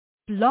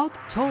Blog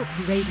Talk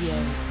Radio.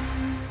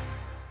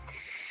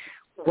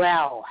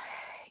 Well,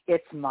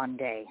 it's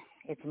Monday.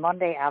 It's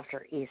Monday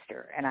after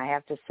Easter, and I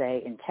have to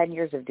say, in 10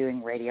 years of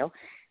doing radio,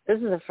 this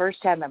is the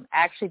first time I'm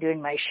actually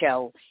doing my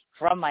show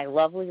from my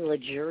lovely,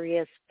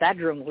 luxurious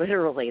bedroom,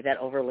 literally, that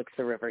overlooks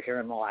the river here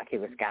in Milwaukee,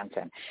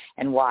 Wisconsin.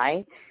 And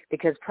why?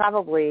 Because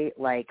probably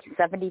like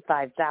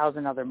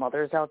 75,000 other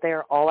mothers out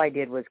there, all I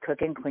did was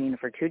cook and clean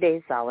for 2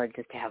 days solid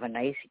just to have a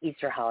nice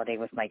Easter holiday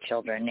with my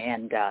children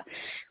and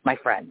my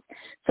friends.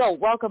 So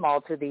welcome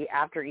all to the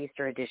after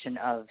Easter edition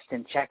of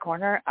Sin's Chat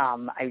Corner.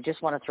 I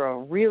just want to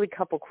throw a really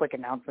couple quick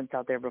announcements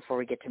out there before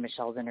we get to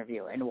Michelle's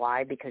interview. And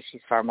why? Because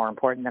she's far more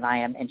important than I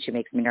am, and she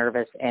makes me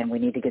nervous, and we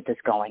need to get this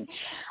going.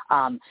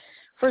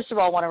 First of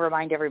all, I want to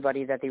remind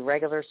everybody that the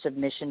regular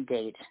submission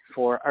date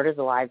for Art is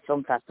Alive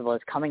Film Festival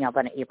is coming up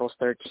on April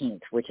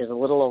 13th, which is a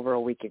little over a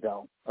week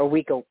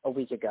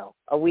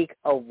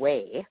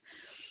away.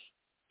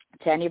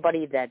 To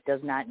anybody that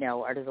does not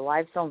know, Art is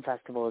Alive Film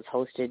Festival is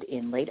hosted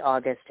in late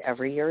August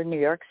every year in New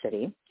York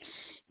City.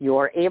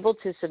 You're able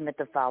to submit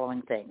the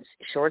following things: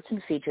 shorts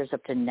and features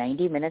up to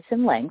 90 minutes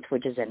in length,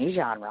 which is any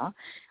genre,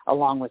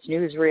 along with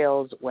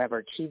newsreels, web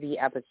or TV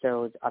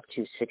episodes up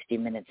to 60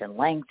 minutes in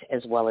length,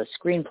 as well as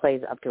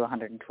screenplays up to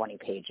 120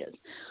 pages.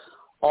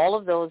 All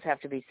of those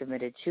have to be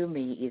submitted to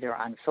me either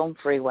on Film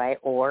Freeway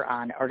or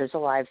on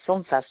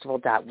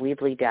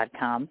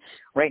artisalivefilmfestival.weebly.com.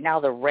 Right now,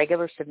 the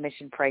regular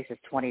submission price is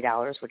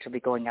 $20, which will be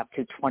going up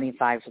to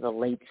 $25 for the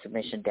late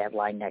submission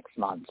deadline next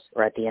month,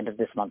 or at the end of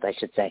this month, I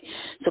should say.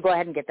 So go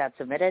ahead and get that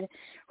submitted.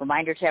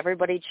 Reminder to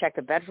everybody, check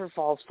the Bedford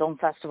Falls Film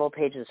Festival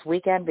page this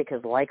weekend,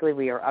 because likely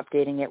we are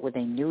updating it with a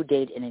new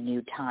date and a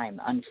new time.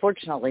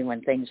 Unfortunately,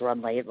 when things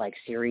run late, like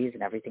series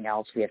and everything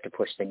else, we have to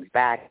push things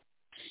back.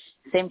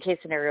 Same case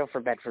scenario for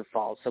Bedford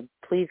Falls. So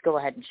please go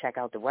ahead and check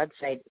out the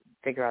website,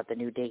 figure out the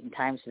new date and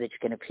time so that you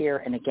can appear.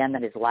 And again,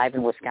 that is live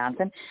in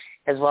Wisconsin,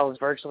 as well as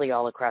virtually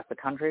all across the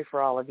country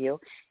for all of you.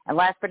 And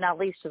last but not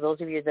least, to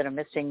those of you that are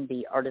missing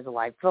the Art is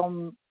Alive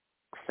film,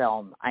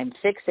 I'm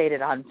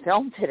fixated on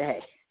film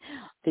today.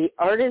 The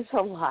Art is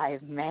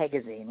Alive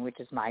magazine, which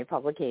is my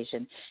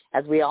publication.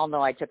 As we all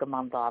know, I took a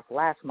month off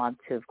last month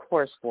to, of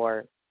course,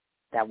 for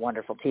that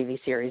wonderful TV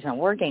series I'm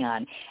working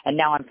on, and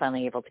now I'm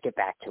finally able to get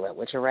back to it,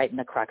 which are right in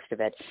the crux of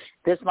it.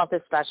 This month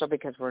is special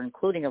because we're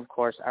including, of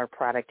course, our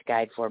product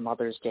guide for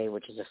Mother's Day,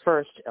 which is a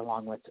first,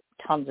 along with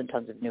tons and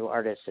tons of new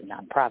artists and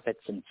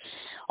nonprofits and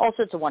all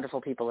sorts of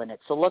wonderful people in it.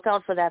 So look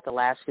out for that the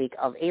last week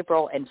of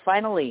April. And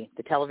finally,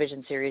 the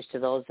television series, to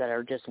those that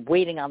are just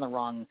waiting on the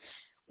rung.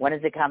 When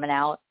is it coming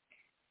out?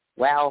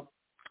 Well,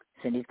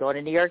 Cindy's going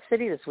to New York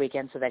City this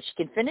weekend so that she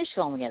can finish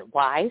filming it.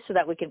 Why? So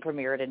that we can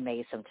premiere it in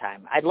May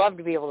sometime. I'd love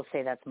to be able to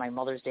say that's my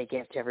Mother's Day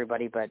gift to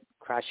everybody, but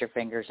cross your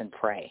fingers and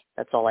pray.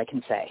 That's all I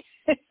can say.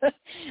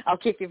 I'll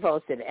keep you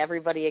posted.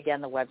 Everybody, again,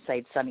 the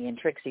website,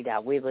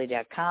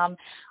 sunnyandtrixie.weebly.com.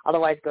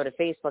 Otherwise, go to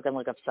Facebook and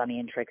look up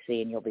Sunny and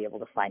Trixie, and you'll be able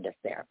to find us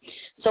there.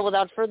 So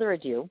without further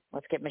ado,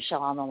 let's get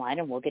Michele on the line,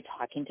 and we'll get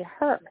talking to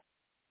her.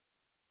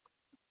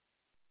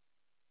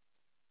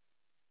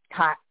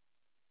 Hi.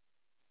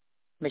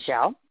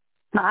 Michele?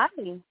 Hi.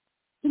 Can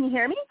you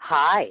hear me?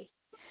 Hi.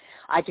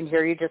 I can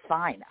hear you just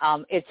fine.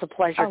 It's a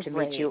pleasure to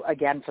great. meet you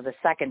again for the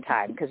second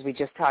time, because we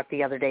just talked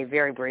the other day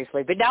very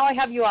briefly. But now I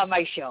have you on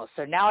my show,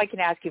 so now I can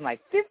ask you my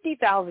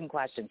 50,000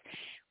 questions.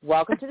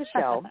 Welcome to the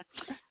show.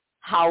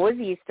 How was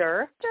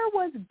Easter? Easter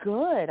was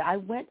good. I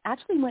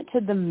actually went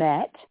to the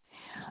Met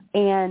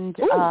and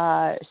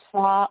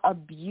saw a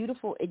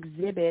beautiful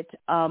exhibit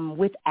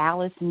with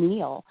Alice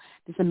Neal,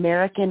 this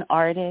American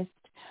artist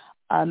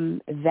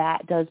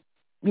that does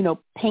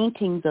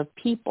paintings of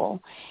people.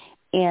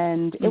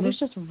 And it was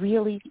just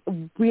really,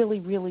 really,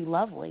 really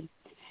lovely.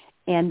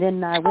 And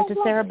then I went to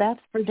Sarah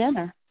Beth's for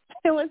dinner.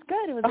 It was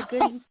good. It was a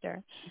good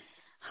Easter.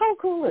 How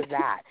cool is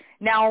that?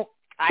 Now,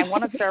 I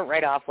want to start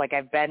right off, like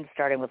I've been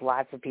starting with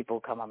lots of people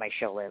who come on my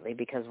show lately,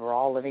 because we're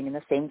all living in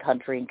the same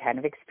country and kind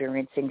of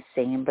experiencing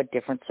same but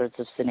different sorts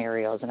of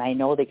scenarios. And I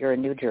know that you're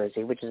in New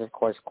Jersey, which is, of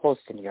course, close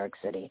to New York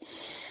City.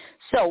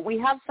 So we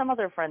have some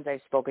other friends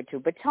I've spoken to,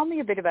 but tell me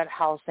a bit about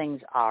how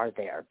things are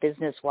there,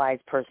 business-wise,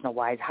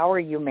 personal-wise. How are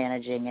you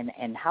managing,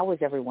 and how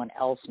is everyone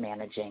else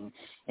managing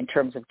in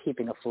terms of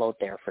keeping afloat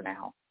there for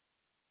now?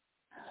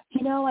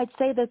 I'd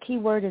say the key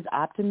word is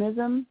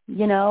optimism.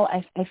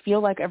 I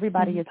feel like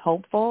everybody is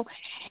hopeful.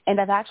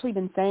 And I've actually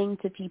been saying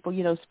to people,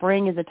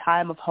 spring is a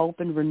time of hope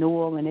and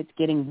renewal, and it's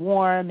getting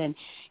warm, and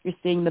you're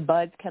seeing the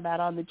buds come out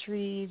on the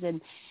trees.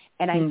 And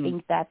I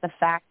think that the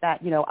fact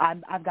that,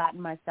 I've gotten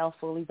myself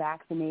fully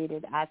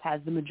vaccinated, as has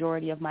the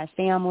majority of my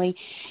family.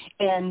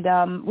 And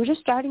we're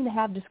just starting to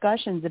have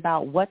discussions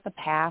about what the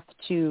path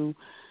to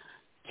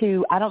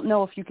I don't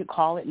know if you could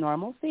call it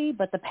normalcy,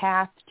 but the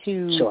path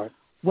to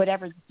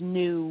whatever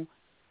new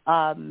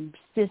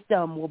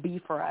system will be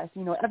for us.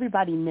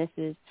 Everybody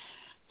misses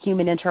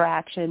human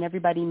interaction.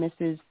 Everybody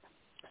misses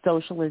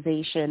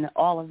socialization,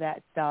 all of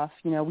that stuff.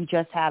 We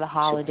just had a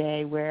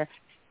holiday where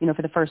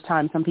for the first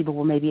time, some people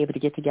will maybe able to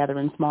get together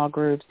in small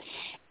groups.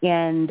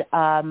 And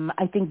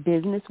I think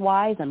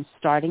business-wise, I'm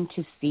starting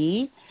to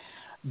see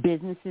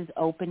businesses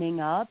opening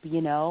up,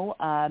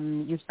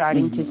 you're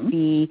starting to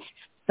see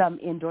some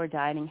indoor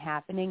dining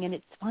happening. And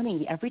it's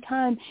funny, every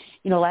time,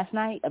 last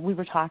night we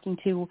were talking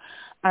to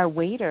our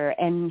waiter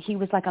and he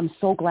was like, I'm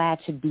so glad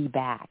to be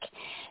back.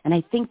 And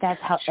I think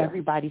that's how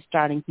everybody's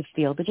starting to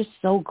feel. They're just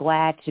so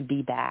glad to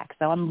be back.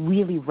 So I'm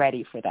really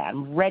ready for that.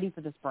 I'm ready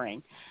for the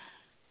spring.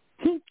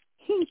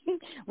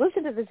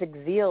 Listen to this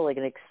zeal, like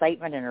an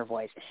excitement in her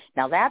voice.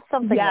 Now, that's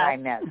something that I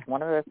miss.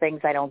 One of the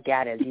things I don't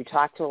get is you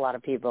talk to a lot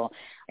of people.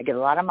 I get a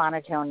lot of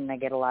monotone, and I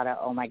get a lot of,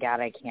 oh, my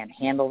God, I can't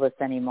handle this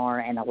anymore,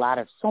 and a lot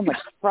of so much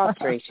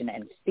frustration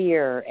and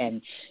fear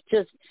and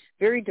just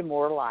very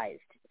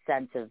demoralized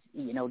sense of,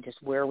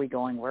 just where are we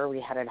going, where are we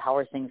headed, how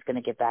are things going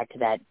to get back to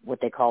that, what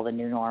they call the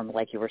new norm,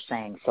 like you were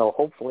saying. So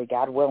hopefully,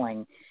 God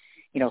willing,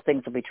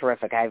 things will be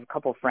terrific. I have a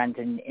couple of friends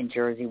in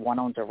Jersey. One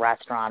owns a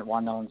restaurant,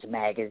 one owns a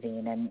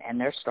magazine, and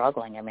they're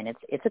struggling. I mean,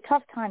 it's a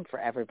tough time for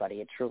everybody.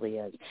 It truly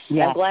is.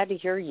 Yeah. I'm glad to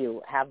hear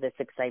you have this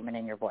excitement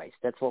in your voice.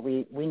 That's what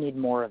we need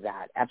more of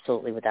that,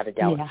 absolutely, without a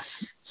doubt. Yeah.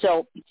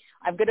 So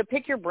I'm going to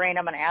pick your brain.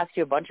 I'm going to ask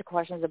you a bunch of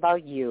questions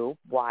about you.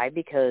 Why?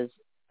 Because,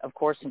 of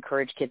course,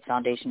 Encourage Kids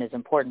Foundation is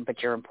important,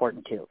 but you're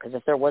important too. Because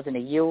if there wasn't a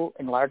you,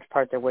 in large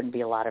part, there wouldn't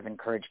be a lot of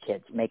Encourage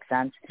Kids. Make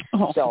sense?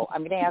 Oh. So I'm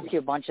going to ask you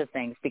a bunch of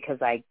things because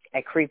I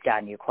creeped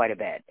on you quite a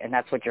bit, and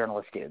that's what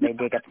journalists do. They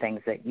dig up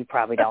things that you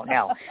probably don't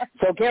know.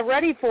 So get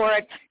ready for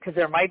it because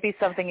there might be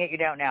something that you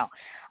don't know.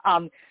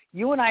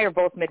 You and I are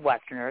both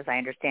Midwesterners. I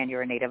understand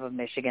you're a native of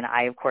Michigan.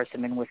 I, of course,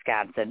 am in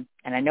Wisconsin,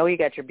 and I know you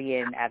got your BA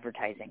in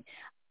advertising.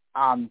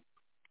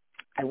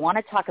 I want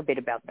to talk a bit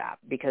about that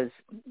because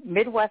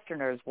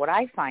Midwesterners, what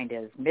I find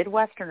is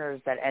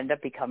Midwesterners that end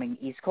up becoming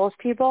East Coast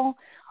people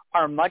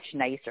are much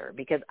nicer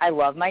because I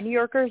love my New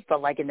Yorkers,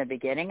 but like in the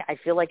beginning, I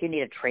feel like you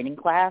need a training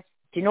class.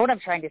 Do you know what I'm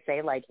trying to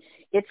say? Like,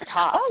 it's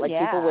tough.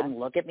 People wouldn't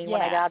look at me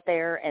when I got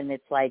there, and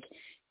it's like,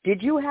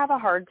 did you have a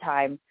hard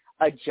time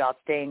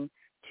adjusting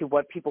to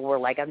what people were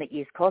like on the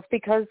East Coast?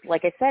 Because,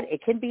 like I said,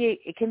 it can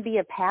be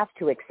a path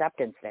to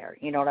acceptance there.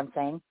 You know what I'm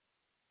saying?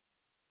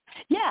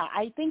 Yeah,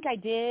 I think I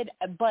did,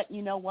 but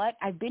you know what?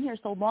 I've been here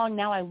so long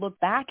now I look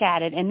back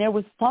at it, and there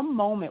was some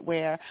moment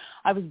where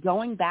I was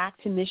going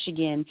back to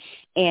Michigan,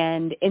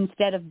 and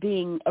instead of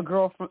being a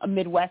girl from a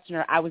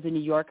Midwesterner, I was a New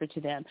Yorker to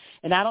them.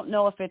 And I don't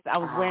know if it's I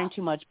was wearing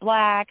too much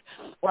black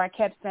or I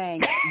kept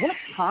saying, what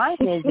time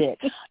is it?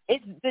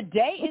 The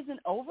day isn't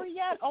over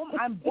yet? Oh,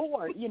 I'm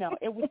bored.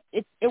 It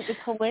was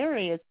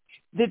hilarious.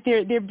 That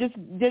there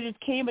just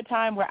came a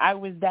time where I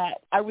was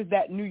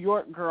that New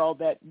York girl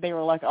that they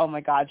were like, oh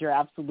my God, you're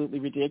absolutely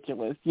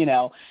ridiculous,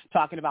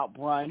 talking about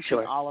brunch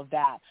and all of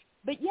that.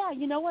 But yeah,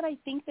 you know what? I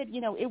think that,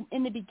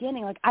 in the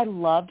beginning, like I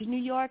loved New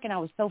York and I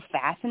was so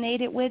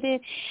fascinated with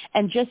it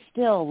and just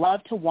still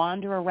love to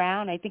wander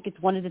around. I think it's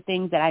one of the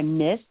things that I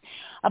miss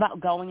about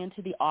going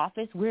into the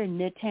office. We're in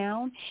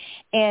Midtown,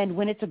 and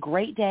when it's a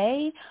great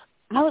day,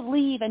 I would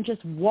leave and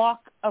just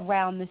walk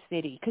around the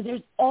city because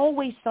there's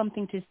always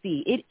something to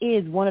see. It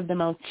is one of the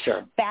most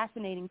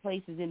fascinating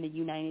places in the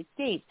United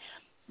States.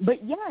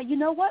 But, yeah, you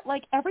know what?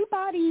 Like,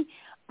 everybody,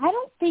 I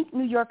don't think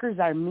New Yorkers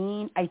are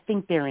mean. I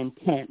think they're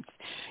intense.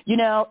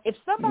 If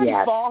somebody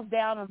falls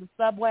down on the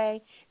subway,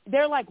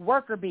 they're like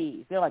worker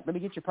bees. They're like, let me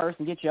get your purse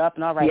and get you up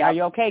and all right. Yep. Are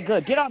you okay?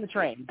 Good. Get on the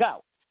train.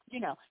 Go.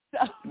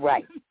 So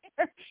right.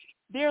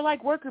 They're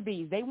like worker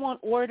bees. They want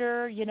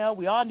order.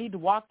 We all need to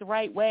walk the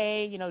right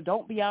way.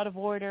 Don't be out of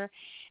order.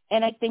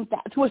 And I think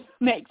that's what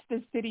makes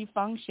the city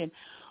function.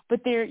 But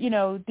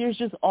there's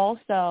just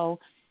also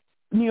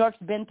New York's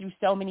been through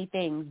so many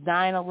things,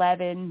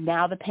 9/11,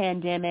 now the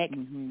pandemic,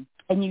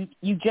 and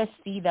you just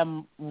see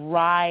them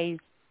rise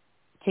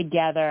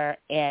together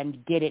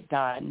and get it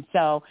done.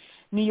 So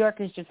New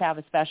Yorkers just have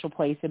a special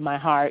place in my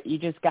heart. You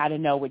just got to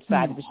know which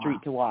side of the street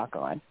to walk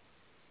on.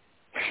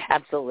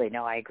 Absolutely.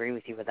 No, I agree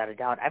with you without a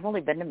doubt. I've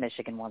only been to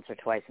Michigan once or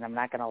twice, and I'm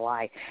not going to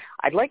lie.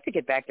 I'd like to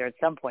get back there at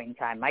some point in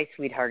time. My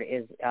sweetheart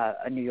is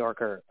a New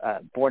Yorker,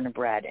 born and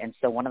bred, and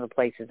so one of the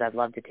places I'd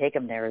love to take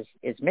him there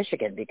is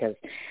Michigan because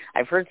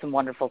I've heard some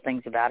wonderful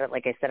things about it.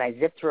 Like I said, I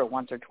zipped through it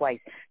once or twice.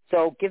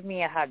 So give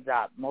me a heads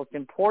up. Most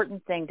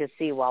important thing to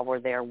see while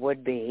we're there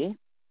would be?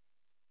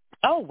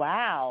 Oh,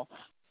 wow.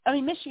 I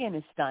mean, Michigan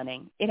is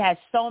stunning. It has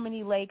so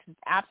many lakes. It's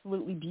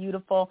absolutely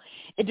beautiful.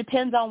 It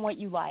depends on what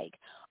you like.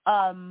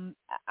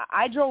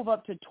 I drove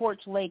up to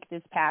Torch Lake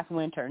this past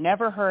winter.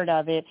 Never heard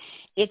of it.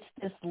 It's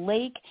this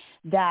lake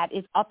that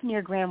is up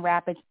near Grand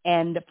Rapids,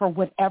 and for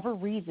whatever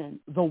reason,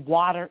 the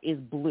water is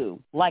blue,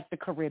 like the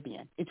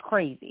Caribbean. It's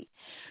crazy.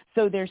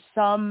 So there's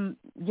some,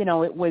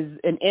 it was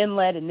an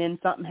inlet, and then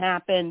something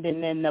happened,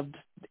 and then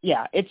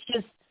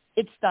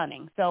it's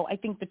stunning. So I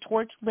think the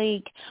Torch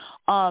Lake,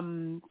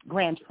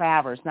 Grand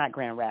Traverse, not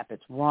Grand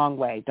Rapids, wrong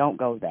way. Don't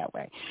go that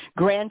way.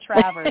 Grand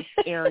Traverse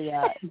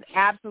area is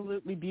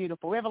absolutely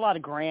beautiful. We have a lot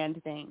of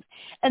grand things.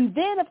 And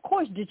then, of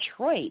course,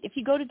 Detroit. If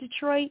you go to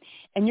Detroit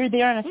and you're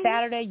there on a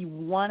Saturday, you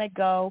want to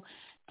go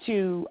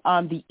to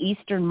the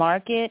Eastern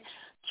Market,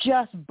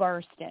 just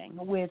bursting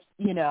with,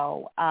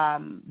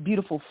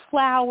 beautiful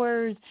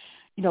flowers.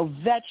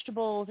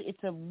 vegetables.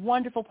 It's a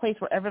wonderful place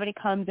where everybody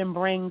comes and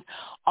brings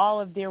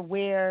all of their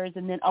wares.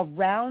 And then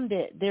around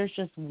it, there's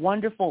just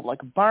wonderful, like,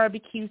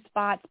 barbecue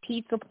spots,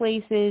 pizza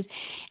places.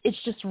 It's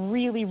just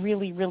really,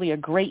 really, really a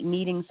great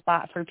meeting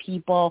spot for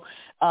people.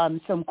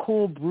 Some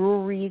cool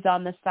breweries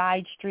on the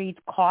side streets,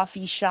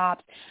 coffee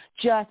shops,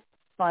 just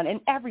fun.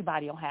 And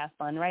everybody will have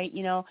fun, right?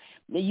 You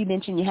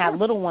mentioned you have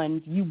little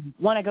ones. You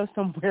want to go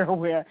somewhere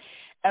where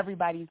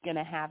everybody's going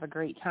to have a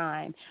great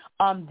time.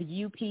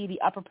 The UP, the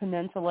Upper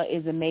Peninsula,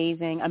 is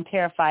amazing. I'm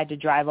terrified to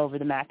drive over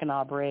the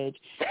Mackinac Bridge.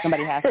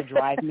 Somebody has to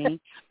drive me.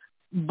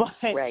 But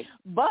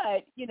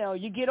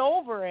you get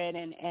over it,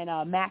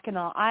 and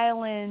Mackinac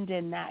Island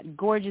and that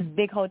gorgeous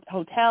big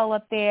hotel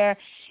up there.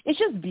 It's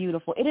just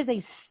beautiful. It is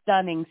a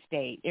stunning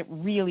state. It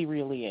really,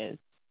 really is.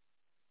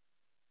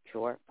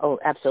 Sure. Oh,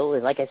 absolutely.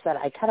 Like I said,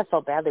 I kind of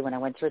felt badly when I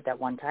went through it that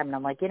one time, and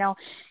I'm like,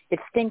 it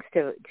stinks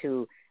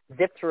to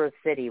zip through a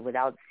city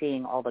without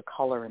seeing all the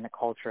color and the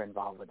culture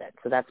involved with it.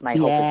 So that's my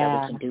hope, is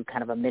that we can do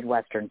kind of a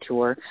Midwestern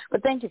tour.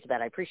 But thank you for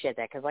that. I appreciate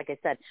that, because like I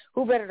said,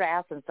 who better to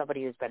ask than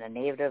somebody who's been a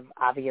native,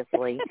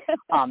 obviously.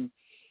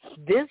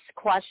 This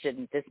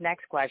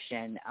next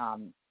question,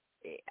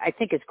 I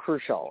think is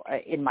crucial,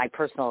 in my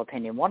personal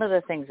opinion. One of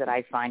the things that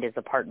I find is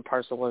a part and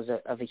parcel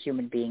of a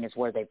human being is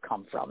where they've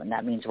come from, and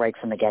that means right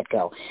from the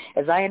get-go.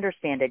 As I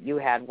understand it, you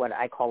had what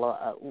I call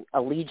a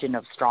legion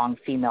of strong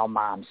female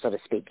moms, so to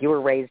speak. You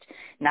were raised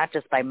not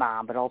just by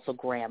mom, but also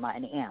grandma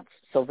and aunts,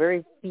 so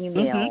very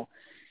female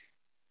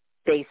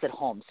base at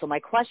home. So my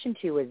question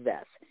to you is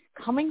this.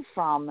 Coming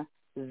from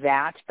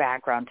that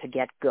background to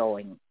get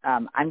going,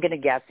 I'm going to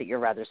guess that you're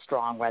rather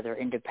strong, rather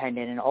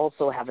independent, and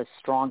also have a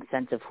strong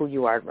sense of who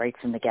you are right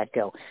from the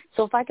get-go.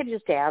 So if I could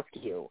just ask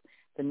you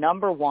the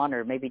number one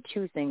or maybe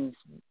two things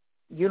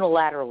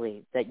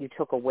unilaterally that you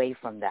took away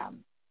from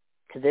them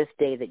to this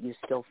day that you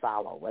still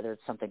follow, whether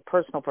it's something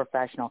personal,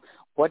 professional,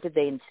 what did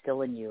they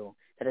instill in you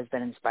that has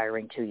been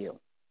inspiring to you?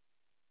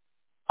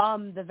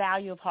 The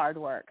value of hard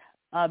work.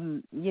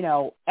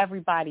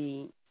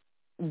 Everybody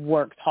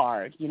worked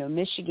hard.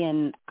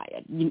 Michigan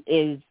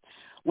is,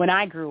 when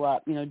I grew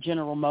up,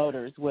 General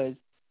Motors was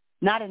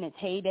not in its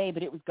heyday,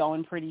 but it was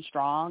going pretty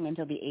strong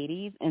until the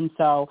 80s. And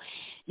so,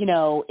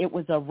 it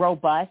was a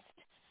robust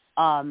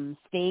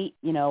state.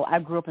 I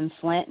grew up in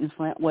Flint, and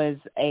Flint was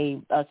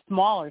a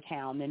smaller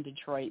town than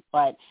Detroit,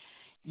 but,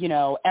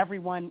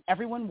 everyone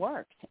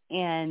worked,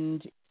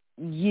 and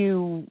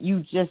you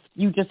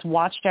just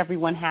watched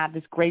everyone have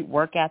this great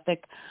work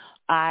ethic.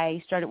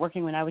 I started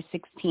working when I was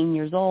 16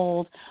 years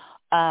old.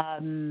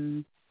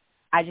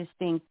 I just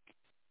think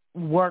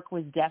work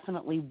was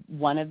definitely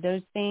one of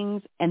those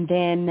things. And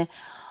then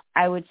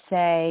I would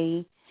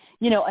say,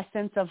 a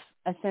sense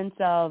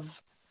of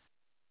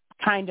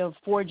kind of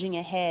forging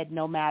ahead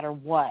no matter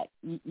what.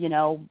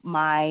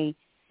 My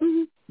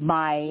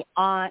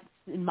aunts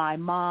and my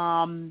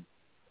mom,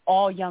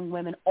 all young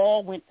women,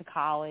 all went to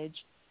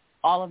college.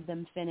 All of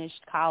them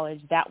finished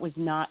college. That was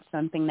not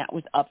something that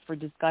was up for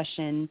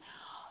discussion.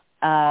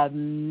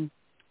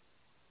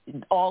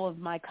 All of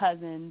my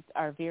cousins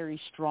are very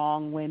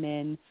strong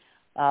women,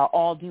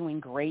 all doing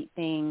great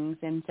things.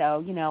 And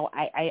so,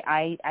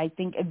 I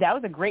think that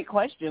was a great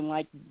question.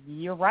 Like,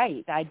 you're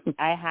right. I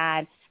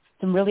had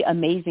some really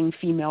amazing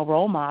female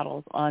role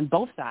models on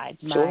both sides.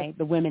 Sure.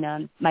 The women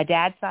on my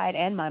dad's side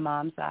and my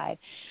mom's side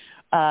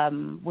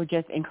were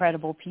just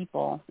incredible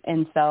people.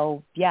 And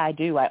so, yeah, I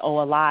do. I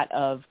owe a lot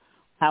of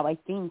how I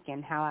think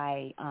and how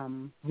I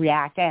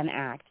react and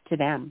act to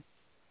them.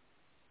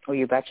 Oh,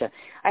 you betcha.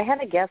 I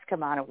had a guest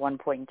come on at one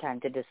point in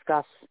time to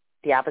discuss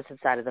the opposite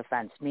side of the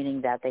fence,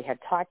 meaning that they had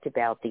talked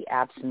about the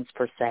absence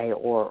per se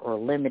or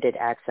limited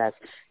access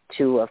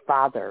to a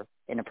father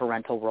in a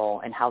parental role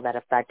and how that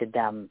affected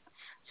them.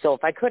 So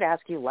if I could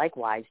ask you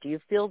likewise, do you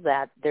feel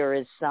that there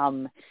is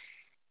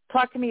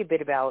talk to me a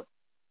bit about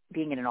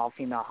being in an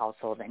all-female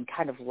household and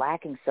kind of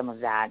lacking some of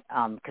that,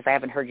 because I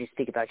haven't heard you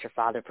speak about your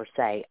father per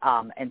se.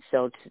 And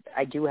so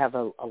I do have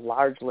a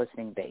large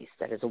listening base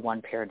that is a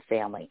one-parent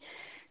family.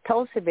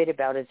 Tell us a bit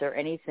about, is there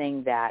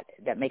anything that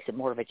makes it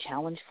more of a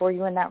challenge for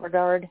you in that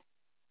regard?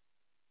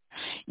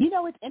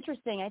 It's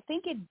interesting. I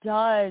think it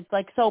does.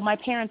 So my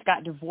parents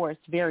got divorced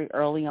very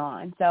early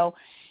on. So,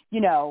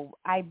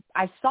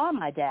 I saw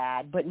my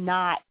dad, but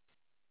not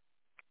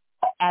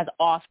as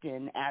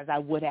often as I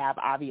would have,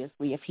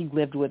 obviously, if he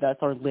lived with us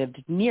or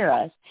lived near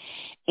us.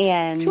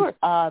 And sure.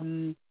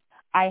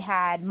 I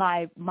had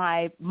my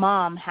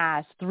mom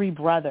has 3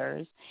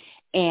 brothers,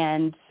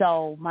 and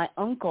so my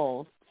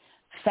uncles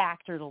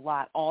factored a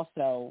lot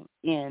also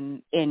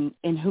in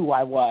who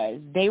I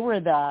was. They were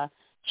the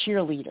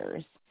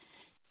cheerleaders.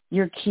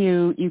 You're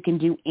cute, you can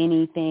do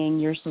anything,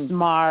 you're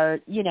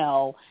smart,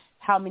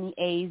 how many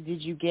A's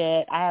did you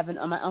get?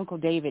 My Uncle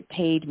David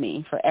paid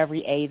me for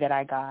every A that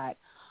I got.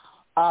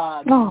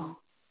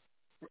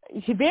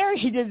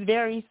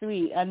 very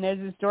sweet. And there's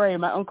a story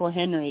of my Uncle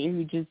Henry,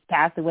 who just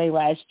passed away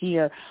last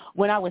year.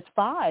 When I was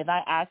 5,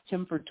 I asked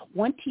him for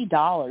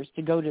 $20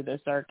 to go to the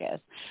circus.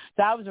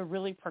 So I was a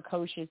really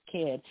precocious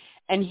kid.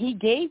 And he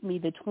gave me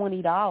the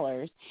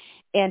 $20.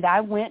 And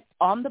I went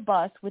on the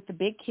bus with the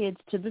big kids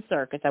to the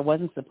circus. I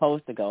wasn't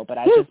supposed to go, but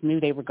I just knew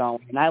they were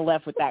going. And I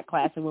left with that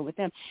class and went with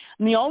them.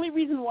 And the only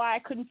reason why I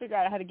couldn't figure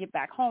out how to get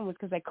back home was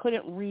because I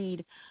couldn't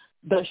read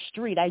the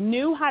street. I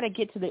knew how to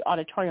get to the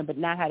auditorium, but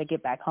not how to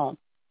get back home.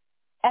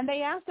 And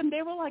they asked them,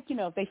 they were like,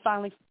 if they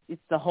finally,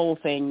 it's the whole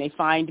thing, they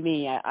find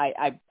me,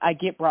 I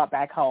get brought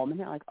back home. And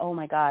they're like, oh,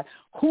 my God,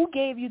 who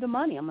gave you the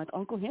money? I'm like,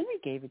 Uncle Henry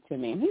gave it to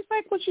me. And he's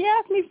like, well, she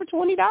asked me for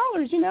 $20,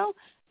 It's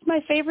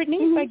my favorite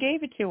niece. Mm-hmm. I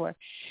gave it to her.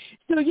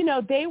 So,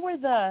 they were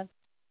the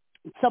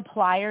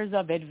suppliers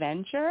of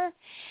adventure.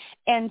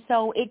 And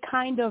so it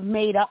kind of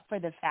made up for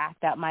the fact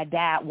that my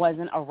dad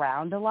wasn't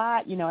around a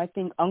lot. I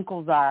think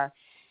uncles are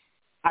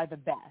the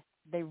best.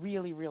 They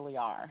really, really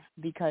are,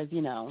 because,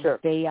 sure.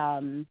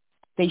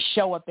 They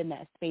show up in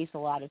that space a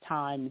lot of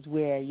times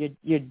where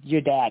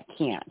your dad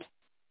can't.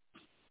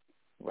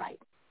 Right.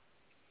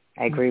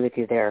 I agree with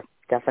you there,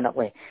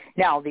 definitely.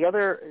 Now, on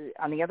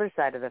the other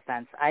side of the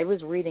fence, I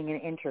was reading an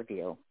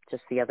interview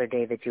just the other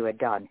day that you had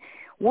done.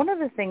 One of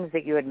the things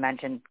that you had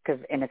mentioned,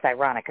 and it's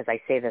ironic because I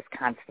say this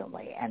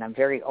constantly, and I'm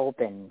very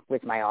open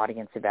with my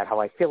audience about how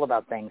I feel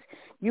about things.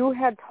 You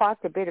had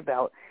talked a bit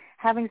about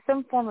having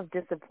some form of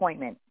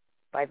disappointment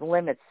by the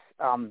limits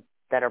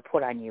that are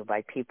put on you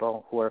by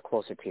people who are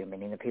closer to you,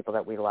 meaning the people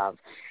that we love.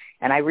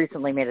 And I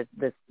recently made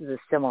this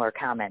similar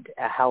comment,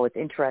 how it's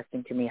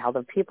interesting to me how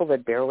the people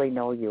that barely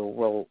know you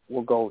will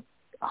go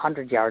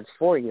 100 yards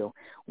for you,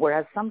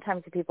 whereas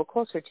sometimes the people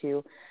closer to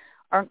you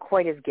aren't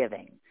quite as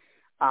giving.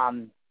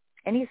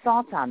 Any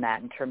thoughts on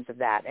that in terms of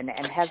that? And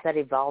has that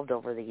evolved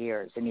over the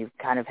years, and you've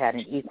kind of had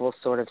an equal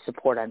sort of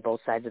support on both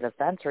sides of the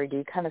fence, or do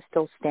you kind of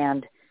still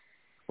stand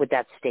with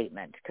that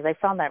statement? Because I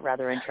found that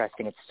rather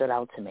interesting. It stood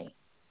out to me.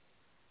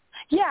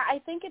 Yeah, I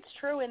think it's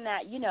true in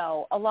that,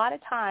 a lot of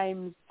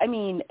times, I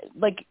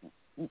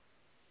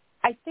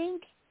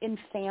think in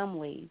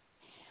families,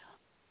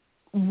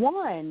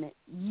 one,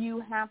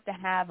 you have to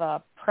have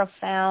a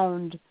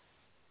profound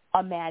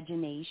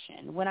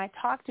imagination. When I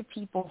talk to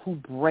people who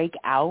break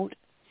out,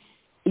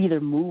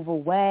 either move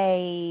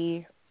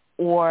away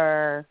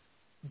or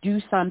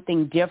do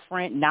something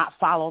different, not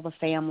follow the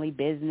family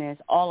business,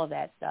 all of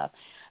that stuff,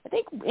 I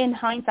think in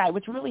hindsight,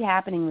 what's really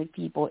happening with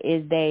people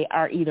is they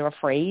are either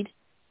afraid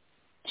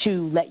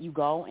to let you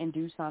go and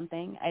do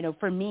something. I know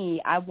for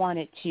me, I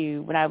wanted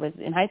to, when I was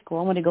in high school,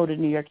 I wanted to go to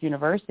New York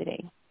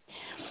University.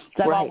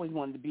 So I've always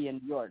wanted to be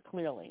in New York,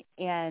 clearly.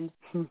 And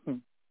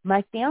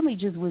my family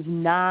just was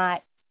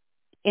not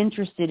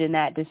interested in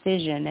that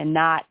decision and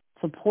not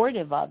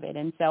supportive of it.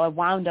 And so I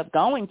wound up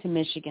going to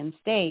Michigan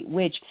State,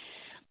 which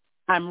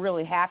I'm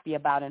really happy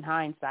about in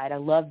hindsight. I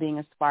love being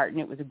a Spartan.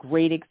 It was a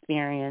great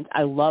experience.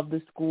 I love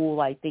the school.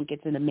 I think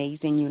it's an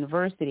amazing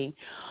university.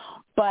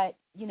 But,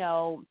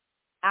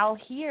 I'll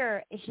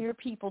hear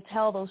people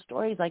tell those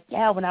stories like,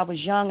 yeah, when I was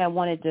young, I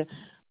wanted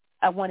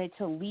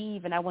to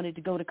leave and I wanted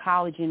to go to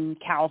college in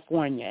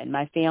California, and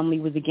my family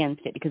was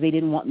against it because they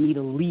didn't want me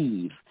to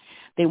leave.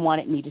 They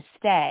wanted me to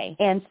stay.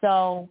 And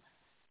so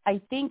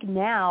I think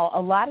now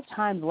a lot of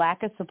times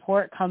lack of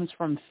support comes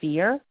from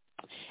fear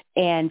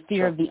and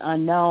fear of the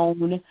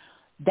unknown,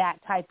 that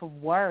type of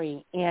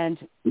worry. And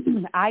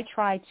I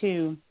try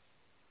to,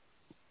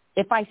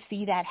 if I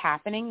see that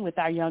happening with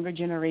our younger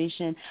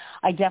generation,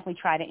 I definitely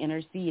try to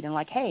intercede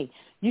and hey,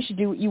 you should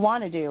do what you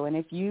want to do. And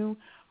if you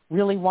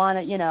really want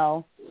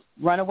to,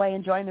 run away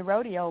and join the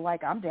rodeo,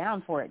 I'm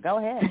down for it. Go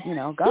ahead,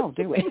 go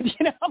do it,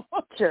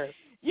 Sure.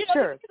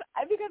 Sure.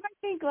 Because I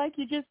think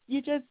you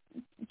just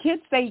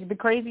kids say the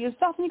craziest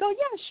stuff and you go,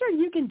 yeah, sure,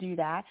 you can do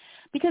that,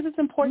 because it's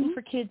important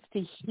for kids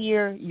to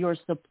hear your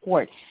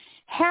support.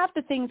 Half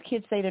the things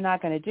kids say they're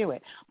not going to do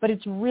it, but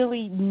it's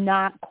really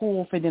not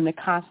cool for them to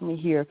constantly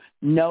hear,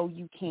 no,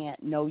 you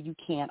can't, no, you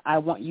can't. I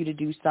want you to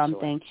do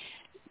something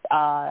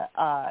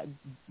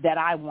that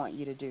I want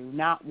you to do,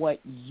 not what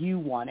you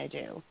want to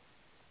do.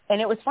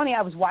 And it was funny,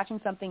 I was watching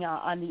something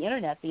on the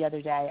internet the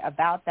other day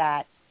about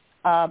that.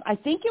 I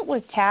think it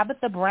was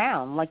Tabitha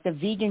Brown, the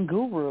vegan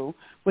guru,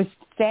 was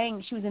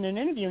saying, she was in an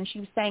interview and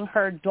she was saying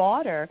her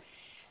daughter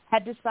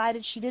had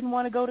decided she didn't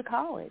want to go to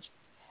college.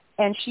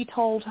 And she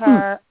told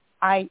her,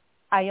 I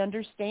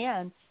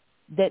understand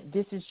that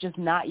this is just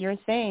not your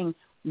thing.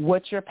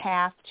 What's your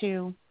path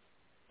to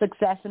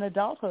success in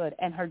adulthood?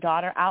 And her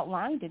daughter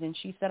outlined it, and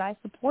she said, I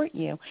support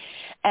you.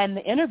 And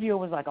the interviewer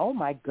was like, oh,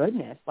 my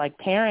goodness,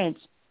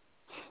 parents,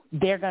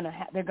 they're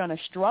gonna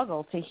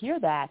struggle to hear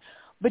that.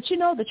 But,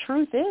 the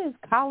truth is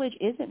college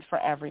isn't for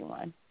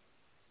everyone.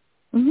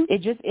 Mm-hmm.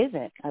 It just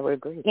isn't. I would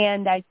agree.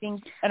 And I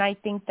think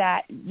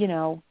that,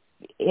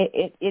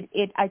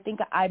 I think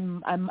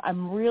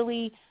I'm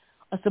really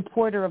a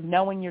supporter of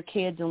knowing your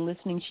kids and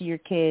listening to your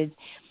kids,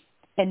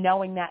 and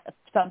knowing that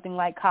something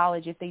like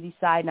college, if they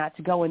decide not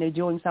to go and they're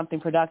doing something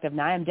productive.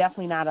 Now, I am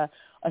definitely not a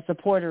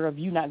supporter of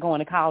you not going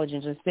to college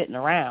and just sitting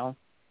around.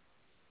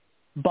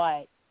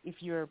 But if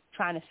you're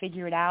trying to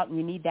figure it out and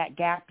you need that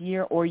gap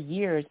year or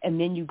years, and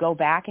then you go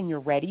back and you're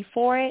ready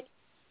for it,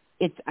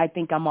 I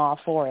think I'm all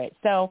for it.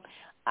 So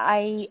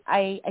I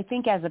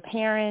think as a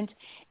parent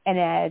and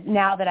as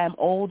now that I'm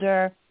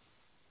older,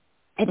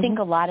 I think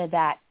a lot of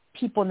that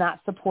people not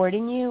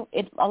supporting you,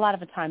 a lot of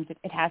the times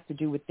it has to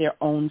do with their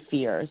own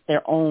fears,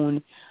 their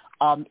own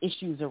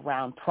issues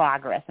around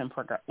progress and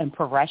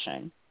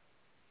progression.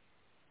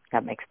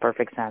 That makes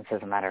perfect sense.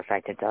 As a matter of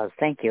fact, it does.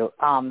 Thank you.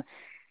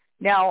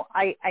 Now,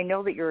 I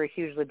know that you're a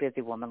hugely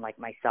busy woman like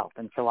myself,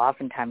 and so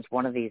oftentimes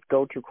one of these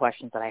go-to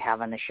questions that I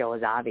have on the show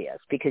is obvious,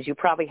 because you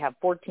probably have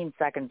 14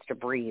 seconds to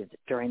breathe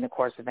during the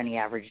course of any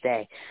average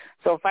day.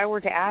 So if I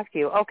were to ask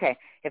you, okay,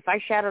 if I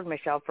shadowed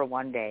Michele for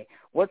one day,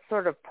 what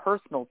sort of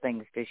personal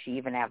things does she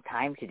even have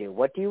time to do?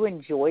 What do you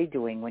enjoy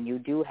doing when you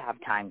do have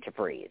time to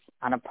breathe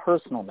on a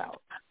personal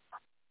note?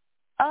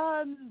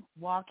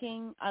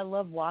 Walking. I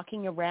love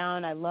walking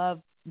around. I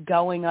love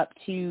going up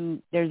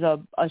to, there's a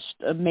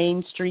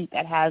main street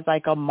that has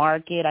like a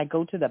market. I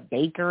go to the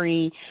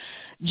bakery.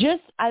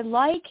 I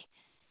like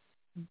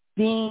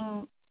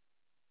being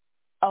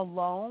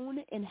alone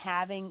and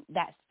having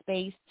that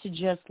space to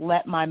just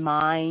let my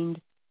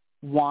mind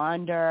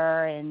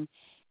wander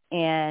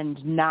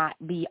and not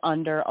be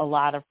under a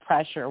lot of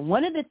pressure.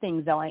 One of the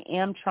things, though, I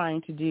am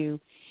trying to do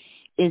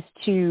is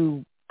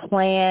to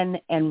plan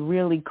and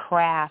really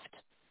craft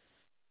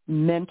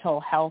mental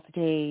health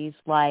days,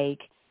 like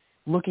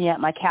looking at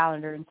my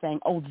calendar and saying,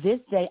 oh, this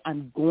day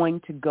I'm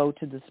going to go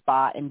to the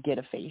spa and get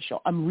a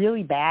facial. I'm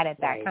really bad at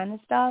that kind of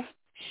stuff.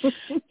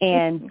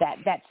 And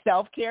that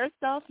self-care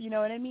stuff, you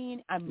know what I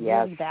mean? I'm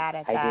really bad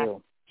at that. I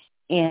do.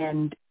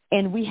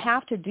 And we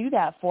have to do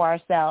that for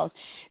ourselves.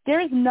 There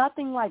is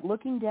nothing like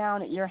looking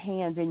down at your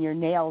hands and your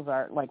nails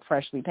are like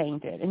freshly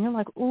painted. And you're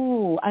like,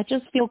 ooh, I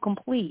just feel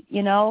complete,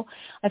 you know?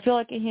 I feel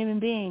like a human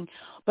being.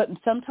 But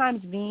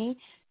sometimes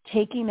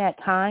taking that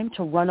time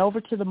to run over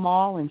to the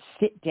mall and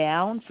sit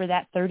down for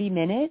that 30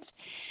 minutes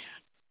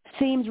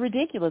seems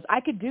ridiculous.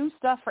 I could do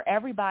stuff for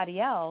everybody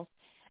else,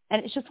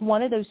 and it's just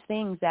one of those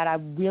things that I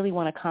really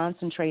want to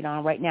concentrate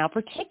on right now,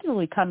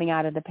 particularly coming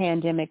out of the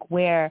pandemic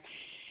where,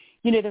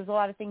 you know, there's a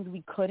lot of things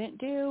we couldn't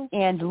do,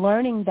 and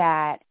learning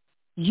that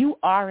you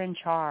are in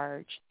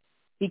charge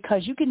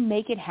because you can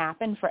make it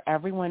happen for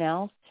everyone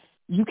else.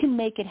 You can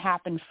make it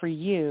happen for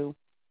you.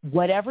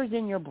 Whatever's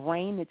in your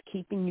brain that's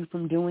keeping you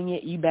from doing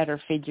it, you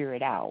better figure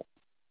it out.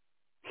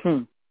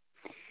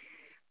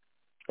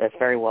 That's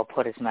very well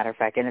put, as a matter of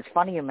fact. And it's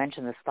funny you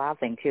mentioned the spa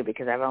thing, too,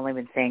 because I've only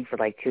been saying for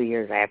like 2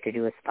 years I have to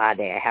do a spa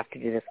day. I have to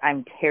do this.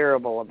 I'm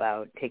terrible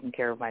about taking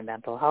care of my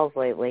mental health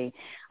lately.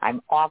 I'm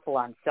awful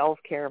on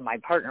self-care. My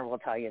partner will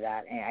tell you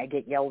that. And I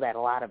get yelled at a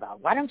lot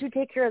about, why don't you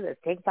take care of this?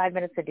 Take 5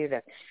 minutes to do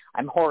this.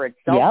 I'm horrid.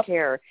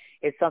 Self-care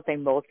is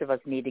something most of us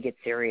need to get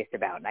serious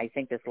about. And I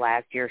think this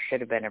last year should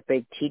have been a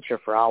big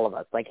teacher for all of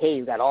us. Like, hey,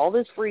 you got all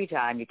this free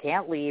time. You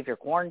can't leave. You're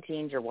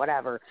quarantined or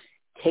whatever.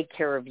 Take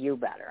care of you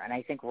better. And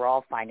I think we're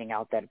all finding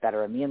out that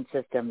better immune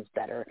systems,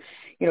 better,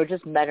 you know,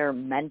 just better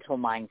mental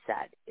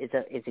mindset is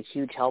a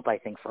huge help, I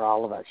think, for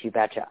all of us. You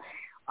betcha.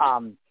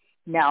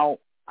 Now,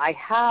 I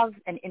have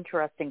an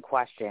interesting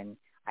question.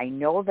 I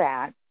know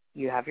that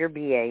you have your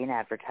BA in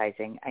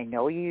advertising. I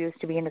know you used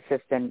to be an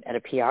assistant at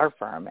a PR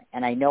firm,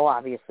 and I know,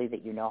 obviously,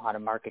 that you know how to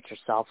market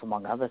yourself,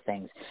 among other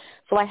things.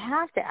 So I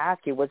have to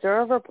ask you, was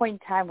there ever a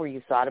point in time where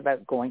you thought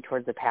about going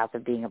towards the path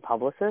of being a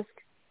publicist?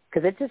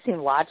 Because it just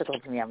seemed logical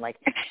to me. I'm like,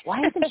 why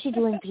isn't she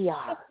doing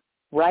PR?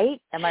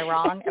 Right? Am I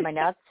wrong? Am I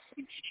nuts?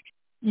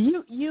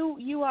 You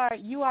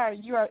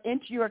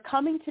are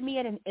coming to me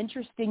at an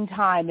interesting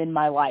time in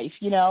my life.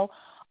 You know,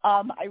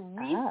 I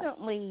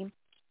recently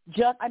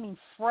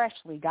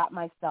freshly got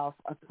myself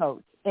a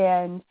coach,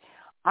 and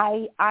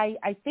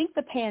I think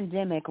the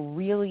pandemic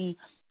really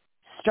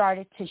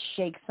started to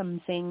shake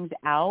some things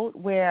out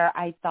where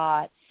I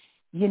thought,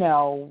 you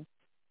know,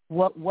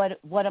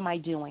 what am I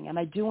doing? Am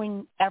I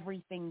doing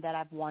everything that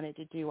I've wanted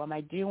to do? Am I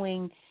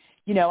doing,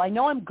 you know, I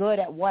know I'm good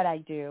at what I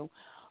do,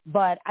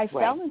 but I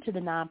fell into the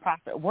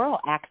nonprofit world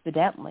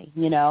accidentally,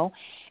 you know,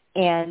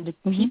 and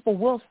people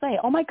will say,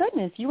 oh, my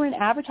goodness, you were in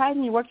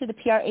advertising, you worked at a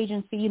PR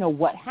agency, you know,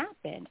 what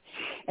happened?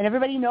 And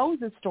everybody knows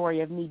the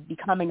story of me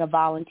becoming a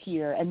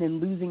volunteer and then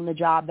losing the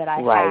job that I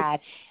had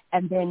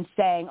and then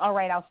saying, all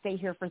right, I'll stay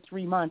here for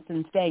 3 months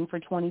and staying for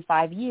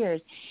 25 years.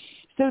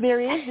 So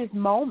there is this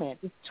moment,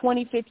 this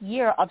 25th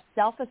year of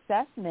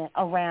self-assessment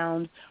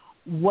around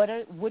what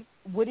is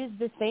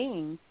the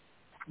thing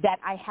that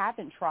I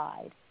haven't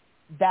tried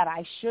that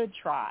I should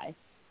try.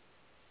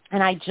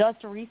 And I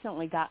just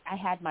recently I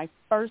had my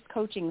first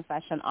coaching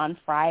session on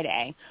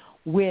Friday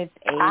with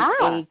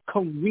a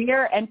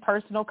career and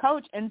personal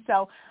coach. And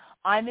so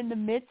I'm in the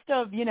midst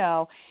of, you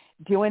know,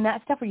 doing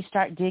that stuff where you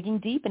start digging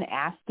deep and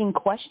asking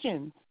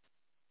questions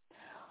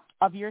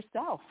of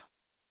yourself.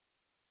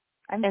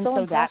 I'm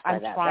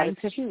trying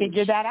to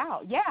figure that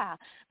out. Yeah,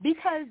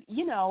 because,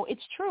 you know,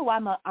 it's true.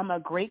 I'm a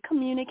great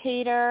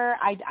communicator.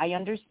 I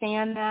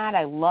understand that.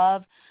 I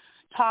love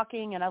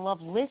talking and I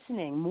love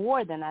listening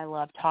more than I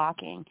love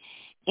talking.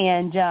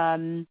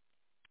 And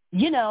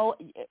our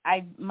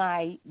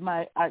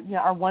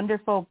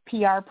wonderful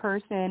PR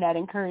person at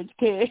Encourage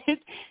Kids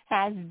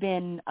has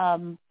been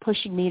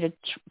pushing me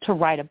to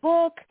write a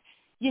book.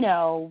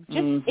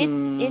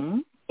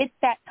 It's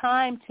that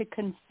time to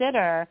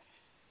consider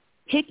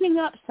picking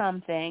up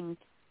something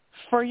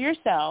for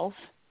yourself,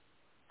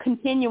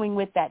 continuing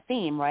with that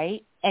theme,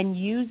 right? And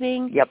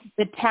using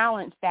the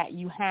talents that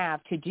you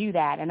have to do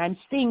that. And I'm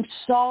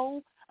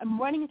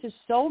running into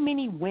so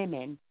many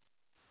women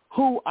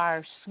who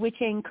are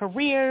switching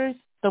careers.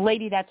 The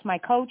lady that's my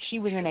coach, she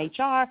was in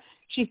HR.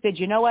 She said,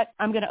 you know what,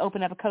 I'm going to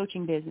open up a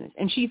coaching business.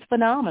 And she's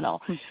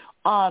phenomenal.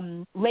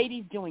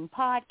 Ladies doing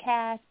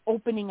podcasts,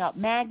 opening up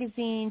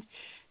magazines,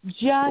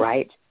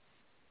 just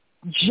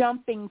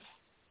jumping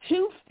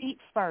 2 feet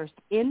first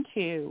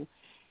into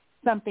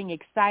something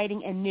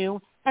exciting and new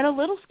and a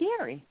little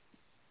scary.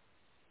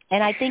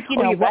 And I think,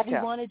 what we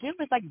want to do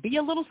is be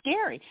a little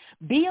scary.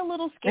 Be a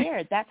little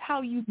scared. That's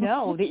how you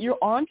know that you're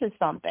onto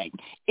something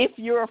if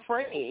you're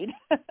afraid.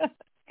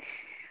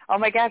 Oh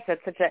my gosh, I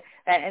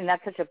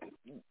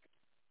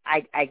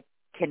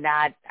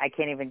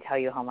can't even tell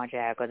you how much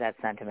I echo that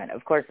sentiment.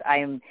 Of course,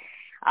 I'm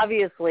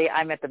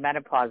at the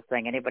menopause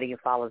thing. Anybody who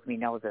follows me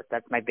knows this.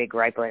 That's my big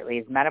gripe lately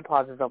is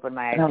menopause has opened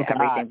my eyes to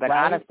everything. But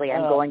honestly,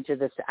 I'm going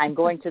through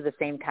the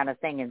same kind of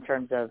thing in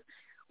terms of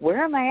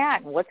where am I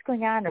at and what's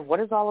going on and what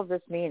does all of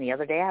this mean? The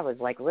other day I was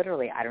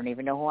literally, I don't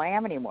even know who I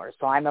am anymore.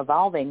 So I'm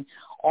evolving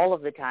all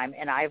of the time.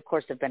 And I, of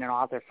course, have been an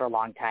author for a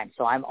long time.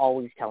 So I'm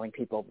always telling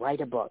people,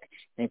 write a book.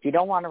 And if you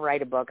don't want to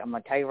write a book, I'm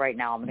going to tell you right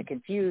now, I'm going to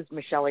confuse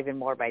Michele even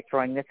more by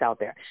throwing this out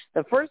there.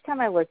 The first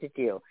time I looked at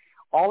you,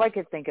 all I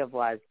could think of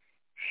was,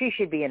 she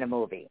should be in a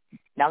movie.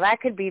 Now, that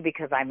could be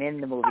because I'm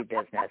in the movie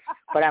business,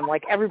 but I'm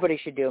everybody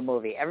should do a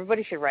movie.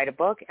 Everybody should write a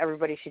book.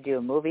 Everybody should do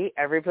a movie.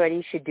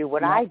 Everybody should do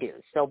what I do.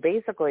 So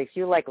basically, if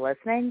you like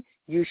listening,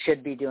 you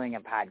should be doing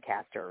a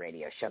podcast or a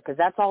radio show because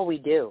that's all we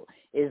do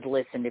is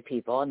listen to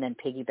people and then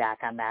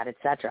piggyback on that, et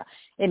cetera,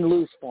 in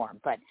loose form.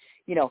 But,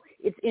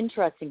 it's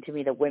interesting to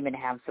me that women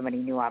have so many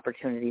new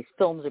opportunities.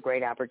 Film's a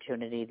great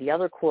opportunity. The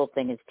other cool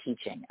thing is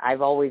teaching. I've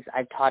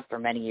taught for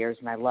many years,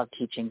 and I love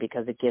teaching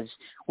because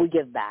we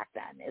give back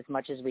then. As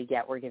much as we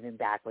get, we're giving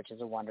back, which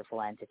is a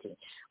wonderful entity.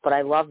 But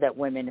I love that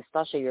women,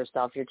 especially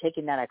yourself, you're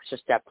taking that extra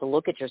step to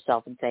look at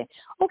yourself and say,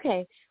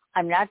 okay,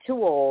 I'm not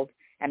too old,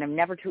 and I'm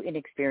never too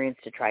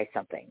inexperienced to try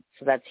something.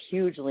 So that's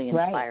hugely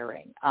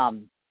inspiring. Right.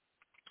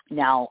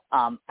 Now,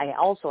 I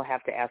also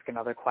have to ask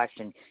another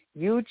question.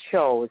 You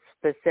chose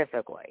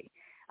specifically,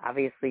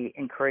 obviously,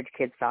 Encourage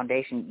Kids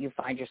Foundation. You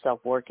find yourself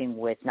working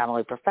with not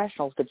only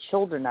professionals but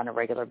children on a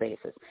regular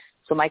basis.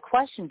 So my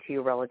question to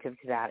you relative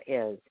to that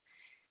is,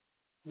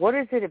 what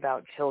is it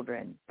about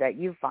children that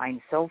you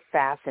find so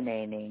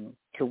fascinating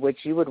to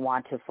which you would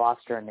want to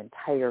foster an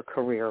entire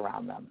career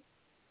around them?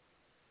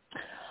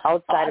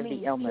 Outside of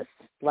the illness,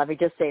 let me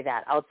just say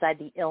that, outside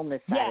the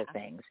illness side of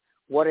things.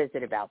 What is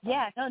it about them?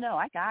 Yeah, no,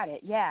 I got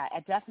it. Yeah,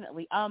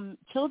 definitely.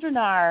 Children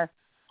are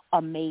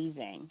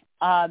amazing.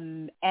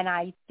 And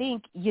I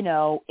think, in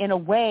a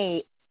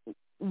way,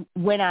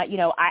 when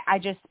I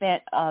just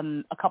spent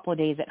a couple of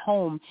days at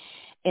home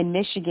in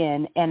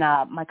Michigan, and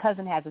my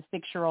cousin has a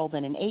 6-year-old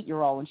and an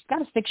 8-year-old, and she's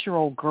got a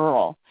 6-year-old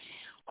girl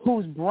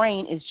whose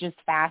brain is just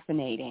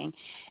fascinating.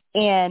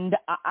 And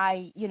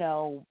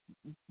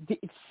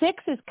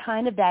 6 is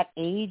kind of that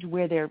age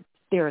where they're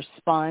a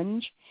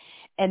sponge,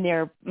 and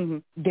they're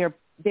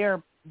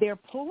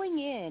pulling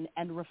in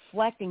and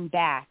reflecting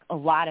back a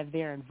lot of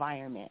their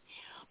environment.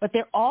 But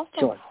they're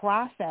also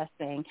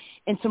processing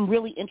in some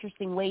really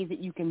interesting ways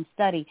that you can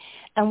study.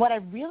 And what I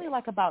really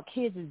like about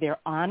kids is their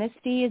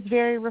honesty is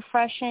very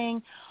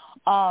refreshing.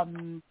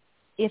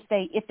 If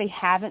they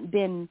haven't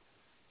been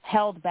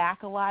held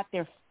back a lot,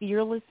 their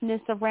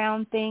fearlessness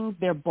around things,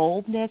 their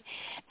boldness.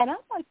 And I'm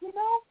like,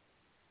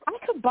 I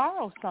could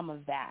borrow some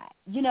of that.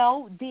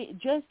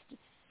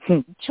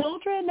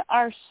 Children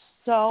are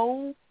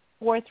so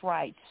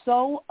forthright,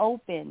 so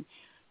open,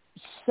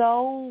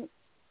 so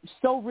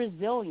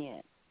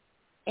resilient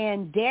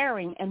and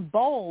daring and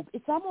bold.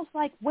 It's almost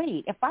like,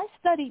 wait, if I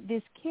studied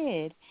this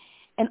kid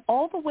and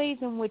all the ways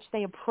in which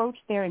they approach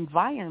their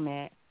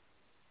environment,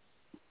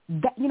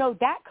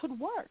 that could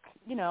work.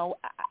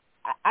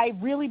 I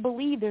really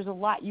believe there's a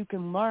lot you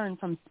can learn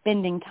from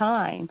spending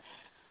time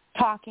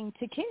talking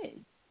to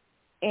kids.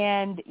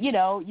 And, you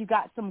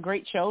got some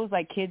great shows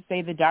like Kids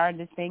Say the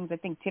Darndest Things. I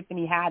think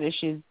Tiffany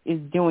Haddish is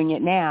doing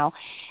it now.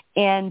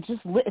 And just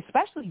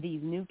especially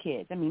these new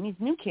kids. I mean, these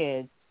new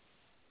kids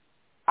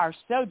are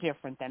so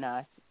different than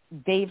us.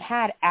 They've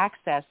had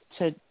access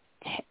to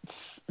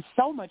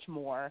so much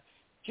more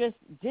just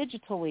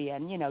digitally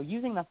and,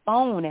 using the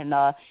phone and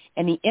the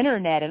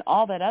internet and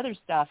all that other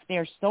stuff.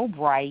 They're so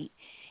bright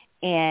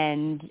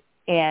and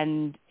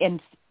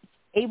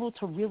able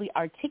to really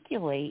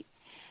articulate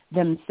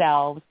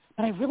themselves.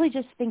 But I really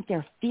just think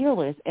they're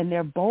fearless and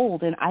they're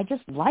bold, and I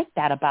just like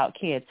that about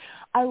kids.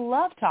 I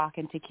love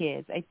talking to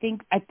kids. I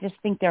just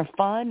think they're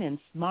fun and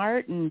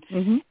smart and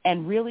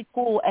really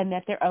cool, and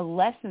that there are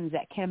lessons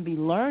that can be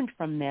learned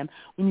from them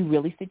when you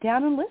really sit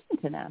down and listen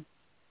to them.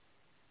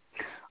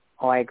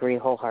 Oh, I agree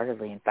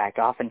wholeheartedly. In fact,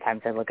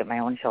 oftentimes I look at my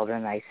own children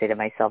and I say to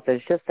myself,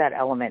 there's just that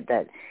element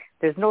that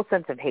there's no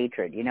sense of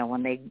hatred. You know,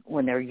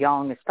 when they're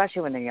young,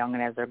 especially when they're young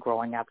and as they're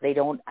growing up, they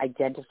don't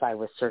identify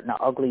with certain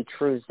ugly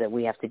truths that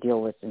we have to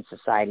deal with in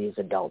society as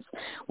adults,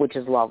 which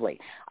is lovely.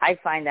 I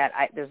find that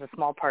there's a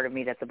small part of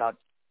me that's about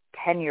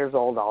 10 years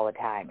old all the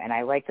time, and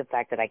I like the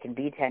fact that I can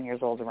be 10 years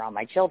old around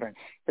my children,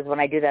 because when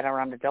I do that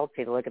around adults,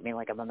 people look at me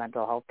like I'm a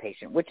mental health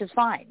patient, which is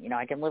fine. You know,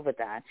 I can live with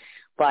that,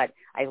 but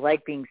I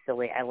like being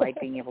silly. I like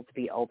being able to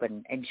be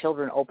open, and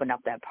children open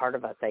up that part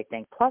of us, I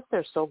think. Plus,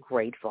 they're so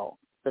grateful.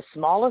 The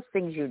smallest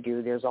things you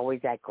do, there's always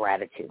that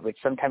gratitude, which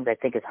sometimes I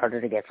think is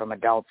harder to get from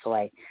adults, so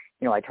I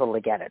totally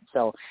get it.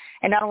 So,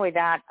 and not only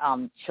that,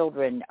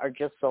 children are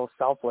just so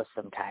selfless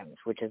sometimes,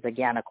 which is,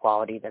 again, a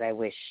quality that I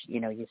wish,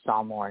 you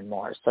saw more and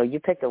more. So you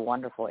picked a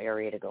wonderful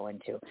area to go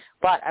into.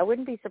 But I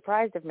wouldn't be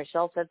surprised if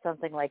Michele said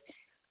something like,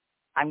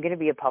 I'm going to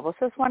be a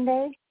publicist one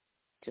day.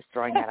 Just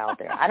throwing that out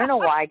there. I don't know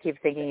why I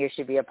keep thinking you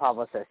should be a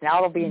publicist. Now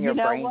it'll be in your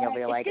brain. What? You'll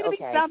be like, it's gonna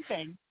okay. Be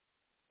something.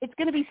 It's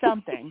going to be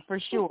something for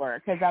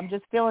sure, because I'm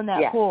just feeling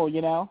that Yes. pull,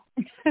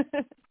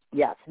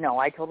 Yes. No,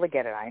 I totally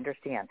get it. I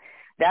understand.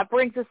 That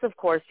brings us, of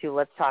course, to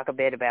let's talk a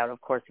bit about,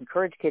 of course,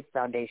 Encourage Kids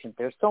Foundation.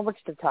 There's so much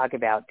to talk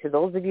about. To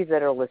those of you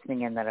that are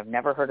listening in that have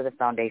never heard of the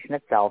foundation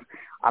itself,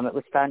 it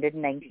was founded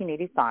in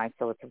 1985,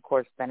 so it's, of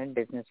course, been in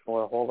business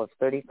for a whole of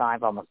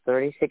 35, almost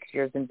 36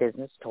 years in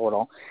business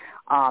total.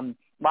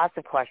 Lots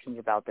of questions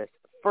about this.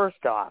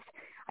 First off,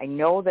 I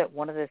know that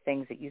one of the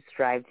things that you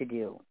strive to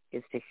do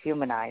is to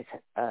humanize,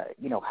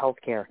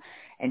 healthcare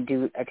and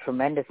do a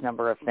tremendous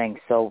number of things.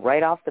 So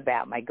right off the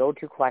bat, my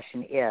go-to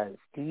question is,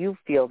 do you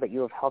feel that you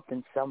have helped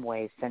in some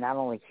ways to not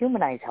only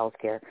humanize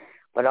healthcare,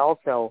 but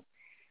also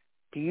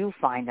do you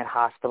find that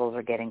hospitals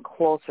are getting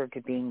closer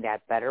to being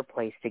that better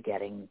place to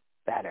getting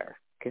better?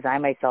 Because I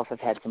myself have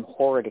had some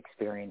horrid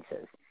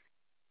experiences.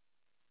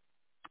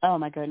 Oh,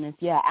 my goodness.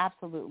 Yeah,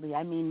 absolutely.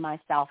 I mean,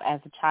 myself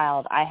as a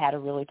child, I had a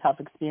really tough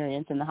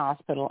experience in the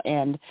hospital.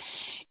 And,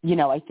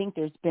 I think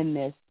there's been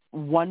this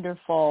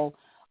wonderful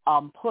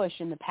push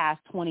in the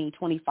past 20,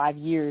 25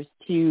 years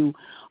to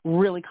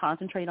really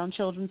concentrate on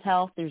children's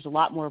health. There's a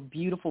lot more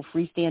beautiful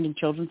freestanding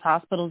children's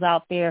hospitals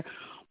out there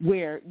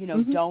where,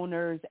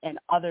 donors and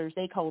other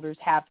stakeholders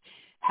have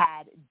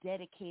had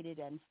dedicated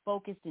and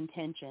focused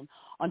intention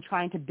on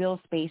trying to build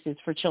spaces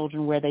for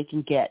children where they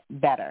can get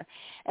better.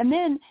 And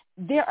then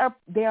there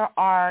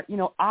are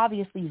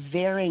obviously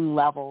varying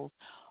levels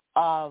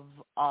of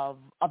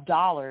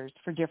dollars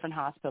for different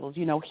hospitals.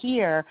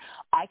 Here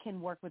I can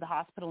work with a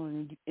hospital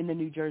in the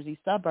New Jersey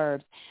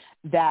suburbs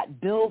that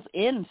builds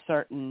in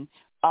certain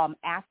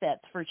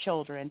assets for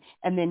children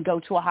and then go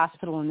to a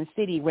hospital in the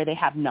city where they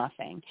have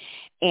nothing.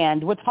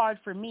 And what's hard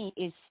for me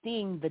is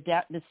seeing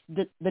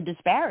the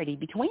disparity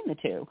between the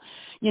two.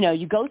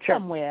 You go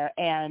somewhere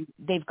and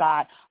they've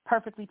got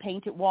perfectly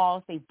painted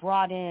walls. They've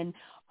brought in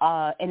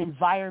an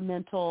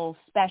environmental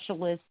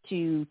specialist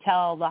to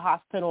tell the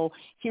hospital,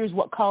 here's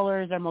what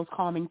colors are most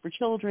calming for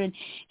children.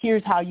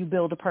 Here's how you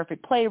build a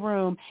perfect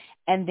playroom.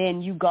 And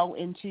then you go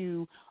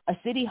into a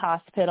city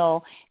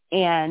hospital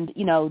and,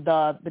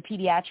 the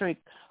pediatric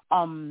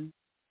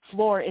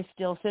floor is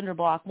still cinder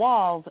block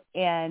walls,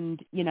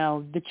 and,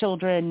 the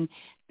children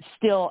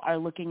still are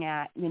looking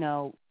at,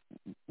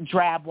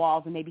 drab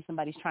walls, and maybe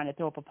somebody's trying to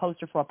throw up a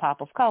poster for a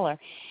pop of color.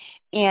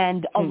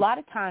 And a lot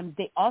of times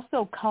they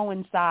also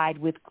coincide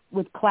with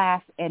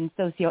class and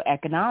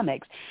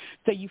socioeconomics.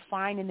 So you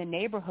find in the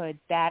neighborhoods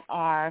that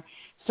are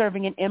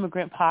serving an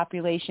immigrant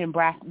population,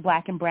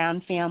 black and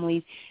brown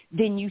families,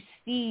 then you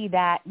see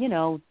that,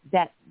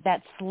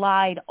 that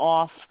slide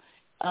off,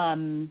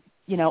 in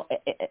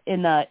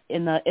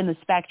the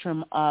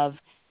spectrum of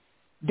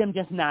them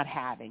just not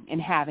having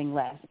and having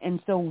less. And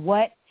so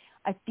what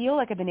I feel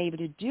like I've been able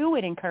to do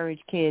at Encourage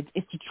Kids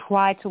is to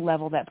try to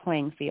level that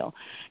playing field,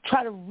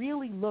 try to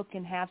really look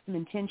and have some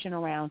intention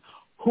around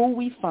who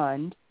we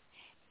fund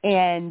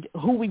and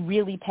who we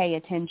really pay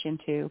attention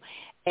to,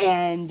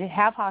 and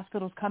have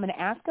hospitals come and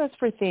ask us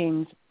for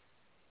things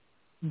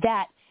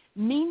that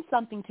mean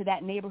something to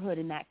that neighborhood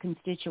and that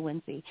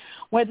constituency,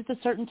 whether it's a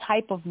certain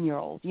type of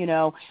murals.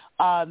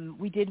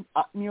 We did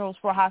murals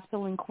for a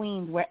hospital in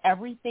Queens where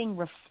everything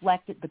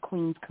reflected the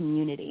Queens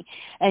community.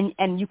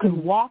 And you could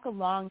walk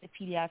along the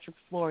pediatric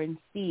floor and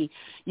see,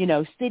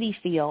 City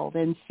Field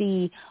and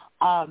see,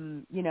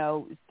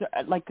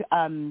 it's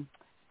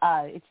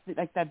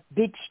like that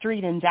big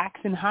street in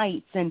Jackson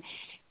Heights.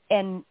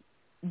 And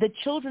the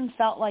children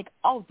felt like,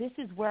 oh, this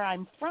is where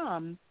I'm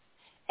from.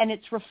 And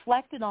it's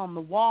reflected on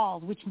the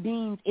walls, which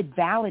means it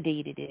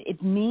validated it.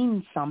 It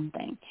means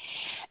something.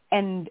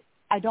 And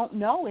I don't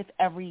know if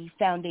every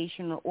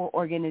foundation or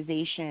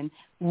organization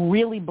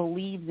really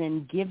believes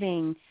in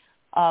giving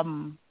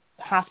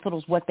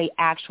hospitals what they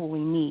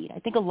actually need. I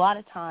think a lot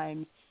of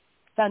times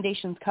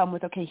foundations come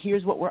with, okay,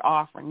 here's what we're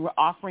offering. We're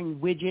offering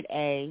widget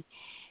A,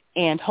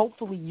 and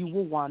hopefully you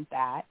will want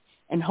that,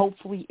 and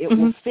hopefully it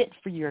will fit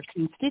for your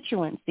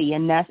constituency,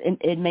 and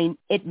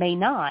it may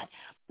not.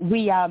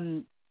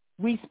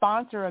 We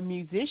sponsor a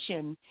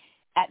musician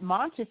at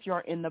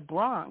Montefiore in the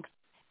Bronx,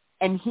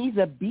 and he's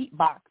a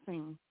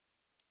beatboxing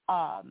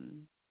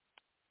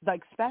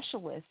like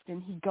specialist,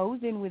 and he goes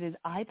in with his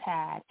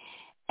iPad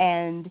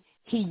and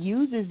he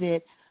uses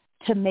it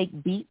to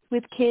make beats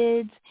with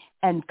kids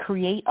and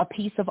create a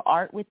piece of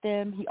art with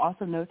them. He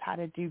also knows how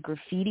to do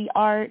graffiti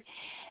art.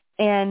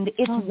 And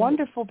it's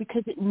wonderful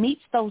because it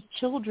meets those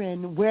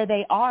children where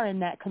they are in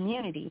that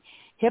community.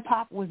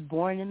 Hip-hop was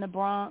born in the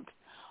Bronx.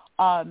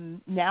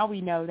 Now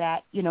we know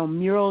that,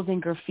 murals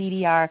and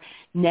graffiti are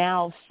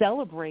now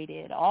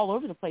celebrated all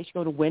over the place. You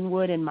go to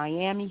Wynwood in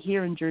Miami,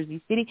 here in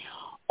Jersey City,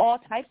 all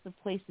types of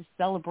places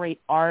celebrate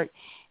art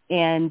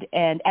and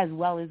as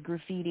well as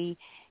graffiti.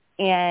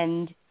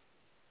 And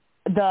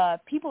the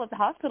people at the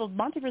hospital,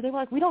 Montevideo, they were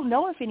like, we don't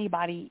know if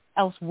anybody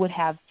else would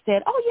have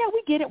said, oh, yeah,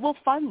 we get it, we'll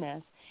fund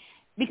this,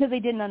 because they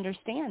didn't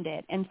understand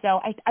it. And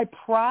so I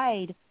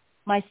pride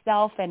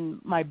myself and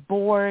my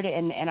board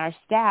and our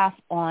staff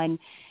on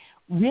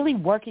really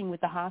working with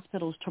the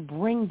hospitals to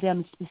bring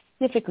them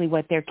specifically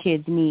what their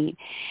kids need.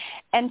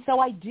 And so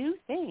I do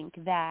think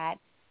that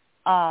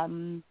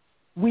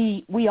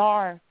we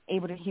are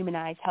able to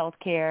humanize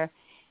healthcare.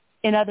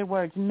 In other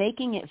words,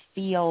 making it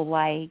feel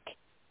like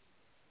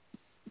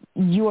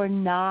you're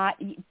not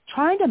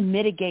trying to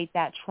mitigate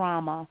that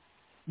trauma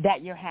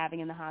that you're having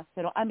in the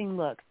hospital. I mean,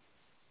 look,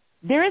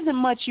 there isn't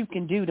much you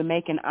can do to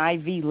make an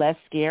IV less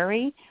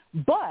scary,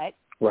 but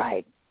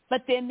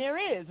then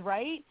there is,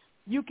 right?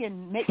 You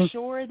can make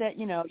sure that,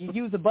 you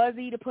use a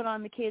buzzy to put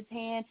on the kid's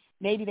hand.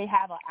 Maybe they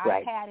have an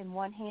iPad in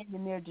one hand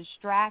and they're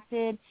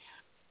distracted.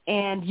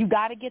 And you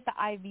got to get the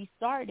IV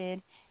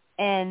started.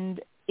 And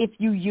if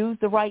you use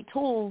the right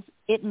tools,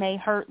 it may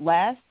hurt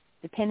less.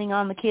 Depending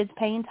on the kid's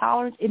pain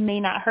tolerance, it may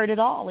not hurt at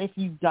all if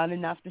you've done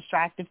enough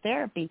distractive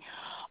therapy.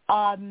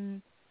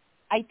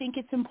 I think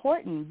it's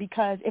important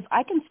because if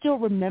I can still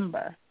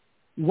remember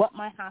what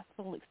my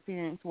hospital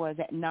experience was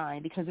at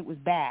 9 because it was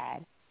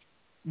bad,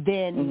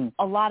 then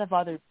a lot of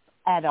other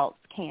adults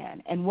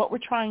can. And what we're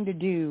trying to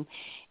do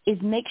is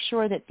make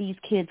sure that these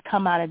kids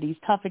come out of these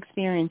tough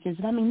experiences.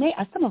 And I mean,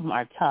 some of them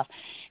are tough.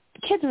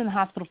 Kids are in the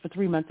hospital for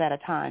 3 months at a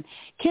time.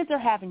 Kids are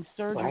having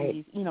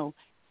surgeries,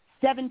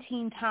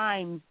 17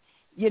 times,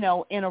 in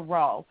a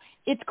row.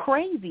 It's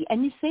crazy.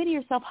 And you say to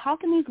yourself, how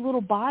can these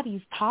little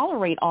bodies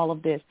tolerate all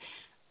of this?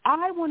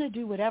 I want to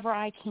do whatever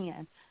I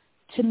can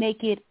to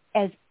make it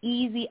as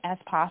easy as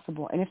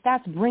possible. And if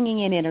that's bringing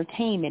in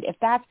entertainment, if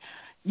that's,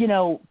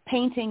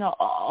 painting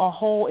a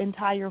whole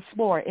entire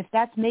floor, if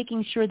that's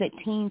making sure that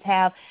teens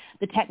have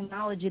the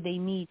technology they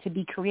need to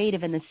be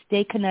creative and to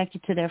stay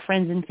connected to their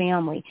friends and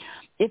family,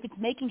 if it's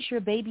making sure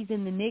babies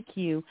in the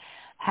NICU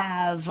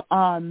have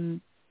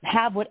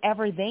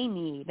whatever they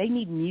need. They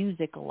need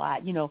music a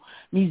lot,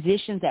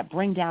 musicians that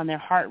bring down their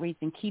heart rates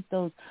and keep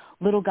those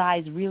little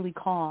guys really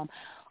calm.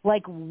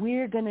 Like,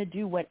 we're going to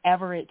do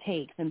whatever it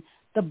takes. And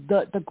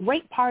the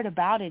great part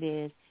about it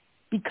is,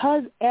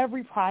 because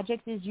every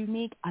project is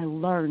unique, I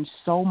learned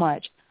so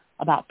much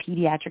about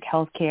pediatric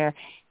healthcare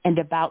and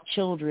about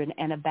children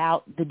and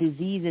about the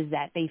diseases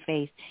that they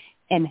face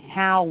and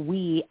how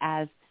we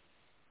as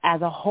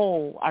a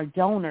whole, our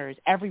donors,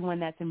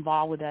 everyone that's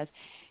involved with us,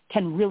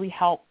 can really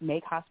help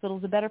make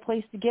hospitals a better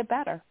place to get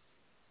better.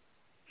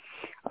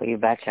 Oh, you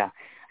betcha.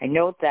 I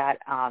note that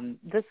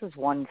this is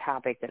one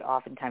topic that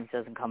oftentimes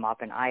doesn't come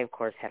up, and I, of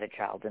course, had a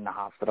child in the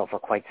hospital for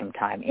quite some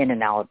time, in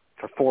and out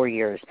for 4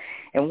 years.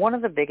 And one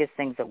of the biggest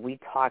things that we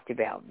talked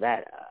about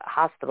that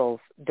hospitals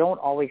don't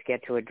always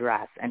get to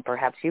address, and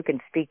perhaps you can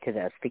speak to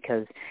this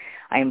because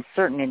I am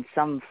certain in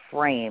some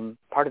frame,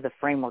 part of the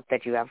framework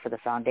that you have for the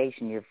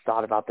foundation, you've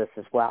thought about this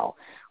as well.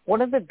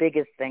 One of the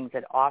biggest things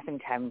that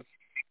oftentimes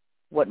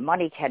what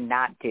money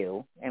cannot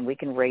do, and we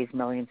can raise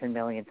millions and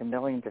millions and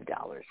millions of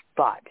dollars,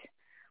 but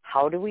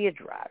how do we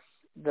address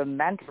the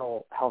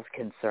mental health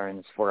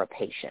concerns for a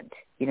patient?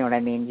 You know what I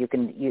mean?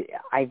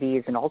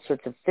 IVs and all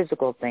sorts of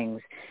physical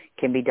things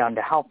can be done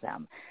to help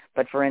them.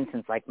 But for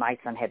instance, like my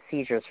son had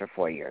seizures for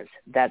 4 years.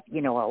 That,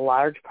 a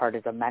large part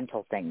is a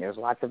mental thing. There's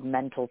lots of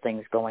mental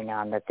things going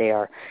on that they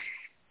are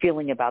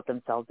feeling about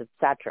themselves,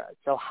 etc.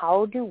 So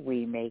how do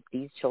we make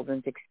these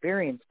children's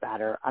experience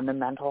better on the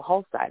mental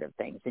health side of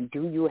things? And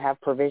do you have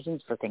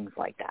provisions for things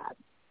like that?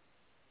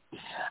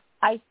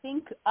 I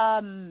think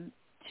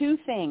two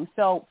things.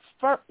 So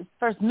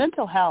first,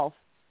 mental health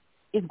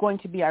is going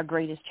to be our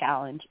greatest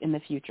challenge in the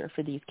future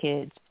for these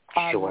kids.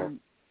 Sure.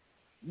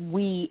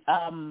 We're,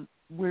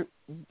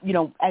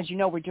 as you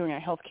know, we're doing our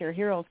Healthcare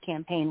Heroes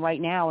campaign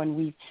right now, and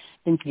we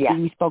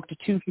spoke to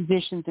 2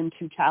 physicians and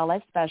 2 child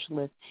life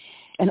specialists,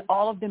 and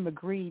all of them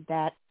agreed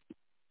that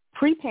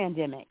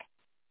pre-pandemic,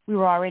 we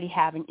were already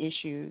having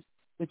issues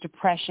with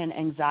depression,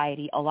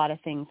 anxiety, a lot of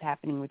things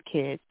happening with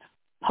kids.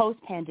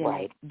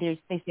 Post-pandemic, they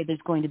said there's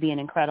going to be an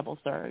incredible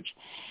surge.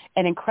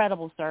 And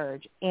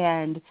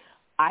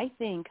I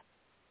think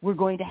we're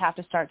going to have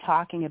to start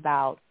talking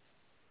about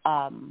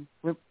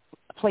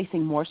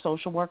placing more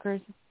social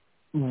workers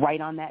right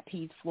on that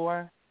PEDS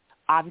floor,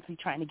 obviously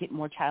trying to get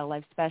more child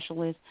life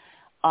specialists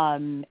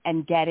and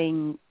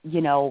getting,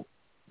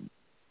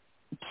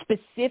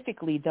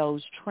 specifically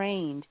those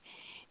trained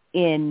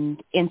in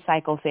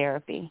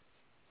psychotherapy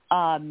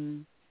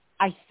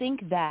I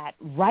think that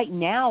right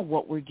now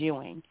what we're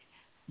doing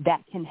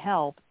that can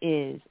help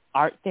is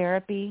art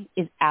therapy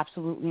is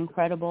absolutely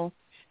incredible.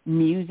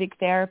 Music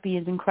therapy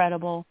is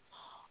incredible.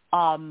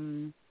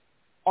 On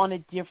a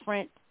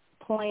different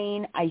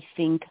plane, I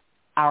think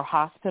our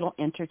hospital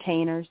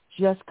entertainers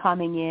just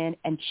coming in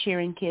and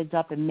cheering kids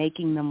up and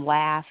making them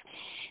laugh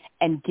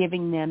and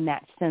giving them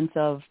that sense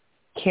of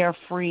a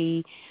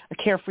carefree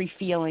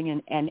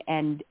feeling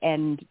and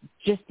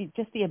just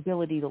the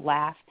ability to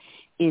laugh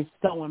is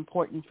so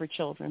important for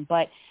children.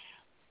 But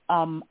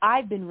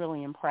I've been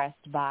really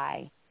impressed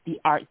by the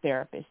art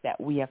therapists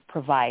that we have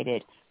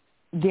provided.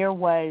 There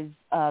was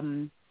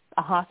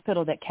a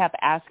hospital that kept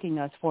asking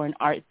us for an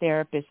art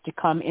therapist to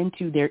come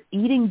into their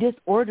eating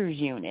disorders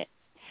unit.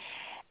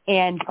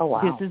 And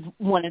This is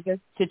one of the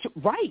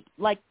right,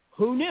 like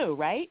who knew,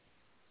 right?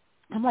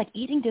 I'm like,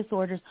 eating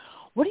disorders,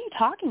 what are you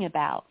talking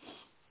about?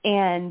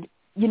 And,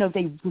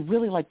 they were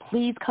really like,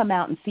 please come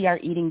out and see our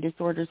eating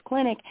disorders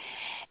clinic.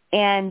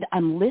 And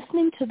I'm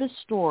listening to the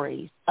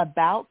stories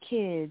about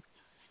kids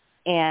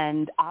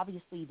and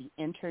obviously the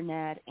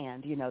internet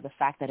and, the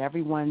fact that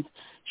everyone's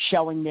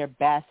showing their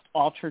best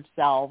altered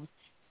selves.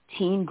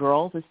 Teen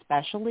girls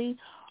especially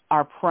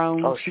are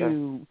prone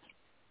to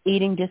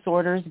eating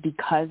disorders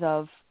because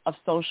of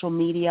social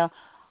media.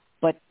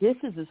 But this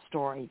is a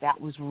story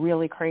that was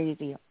really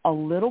crazy. A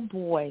little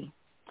boy,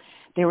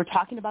 they were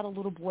talking about a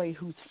little boy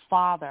whose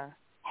father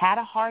had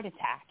a heart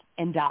attack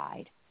and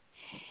died.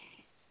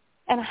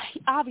 And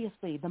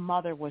obviously the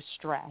mother was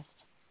stressed.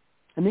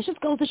 And this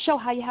just goes to show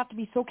how you have to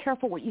be so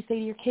careful what you say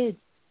to your kids.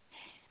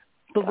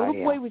 The little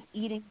boy was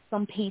eating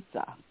some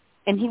pizza.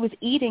 And he was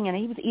eating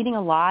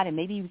a lot, and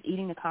maybe he was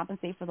eating to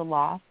compensate for the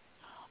loss.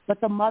 But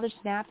the mother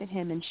snapped at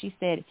him, and she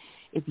said,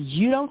 if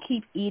you don't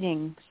keep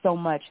eating so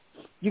much,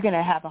 you're going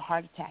to have a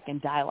heart attack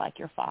and die like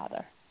your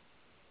father.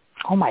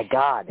 Oh, my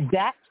God.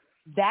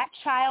 That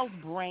child's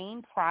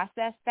brain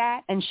processed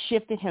that and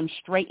shifted him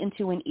straight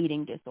into an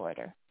eating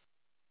disorder.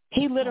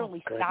 He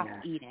literally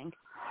stopped eating,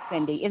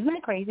 Cindy. Isn't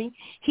that crazy?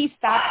 He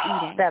stopped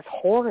eating. That's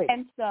horrid.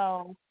 And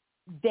so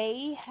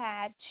he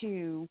had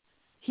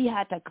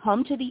to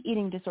come to the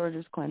eating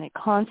disorders clinic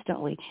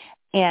constantly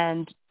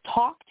and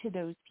talk to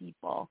those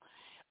people.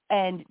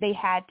 And they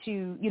had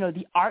to,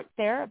 the art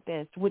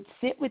therapist would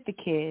sit with the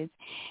kids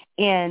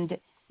and,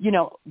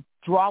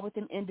 draw with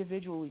them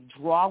individually,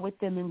 draw with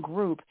them in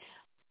group.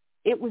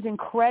 It was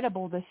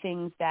incredible the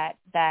things that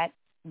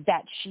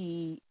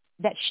she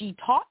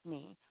taught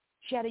me.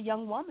 She had a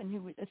young woman who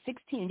was a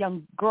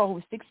young girl who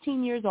was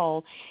 16 years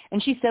old,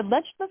 and she said,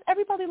 let's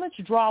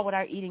draw what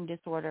our eating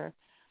disorder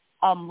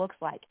looks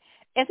like.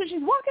 And so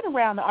she's walking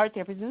around the art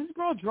therapist, and this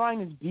girl drawing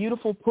this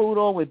beautiful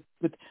poodle with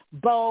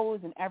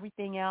bows and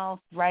everything else,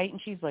 right? And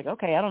she's like,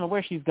 okay, I don't know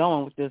where she's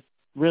going with this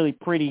really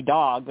pretty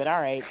dog, but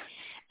all right.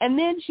 And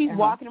then she's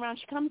walking around.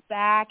 She comes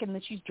back, and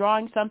then she's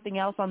drawing something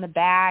else on the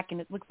back, and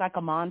it looks like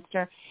a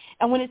monster.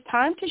 And when it's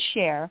time to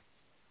share,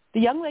 the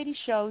young lady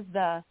shows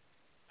the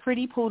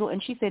pretty poodle,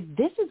 and she said,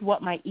 this is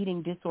what my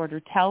eating disorder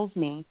tells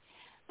me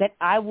that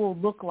I will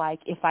look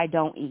like if I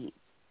don't eat.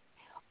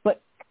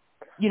 But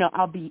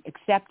I'll be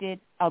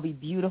accepted. I'll be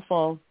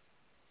beautiful.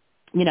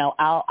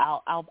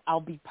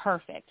 I'll be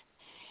perfect.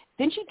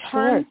 Then she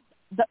turns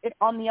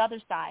on the other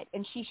side,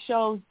 and she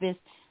shows this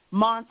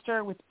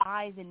monster with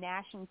eyes and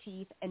gnashing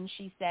teeth, and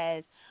she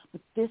says,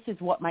 but this is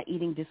what my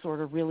eating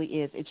disorder really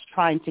is. It's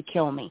trying to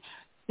kill me.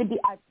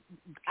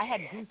 I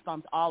had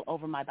goosebumps all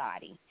over my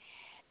body.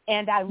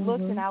 And I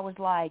looked and I was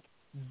like,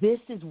 this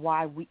is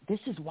why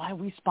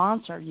we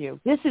sponsor you.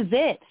 This is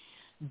it.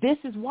 This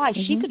is why.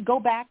 She could go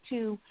back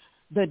to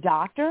the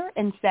doctor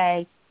and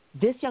say,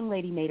 this young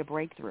lady made a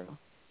breakthrough.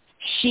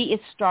 She is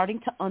starting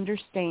to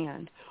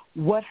understand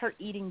what her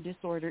eating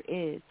disorder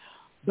is,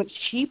 but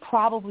she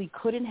probably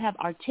couldn't have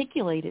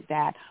articulated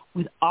that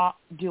without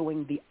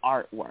doing the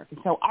artwork. And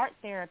so art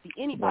therapy,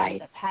 anybody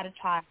that's had a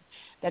child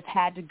that's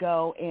had to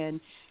go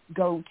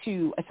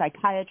to a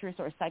psychiatrist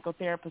or a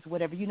psychotherapist,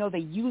 whatever, they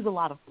use a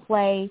lot of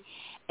play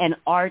and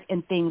art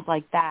and things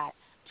like that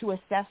to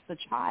assess the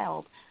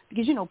child.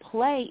 Because,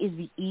 play is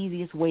the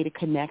easiest way to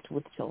connect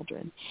with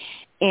children.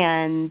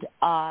 And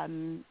I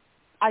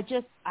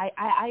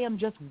am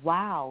just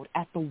wowed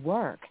at the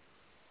work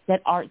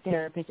that art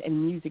therapists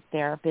and music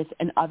therapists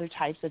and other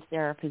types of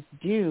therapists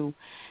do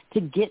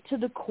to get to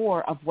the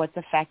core of what's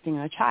affecting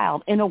a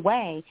child in a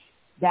way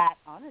that,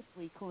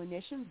 honestly,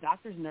 clinicians,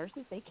 doctors,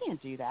 nurses, they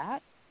can't do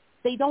that.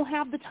 They don't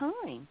have the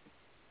time.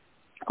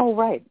 Oh,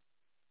 right.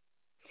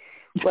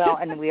 Well,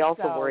 and we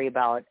also worry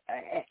about,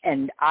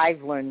 and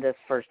I've learned this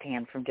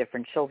firsthand from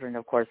different children,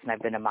 of course, and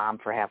I've been a mom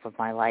for half of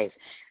my life.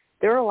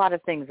 There are a lot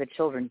of things that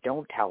children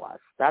don't tell us.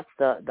 That's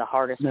the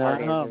hardest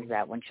part is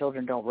that when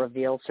children don't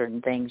reveal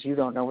certain things, you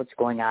don't know what's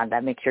going on.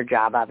 That makes your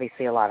job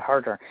obviously a lot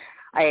harder.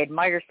 I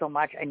admire so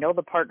much. I know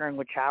the partnering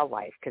with Child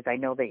Life because I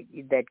know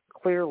that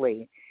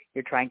clearly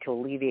you're trying to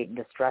alleviate and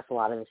distress a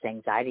lot of this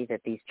anxiety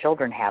that these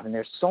children have. And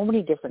there's so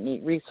many different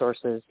neat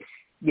resources,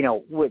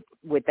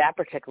 with that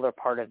particular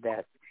part of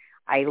this.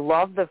 I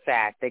love the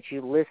fact that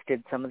you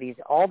listed some of these,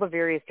 all the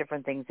various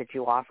different things that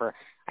you offer.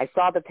 I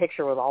saw the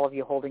picture with all of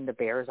you holding the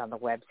bears on the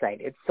website.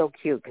 It's so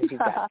cute because you've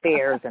got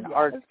bears and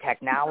arts,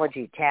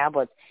 technology,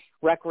 tablets,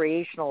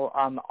 recreational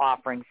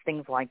offerings,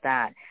 things like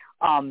that.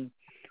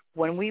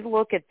 When we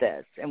look at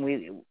this,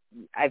 and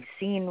I've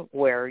seen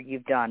where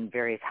you've done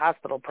various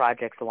hospital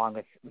projects along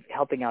with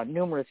helping out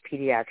numerous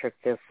pediatric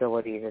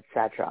facilities, et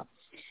cetera.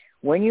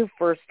 When you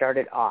first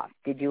started off,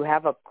 did you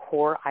have a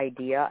core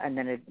idea and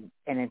then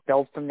it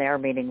built from there,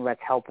 meaning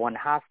let's help one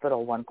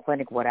hospital, one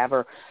clinic,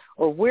 whatever?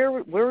 Or where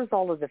was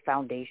all of the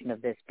foundation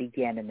of this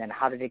begin, and then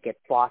how did it get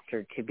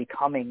fostered to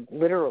becoming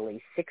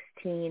literally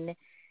 16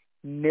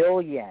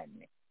 million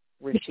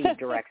receive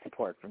direct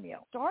support from you?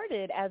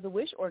 Started as a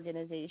wish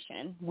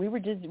organization. We were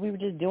just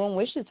doing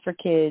wishes for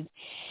kids,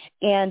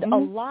 and a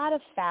lot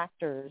of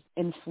factors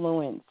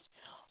influenced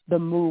the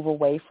move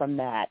away from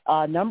that.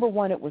 Number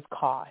one, it was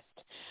cost.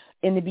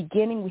 In the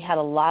beginning, we had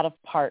a lot of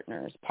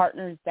partners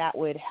that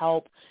would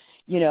help,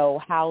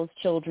 house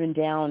children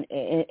down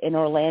in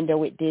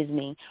Orlando at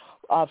Disney,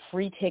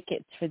 free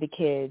tickets for the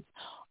kids,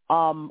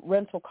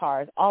 rental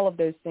cars, all of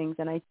those things.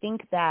 And I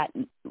think that,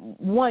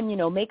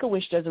 one,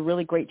 Make-A-Wish does a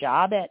really great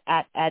job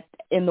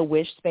in the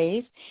wish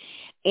space.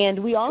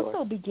 And we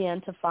also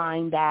began to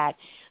find that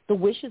the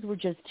wishes were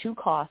just too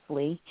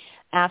costly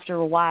after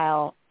a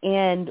while.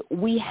 And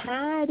we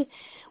had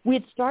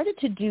started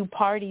to do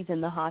parties in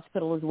the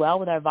hospital as well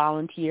with our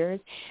volunteers.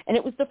 And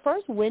it was the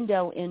first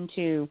window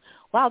into,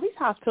 wow, these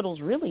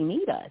hospitals really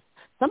need us.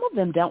 Some of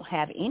them don't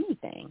have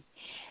anything.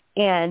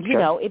 And,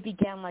 it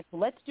began like,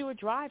 let's do a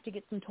drive to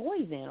get some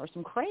toys in or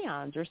some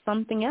crayons or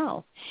something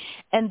else.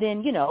 And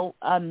then,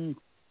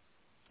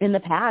 in the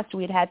past,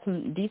 we had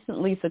some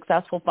decently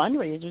successful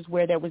fundraisers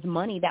where there was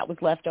money that was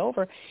left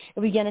over.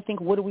 And we began to think,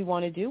 what do we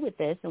want to do with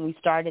this? And we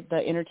started the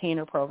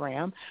entertainer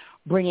program,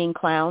 bringing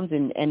clowns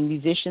and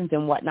musicians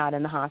and whatnot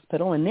in the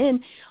hospital. And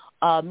then,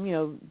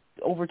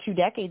 over 2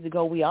 decades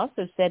ago, we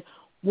also said,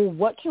 well,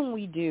 what can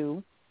we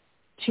do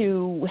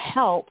to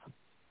help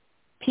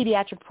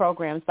pediatric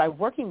programs by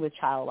working with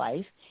Child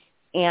Life?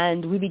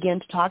 And we began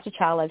to talk to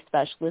Child Life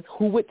specialists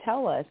who would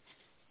tell us,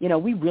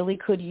 we really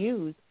could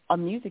use a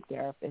music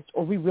therapist,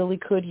 or we really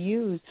could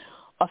use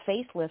a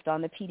facelift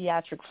on the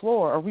pediatric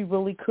floor, or we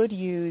really could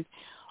use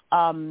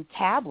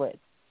tablets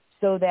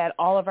so that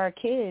all of our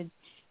kids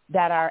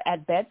that are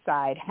at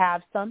bedside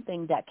have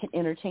something that can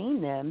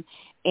entertain them.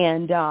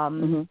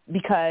 And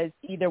because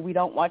either we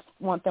don't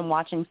want them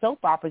watching soap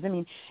operas. I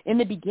mean, in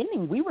the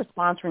beginning, we were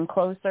sponsoring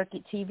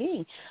closed-circuit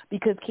TV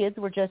because kids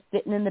were just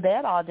sitting in the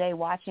bed all day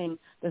watching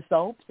the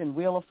soaps and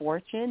Wheel of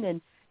Fortune, and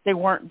they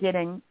weren't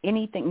getting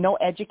anything, no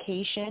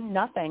education,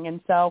 nothing.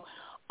 And so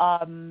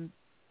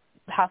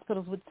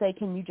hospitals would say,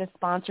 can you just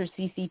sponsor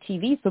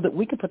CCTV so that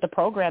we can put the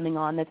programming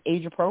on that's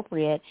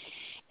age-appropriate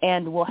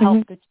and will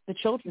help the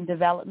children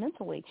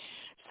developmentally?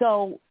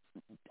 So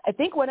I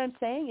think what I'm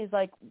saying is,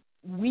 like,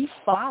 we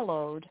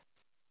followed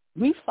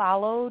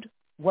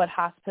what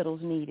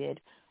hospitals needed.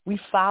 We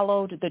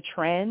followed the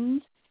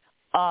trends,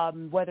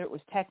 whether it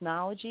was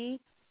technology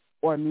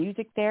or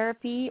music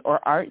therapy or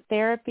art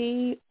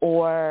therapy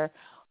or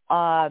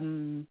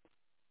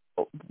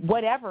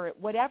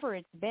whatever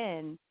it's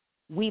been.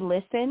 We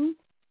listen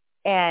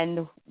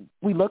and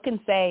we look and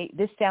say,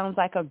 this sounds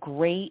like a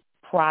great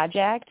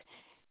project.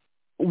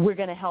 We're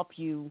going to help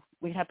you.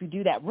 We help you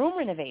do that. Room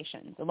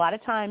renovations. A lot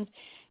of times,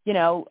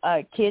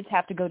 kids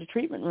have to go to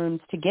treatment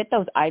rooms to get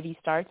those IV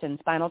starts and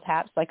spinal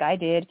taps like I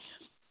did.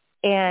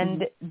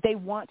 And they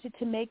wanted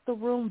to make the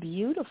room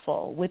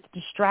beautiful with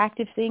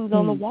distractive things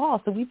on the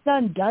wall. So we've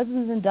done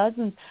dozens and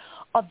dozens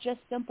of just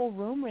simple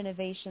room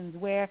renovations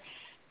where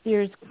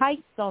there's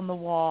kites on the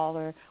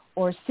wall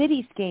or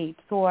cityscapes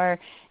or,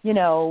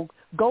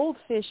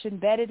 goldfish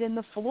embedded in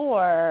the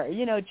floor,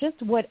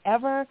 just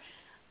whatever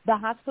the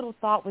hospital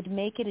thought would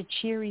make it a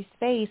cheery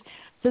space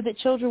so that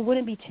children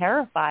wouldn't be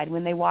terrified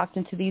when they walked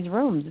into these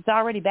rooms. It's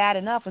already bad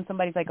enough when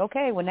somebody's like,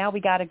 okay, well, now we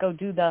got to go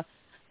do the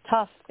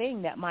tough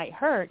thing that might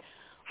hurt.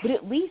 But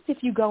at least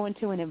if you go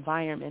into an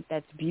environment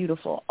that's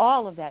beautiful,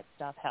 all of that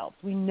stuff helps.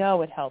 We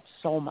know it helps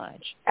so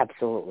much.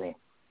 Absolutely.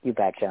 You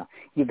betcha.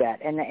 You bet.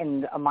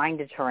 And a mind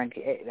deterrent,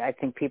 I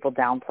think people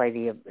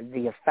downplay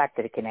the effect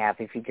that it can have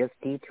if you just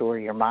detour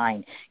your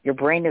mind. Your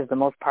brain is the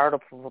most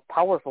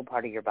powerful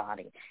part of your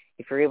body.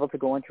 If you're able to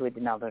go into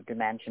another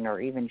dimension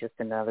or even just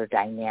another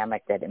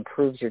dynamic that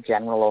improves your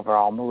general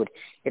overall mood,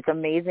 it's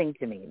amazing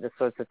to me the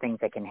sorts of things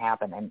that can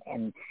happen.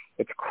 And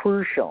it's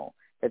crucial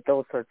that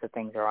those sorts of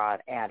things are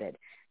added.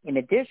 In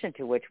addition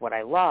to which, what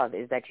I love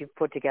is that you've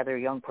put together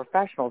a young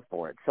professionals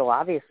board. So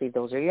obviously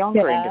those are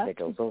younger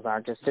individuals. Those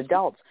aren't just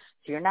adults.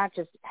 So you're not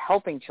just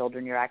helping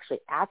children. You're actually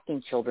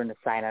asking children to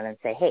sign on and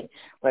say, hey,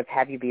 let's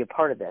have you be a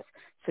part of this.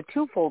 So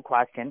twofold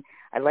question.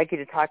 I'd like you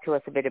to talk to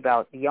us a bit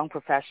about the young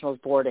professionals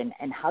board and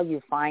how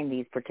you find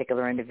these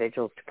particular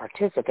individuals to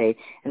participate.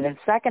 And then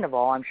second of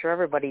all, I'm sure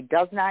everybody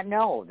does not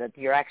know that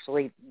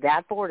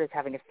that board is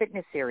having a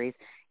fitness series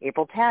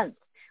April 10th,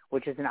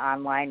 which is an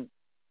online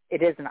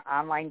it is an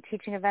online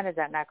teaching event. Is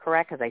that not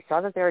correct? Because I saw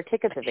that there are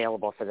tickets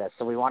available for this,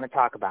 so we want to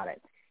talk about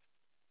it.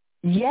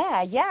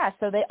 Yeah.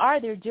 So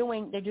they're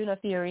doing a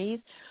series,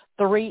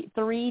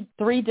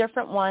 three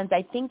different ones.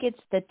 I think it's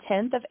the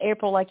 10th of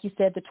April, like you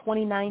said, the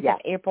 29th of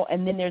April,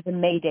 and then there's a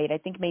May date. I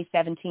think May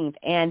 17th,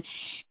 and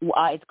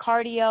it's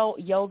cardio,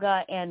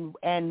 yoga, and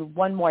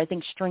one more, I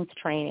think, strength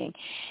training,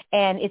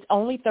 and it's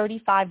only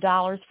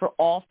 $35 for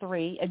all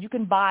three, and you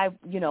can buy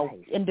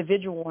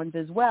individual ones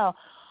as well,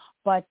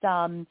 but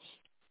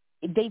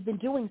they've been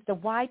doing, the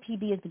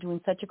YPB has been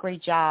doing such a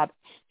great job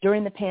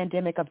during the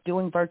pandemic of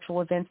doing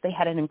virtual events. They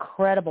had an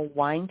incredible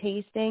wine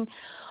tasting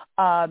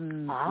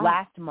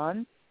last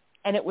month,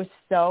 and it was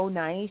so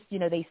nice.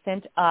 They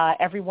sent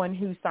everyone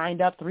who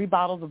signed up 3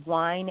 bottles of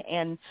wine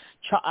and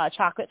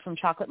chocolate from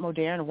Chocolate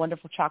Moderne, a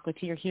wonderful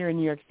chocolatier here in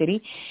New York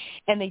City,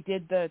 and they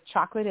did the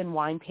chocolate and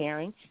wine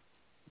pairing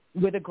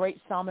with a great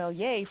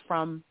sommelier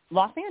from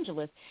Los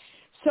Angeles.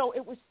 So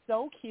it was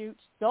so cute,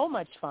 so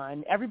much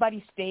fun.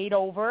 Everybody stayed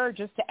over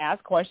just to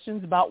ask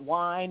questions about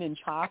wine and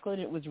chocolate.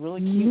 It was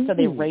really cute. So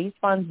they raised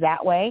funds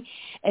that way.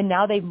 And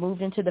now they've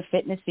moved into the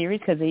fitness series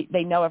because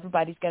they know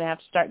everybody's going to have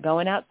to start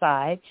going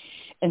outside.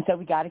 And so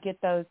we got to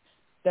get those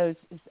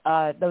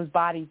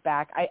bodies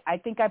back. I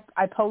think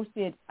I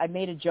posted, I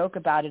made a joke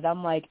about it.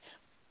 I'm like,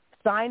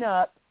 sign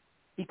up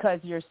because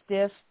you're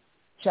stiff,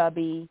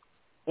 chubby,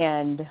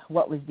 and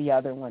what was the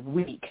other one?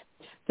 Weak.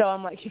 So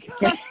I'm like, you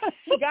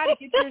got to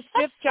get your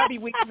stiff, chubby,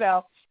 weak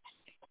self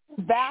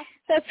back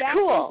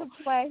cool.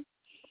 into play,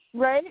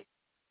 right?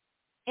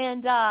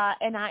 And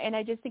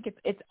I just think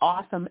it's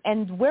awesome.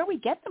 And where we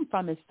get them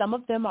from is some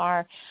of them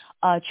are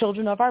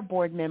children of our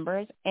board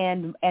members,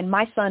 and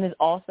my son is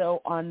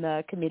also on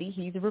the committee.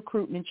 He's a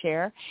recruitment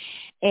chair,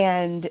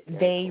 and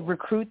they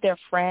recruit their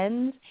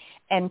friends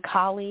and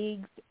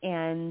colleagues,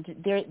 and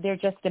they're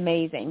just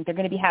amazing. They're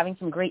going to be having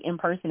some great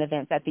in-person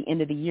events at the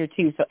end of the year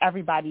too. So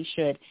everybody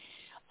should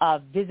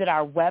visit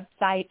our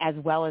website as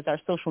well as our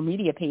social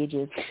media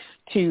pages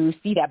to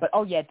see that. But,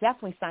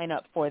 definitely sign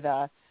up for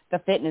the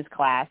fitness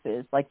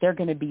classes. Like, they're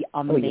going to be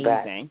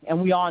amazing.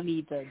 And we all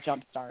need to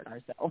jumpstart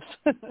ourselves.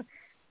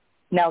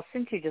 Now,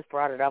 since you just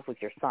brought it up with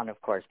your son,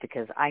 of course,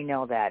 because I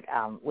know that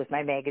with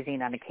my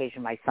magazine, on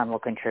occasion my son will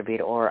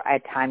contribute, or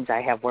at times I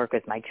have work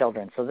with my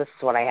children. So this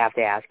is what I have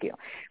to ask you.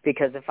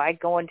 Because if I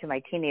go into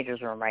my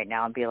teenager's room right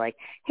now and be like,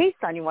 hey,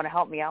 son, you want to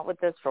help me out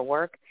with this for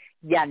work?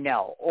 Yeah,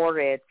 no. Or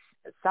it's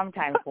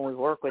sometimes when we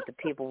work with the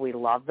people we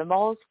love the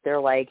most, they're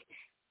like,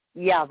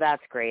 yeah,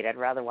 that's great. I'd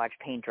rather watch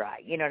paint dry.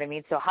 You know what I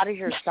mean? So how does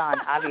your son,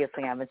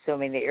 obviously I'm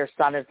assuming that your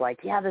son is like,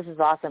 yeah, this is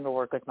awesome to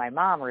work with my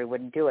mom, or he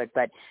wouldn't do it.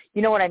 But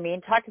you know what I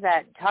mean? Talk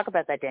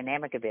about that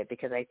dynamic a bit,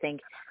 because I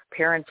think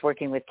parents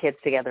working with kids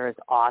together is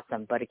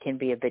awesome, but it can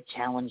be a bit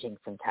challenging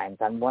sometimes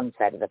on one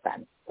side of the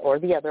fence or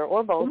the other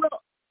or both.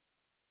 Well,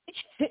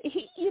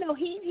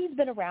 he's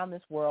been around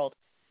this world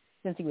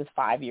since he was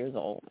 5 years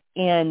old.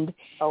 And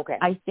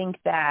I think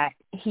that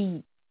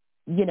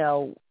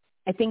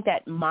I think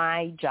that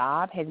my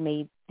job has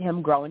made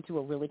him grow into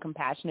a really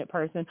compassionate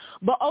person.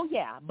 But,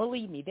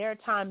 believe me, there are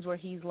times where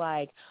he's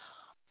like,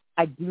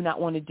 I do not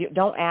want to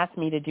don't ask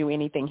me to do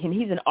anything. And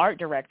he's an art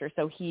director,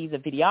 so he's a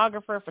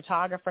videographer,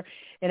 photographer.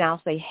 And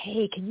I'll say,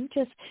 hey, can you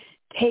just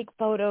take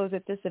photos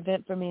at this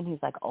event for me? And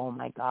he's like, oh,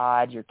 my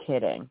God, you're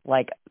kidding.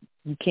 Like,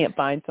 you can't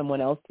find someone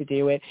else to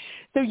do it.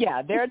 So,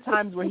 there are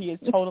times where he is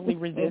totally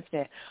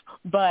resistant.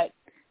 But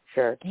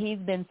sure, he's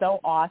been so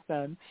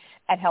awesome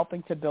at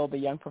helping to build the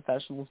young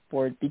professional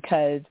sport,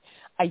 because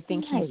I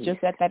think he's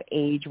just at that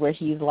age where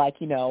he's like,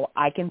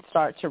 I can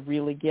start to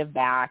really give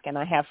back. And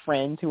I have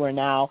friends who are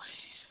now,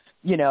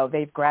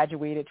 they've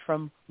graduated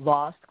from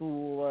law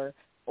school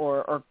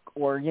or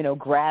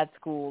grad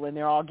school, and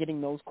they're all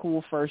getting those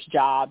cool first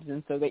jobs.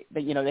 And so they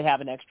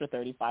have an extra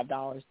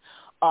 $35.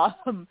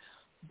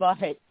 But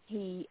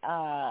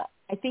I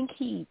think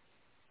he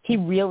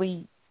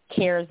really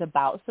cares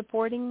about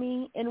supporting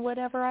me in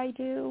whatever I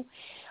do.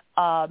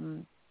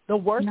 The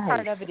worst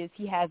part of it is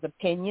he has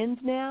opinions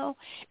now,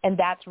 and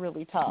that's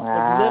really tough.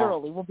 Like,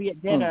 literally, we'll be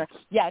at dinner,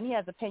 and he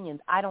has opinions.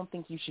 I don't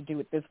think you should do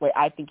it this way.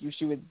 I think you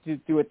should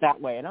do it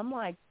that way. And I'm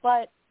like,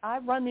 but I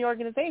run the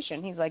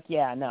organization. He's like,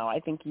 yeah, no,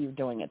 I think you're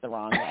doing it the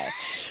wrong way.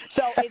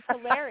 So it's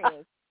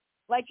hilarious.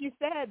 Like you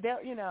said,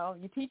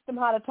 you teach them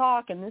how to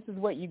talk, and this is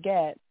what you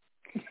get.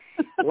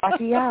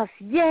 Lucky us.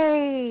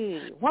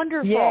 Yay.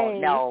 Wonderful. Yay.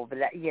 No, but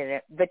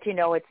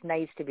it's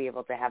nice to be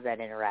able to have that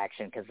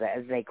interaction, because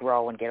as they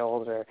grow and get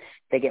older,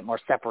 they get more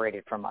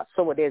separated from us.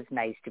 So it is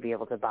nice to be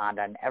able to bond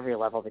on every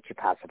level that you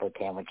possibly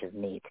can, which is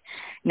neat.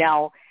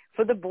 Now,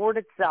 for the board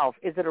itself,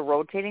 is it a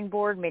rotating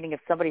board? Meaning if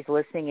somebody's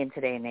listening in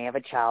today and they have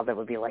a child that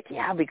would be like,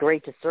 yeah, it'd be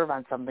great to serve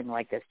on something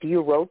like this. Do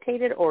you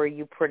rotate it, or are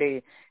you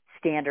pretty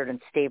standard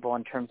and stable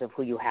in terms of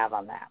who you have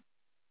on that?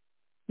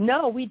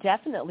 No, we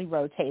definitely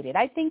rotated.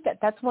 I think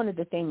that's one of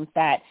the things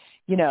that,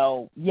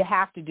 you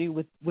have to do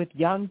with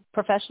young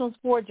professional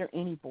boards or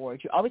any board.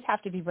 You always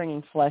have to be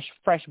bringing fresh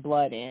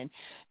blood in,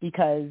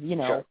 because,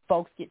 sure,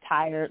 folks get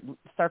tired,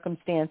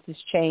 circumstances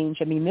change.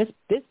 I mean,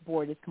 this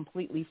board is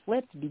completely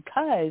flipped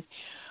because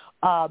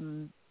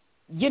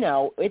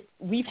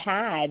we've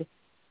had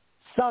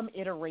some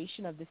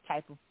iteration of this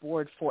type of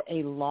board for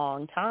a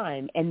long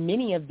time. And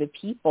many of the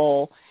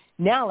people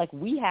now, like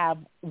we have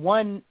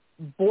one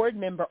board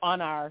member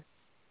on our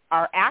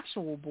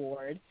actual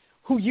board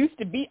who used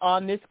to be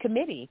on this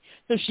committee.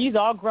 So she's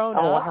all grown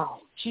up. Wow.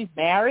 She's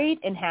married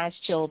and has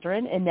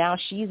children, and now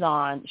she's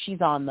on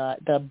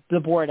the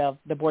board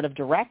of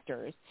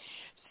directors.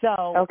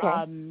 So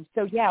okay.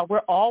 So yeah, we're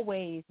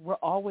always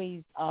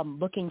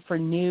looking for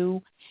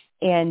new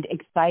and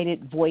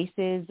excited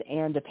voices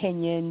and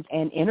opinions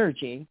and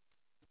energy.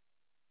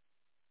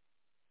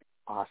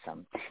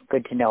 Awesome.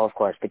 Good to know, of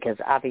course, because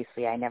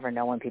obviously I never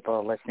know when people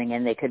are listening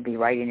and they could be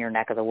right in your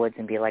neck of the woods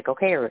and be like,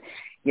 okay, or,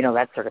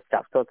 that sort of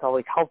stuff. So it's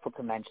always helpful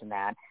to mention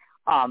that.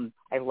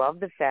 I love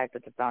the fact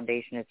that the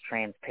foundation is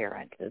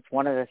transparent. It's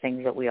one of the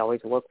things that we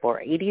always look for.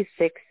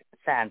 86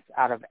 cents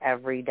out of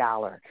every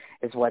dollar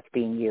is what's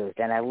being used.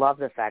 And I love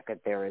the fact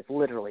that there is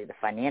literally the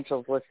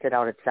financials listed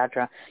out, et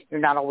cetera. You're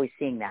not always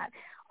seeing that.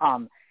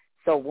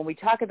 So when we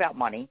talk about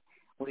money,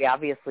 we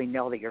obviously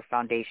know that your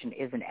foundation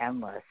isn't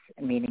endless,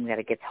 meaning that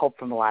it gets help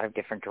from a lot of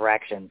different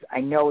directions. I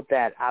know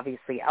that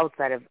obviously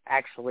outside of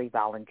actually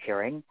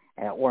volunteering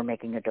or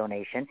making a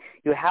donation,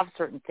 you have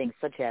certain things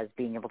such as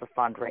being able to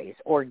fundraise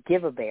or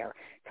Give a Bear.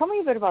 Tell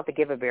me a bit about the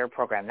Give a Bear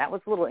program. That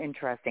was a little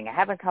interesting. I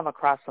haven't come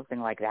across something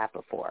like that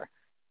before.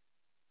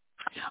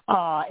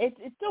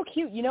 It's so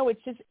cute.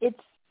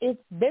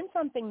 It's been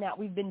something that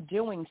we've been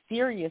doing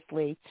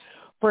seriously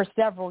for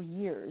several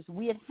years.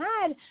 We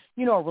had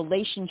a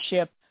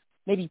relationship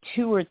maybe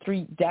 2 or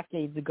 3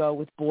 decades ago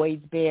with Boys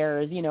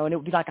Bears, and it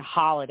would be like a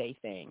holiday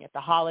thing. At the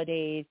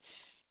holidays,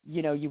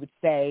 you would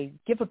say,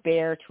 give a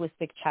bear to a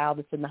sick child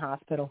that's in the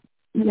hospital.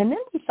 And then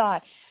we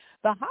thought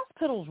the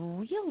hospitals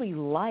really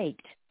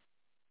liked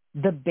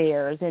the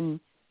bears,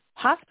 and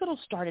hospitals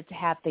started to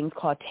have things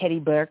called teddy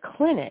bear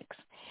clinics.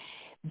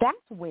 That's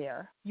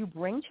where you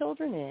bring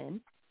children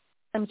in,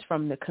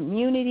 from the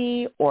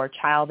community or a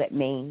child that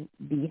may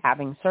be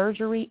having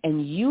surgery,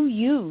 and you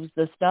use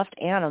the stuffed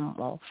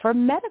animal for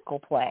medical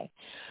play.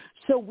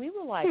 So we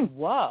were like,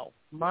 whoa,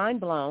 mind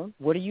blown.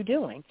 What are you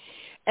doing?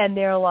 And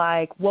they're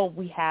like, well,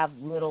 we have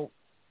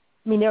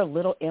there are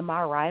little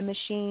MRI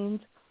machines,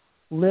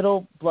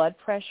 little blood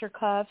pressure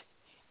cuffs,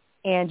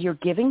 and you're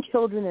giving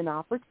children an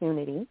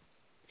opportunity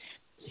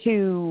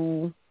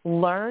to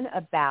learn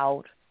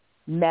about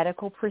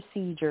medical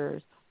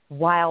procedures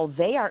while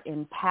they are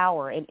in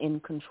power and in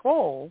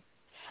control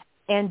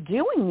and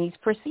doing these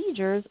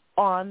procedures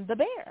on the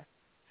bear.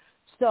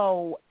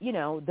 So,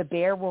 the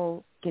bear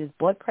will get his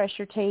blood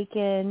pressure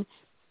taken,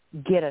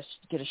 get a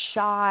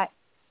shot,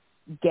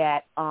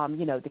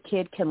 the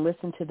kid can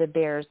listen to the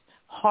bear's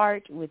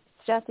heart with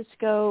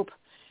stethoscope.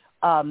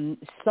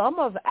 Some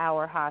of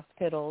our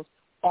hospitals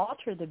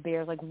alter the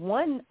bear. Like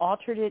one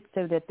altered it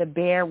so that the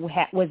bear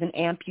was an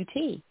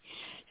amputee.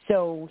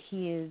 So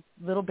his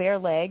little bear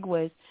leg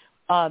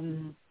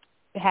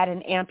had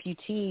an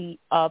amputee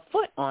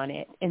foot on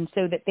it, and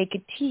so that they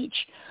could teach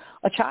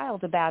a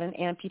child about an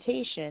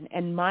amputation.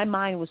 And my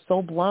mind was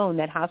so blown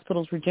that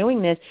hospitals were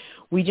doing this.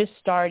 We just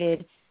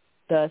started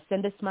the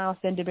Send a Smile,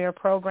 Send a Bear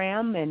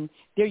program, and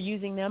they're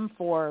using them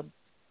for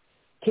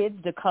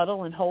kids to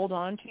cuddle and hold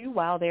on to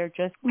while they're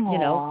just,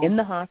 in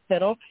the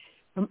hospital,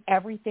 from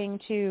everything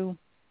to,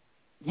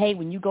 hey,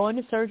 when you go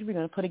into surgery, we're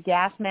going to put a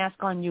gas mask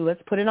on you.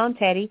 Let's put it on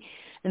Teddy,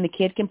 and the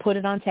kid can put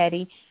it on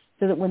Teddy,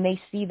 so that when they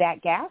see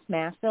that gas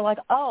mask, they're like,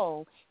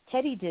 oh,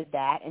 Teddy did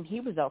that, and he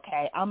was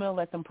okay. I'm going to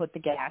let them put the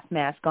gas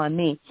mask on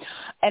me.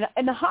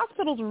 And the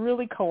hospitals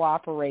really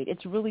cooperate.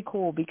 It's really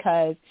cool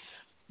because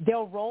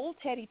they'll roll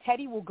Teddy.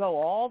 Teddy will go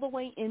all the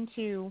way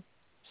into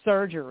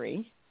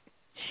surgery,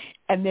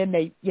 and then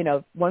they,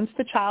 once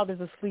the child is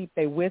asleep,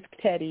 they whisk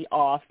Teddy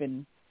off,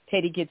 and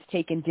Teddy gets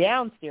taken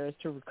downstairs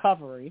to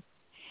recovery,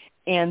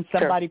 and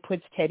somebody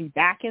puts Teddy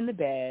back in the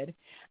bed.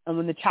 And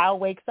when the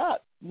child wakes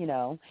up,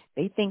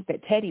 they think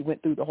that Teddy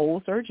went through the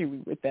whole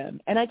surgery with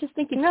them. And I just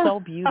think it's so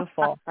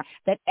beautiful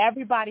that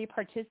everybody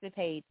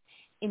participates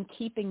in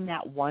keeping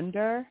that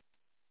wonder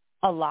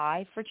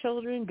alive for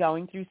children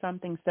going through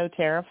something so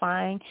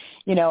terrifying.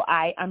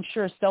 I'm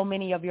sure so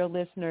many of your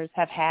listeners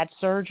have had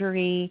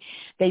surgery.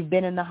 They've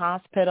been in the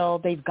hospital.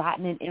 They've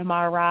gotten an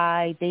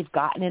MRI. They've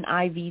gotten an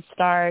IV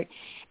start.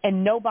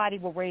 And nobody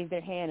will raise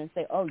their hand and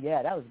say, oh,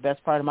 yeah, that was the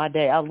best part of my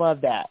day. I love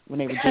that, when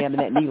they were jamming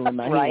that needle in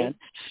my hand.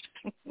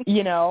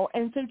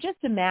 And so just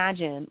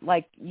imagine,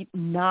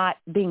 not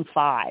being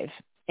 5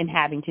 and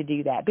having to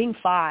do that. Being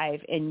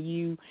 5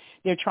 and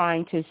they're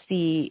trying to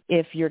see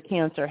if your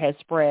cancer has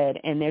spread,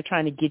 and they're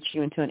trying to get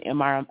you into an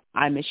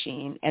MRI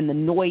machine, and the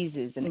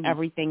noises and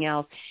everything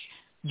else,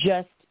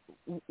 just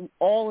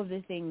all of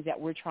the things that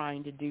we're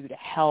trying to do to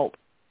help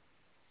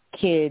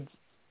kids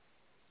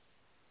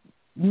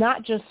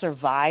not just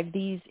survive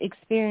these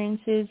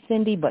experiences,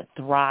 Cindy, but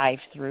thrive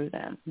through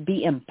them,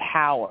 be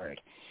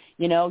empowered.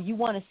 You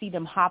want to see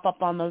them hop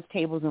up on those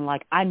tables and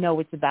I know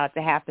it's about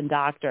to happen,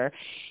 doctor,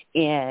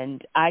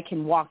 and I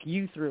can walk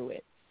you through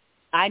it.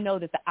 I know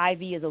that the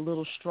IV is a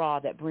little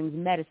straw that brings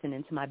medicine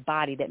into my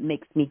body that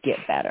makes me get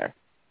better.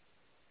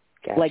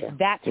 Gotcha. Like,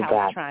 that's You how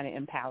bet. it's trying to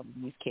empower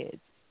these kids.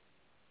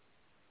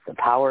 The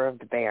power of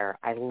the bear.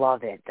 I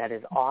love it. That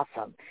is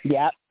awesome.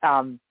 Yep.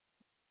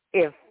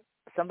 If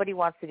somebody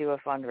wants to do a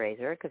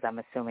fundraiser, because I'm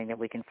assuming that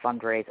we can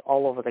fundraise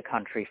all over the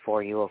country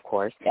for you, of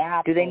course.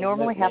 Absolutely. Do they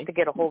normally have to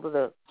get a hold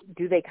of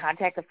do they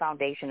contact the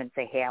foundation and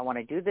say, hey, I want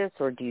to do this,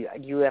 or do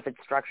you have it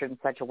structured in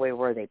such a way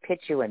where they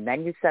pitch you and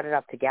then you set it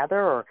up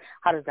together, or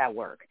how does that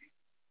work?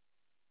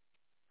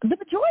 The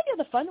majority of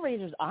the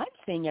fundraisers I'm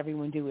seeing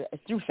everyone do is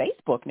through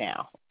Facebook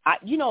now. A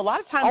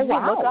lot of times we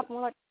look up and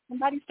we're like,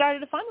 somebody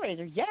started a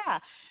fundraiser. Yeah.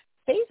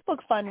 Facebook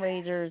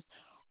fundraisers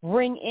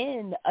bring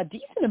in a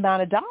decent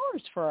amount of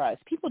dollars for us.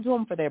 People do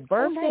them for their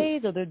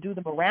birthdays or they'll do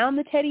them around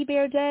the Teddy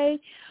Bear Day.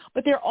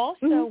 But there are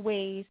also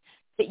ways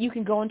that you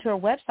can go into our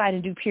website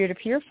and do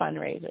peer-to-peer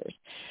fundraisers.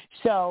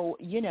 So,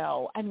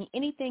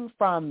 anything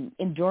from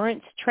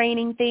endurance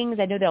training things.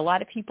 I know that a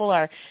lot of people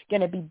are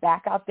going to be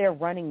back out there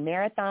running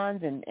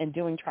marathons and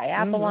doing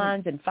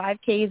triathlons and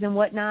 5Ks and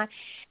whatnot,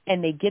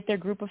 and they get their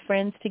group of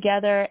friends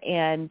together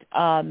and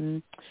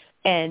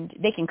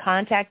they can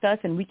contact us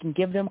and we can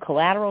give them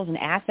collaterals and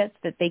assets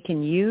that they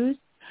can use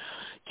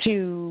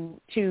to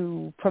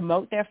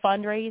promote their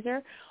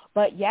fundraiser.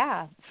 But,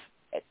 yeah,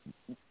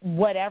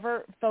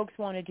 whatever folks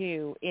want to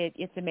do,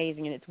 it's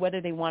amazing. And it's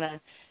whether they want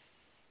to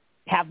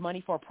have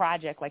money for a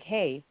project like,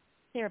 hey,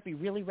 therapy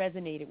really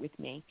resonated with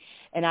me,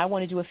 and I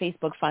want to do a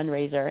Facebook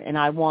fundraiser, and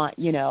I want,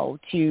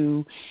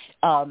 to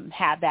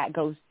have that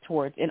go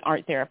towards an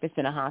art therapist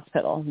in a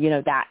hospital.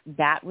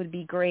 That would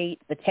be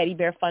great. The teddy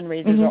bear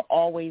fundraisers are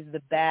always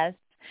the best.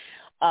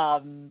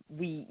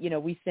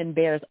 We send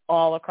bears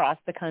all across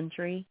the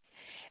country.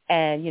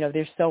 And,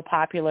 they're so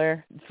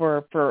popular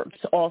for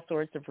all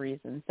sorts of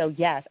reasons. So,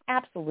 yes,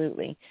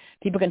 absolutely.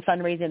 People can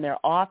fundraise in their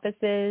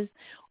offices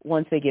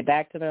once they get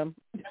back to them.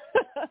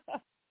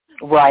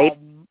 Right.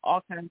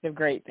 All kinds of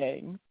great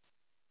things.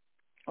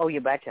 Oh, you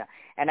betcha.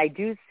 And I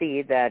do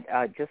see that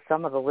just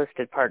some of the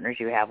listed partners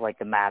you have, like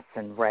the Mets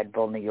and Red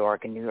Bull New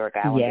York and New York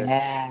Islanders.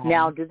 Yeah.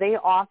 Now, do they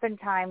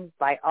oftentimes,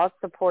 by us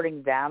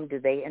supporting them, do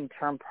they in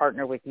turn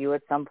partner with you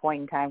at some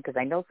point in time? Because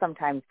I know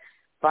sometimes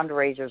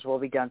fundraisers will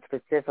be done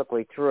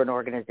specifically through an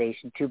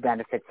organization to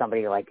benefit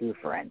somebody like you,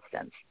 for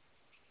instance.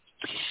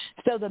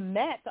 So the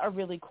Mets are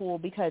really cool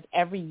because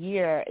every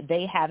year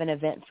they have an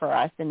event for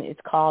us, and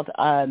it's called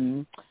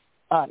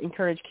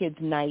Encourage Kids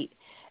Night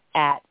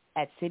at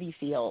Citi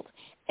Field.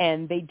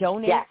 And they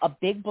donate a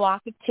big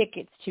block of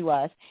tickets to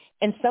us.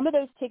 And some of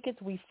those tickets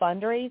we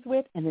fundraise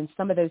with, and then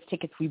some of those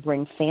tickets we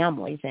bring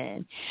families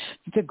in.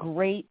 It's a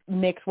great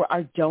mix where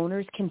our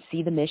donors can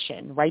see the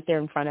mission right there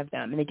in front of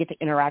them, and they get to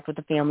interact with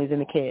the families and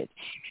the kids.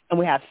 And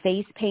we have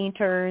face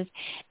painters,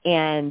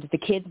 and the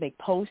kids make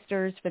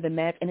posters for the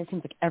Mets, and it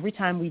seems like every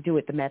time we do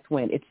it, the Mets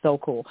win. It's so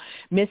cool.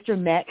 Mr.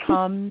 Met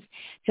comes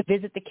to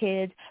visit the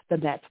kids. The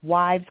Mets'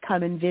 wives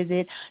come and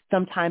visit.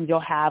 Sometimes you'll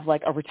have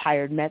like a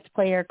retired Mets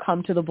player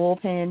come to the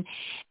bullpen,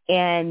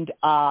 and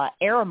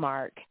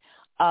Aramark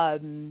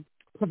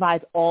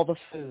provides all the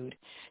food.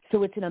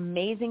 So it's an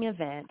amazing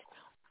event,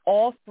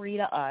 all free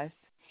to us,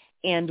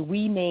 and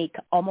we make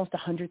almost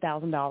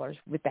 $100,000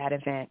 with that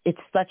event. It's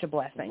such a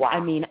blessing. Wow. I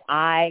mean,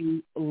 I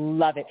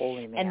love it.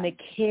 Holy man. And the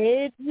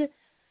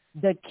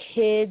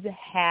kids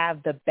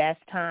have the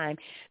best time.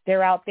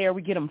 They're out there.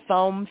 We get them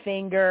foam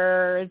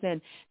fingers,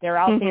 and they're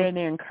out there in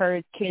their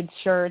Encourage Kids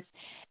shirts.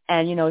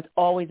 And, it's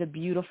always a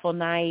beautiful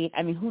night.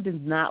 I mean, who does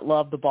not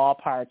love the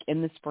ballpark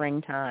in the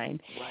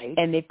springtime? Right.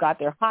 And they've got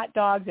their hot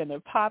dogs and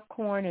their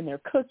popcorn and their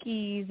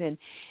cookies, and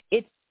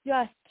it's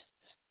just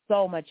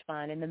so much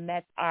fun. And the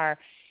Mets are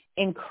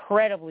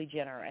incredibly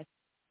generous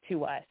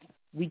to us.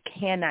 We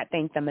cannot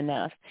thank them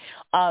enough.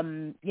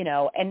 And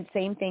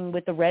same thing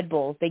with the Red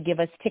Bulls. They give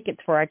us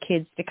tickets for our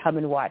kids to come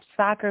and watch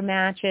soccer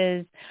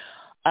matches.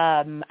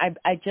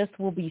 I just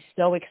will be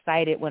so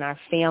excited when our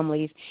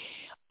families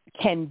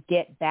can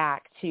get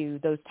back to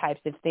those types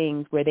of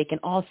things where they can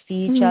all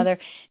see each other.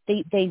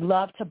 They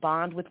love to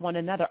bond with one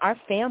another. Our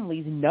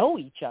families know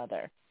each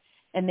other,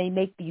 and they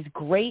make these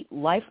great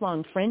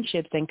lifelong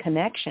friendships and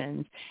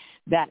connections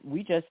that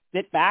we just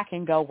sit back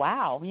and go,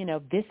 wow,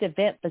 this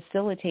event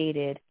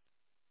facilitated,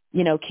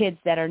 kids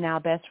that are now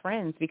best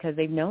friends because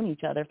they've known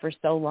each other for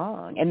so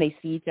long, and they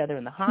see each other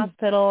in the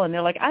hospital, and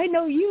they're like, I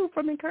know you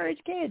from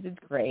Encourage Kids. It's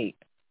great.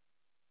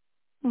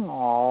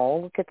 Oh,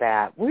 look at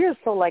that. We are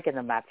so liking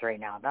the Mets right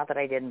now. Not that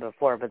I didn't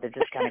before, but they're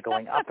just kind of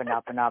going up and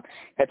up and up.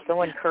 That's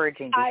so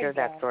encouraging to hear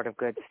that sort of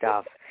good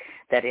stuff.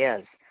 That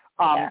is.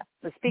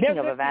 Speaking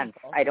of events,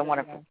 people. I don't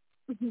want to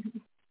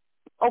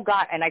 – oh,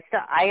 God, and I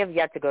have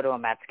yet to go to a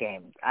Mets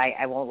game.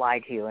 I won't lie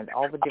to you. And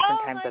all the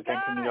different times I've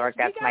been to New York,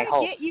 that's my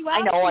hope.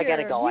 I know, I got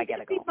to go. I got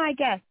to go. Be my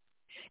guest.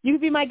 You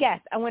could be my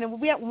guest. And if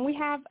we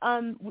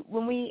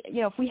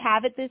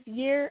have it this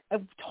year,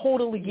 I'll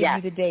totally give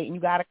you the date, and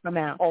you got to come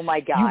out. Oh my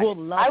God, you will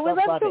love it. I would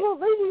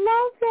absolutely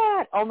love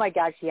that. Oh my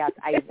gosh, yes.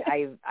 I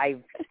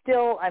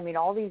still,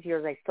 all these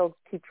years, I still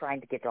keep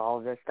trying to get to all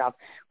of this stuff,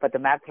 but the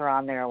Mets are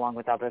on there along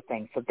with other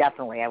things. So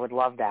definitely, I would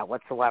love that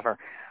whatsoever.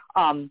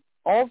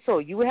 Also,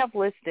 you have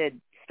listed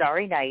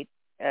Starry Night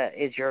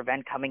is your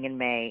event coming in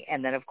May,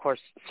 and then, of course,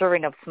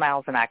 Serving Up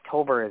Smiles in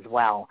October as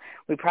well.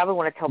 We probably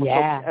want to tell the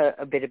folks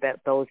a bit about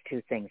those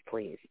two things,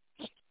 please.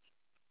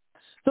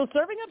 So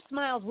Serving Up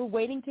Smiles, we're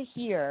waiting to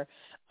hear.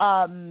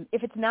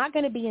 If it's not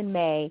going to be in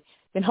May,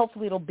 then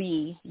hopefully it'll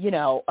be,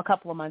 a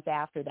couple of months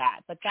after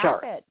that. But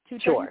that's at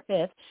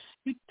 235th.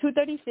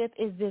 235th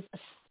is this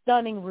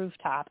stunning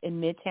rooftop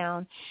in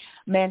Midtown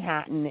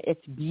Manhattan.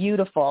 It's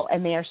beautiful,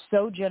 and they are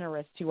so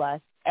generous to us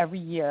every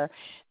year.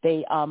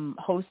 They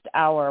host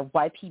our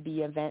YPB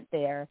event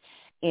there,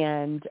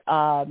 and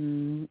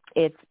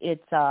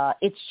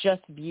it's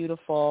just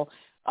beautiful.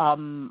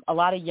 A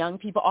lot of young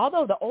people,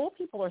 although the old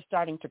people are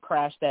starting to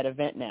crash that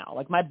event now.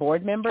 Like my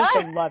board members,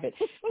 they love it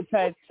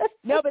because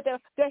but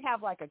they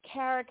have like a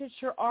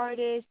caricature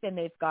artist, and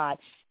they've got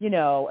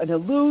an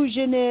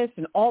illusionist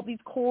and all these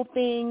cool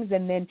things,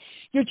 and then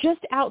you're just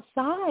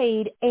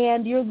outside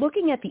and you're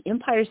looking at the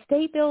Empire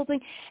State Building,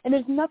 and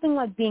there's nothing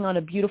like being on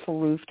a beautiful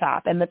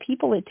rooftop. And the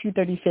people at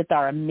 235th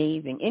are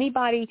amazing.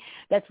 Anybody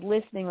that's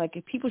listening, like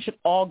if people should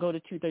all go to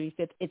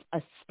 235th. It's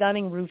a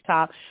stunning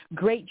rooftop,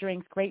 great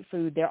drinks, great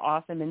food. They're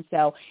awesome. And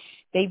so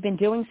they've been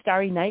doing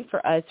Starry Night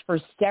for us for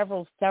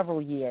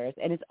several years,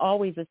 and it's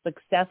always a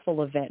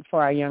successful event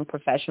for our Young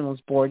Professionals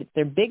Board. It's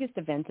their biggest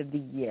event of the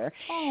year.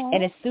 Aww.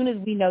 And as soon as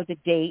we know the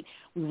date,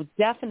 we will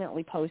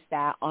definitely post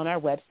that on our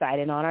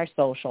website and on our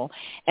social.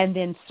 And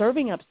then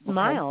Serving Up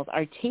Smiles,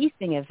 our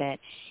tasting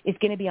event, is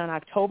going to be on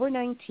October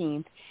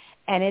 19th,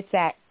 and it's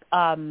at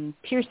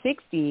Pier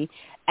 60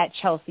 at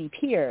Chelsea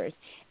Piers.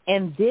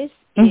 And this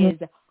is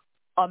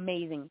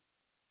amazing.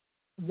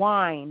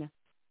 Wine,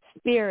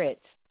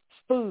 spirits,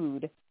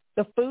 food.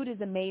 The food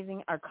is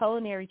amazing. Our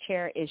culinary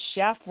chair is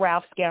Chef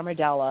Ralph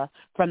Scamardella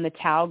from the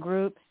Tao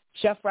Group.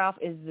 Chef Ralph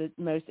is the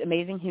most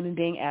amazing human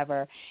being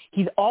ever.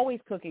 He's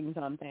always cooking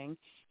something.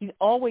 He's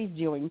always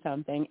doing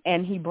something,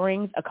 and he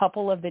brings a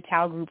couple of the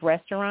Tao Group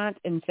restaurants.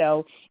 And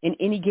so in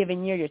any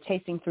given year, you're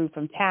tasting food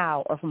from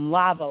Tao or from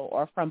Lavo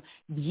or from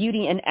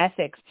Beauty in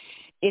Essex.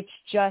 It's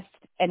just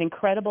an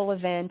incredible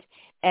event,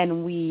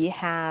 and we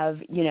have,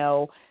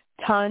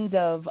 tons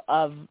of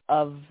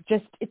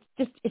just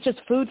it's just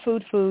food,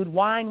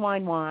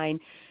 wine,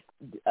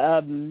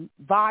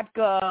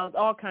 vodka,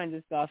 all kinds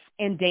of stuff,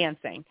 and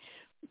dancing.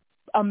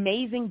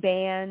 Amazing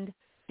band.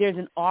 There's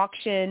an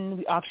auction.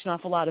 We auction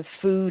off a lot of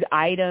food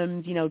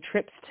items,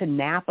 trips to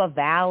Napa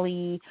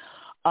Valley,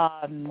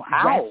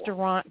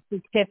 restaurant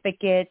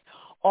certificates,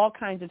 all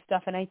kinds of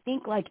stuff. And I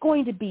think like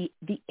going to be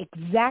the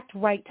exact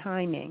right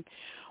timing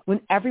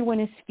when everyone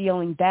is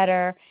feeling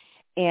better,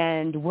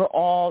 and we're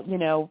all,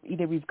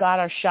 either we've got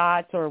our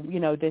shots or,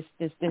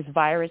 this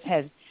virus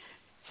has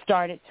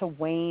started to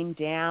wane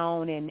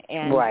down, and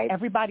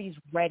everybody's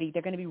ready.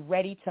 They're going to be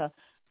ready to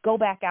go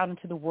back out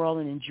into the world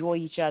and enjoy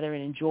each other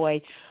and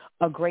enjoy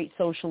a great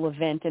social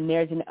event. And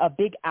there's a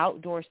big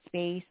outdoor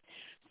space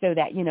so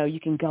that, you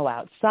can go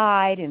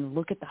outside and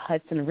look at the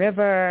Hudson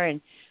River, and,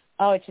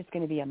 it's just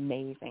going to be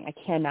amazing. I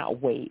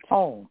cannot wait.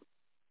 Oh,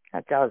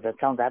 that does. That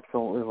sounds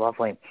absolutely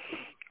lovely.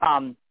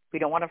 We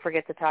don't want to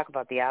forget to talk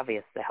about the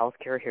obvious, the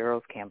Healthcare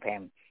Heroes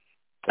campaign.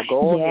 The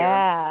goal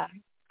here,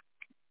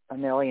 $1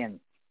 million.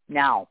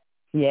 Now,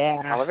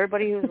 tell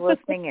everybody who's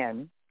listening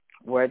in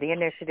where the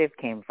initiative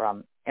came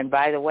from. And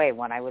by the way,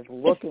 when I was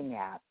looking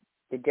at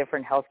the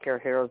different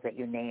Healthcare Heroes that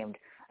you named,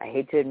 I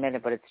hate to admit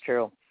it, but it's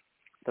true.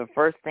 The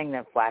first thing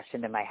that flashed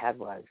into my head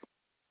was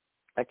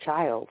a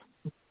child.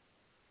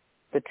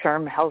 The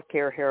term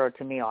Healthcare Hero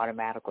to me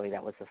automatically,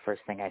 that was the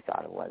first thing I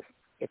thought it was.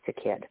 It's a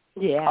kid.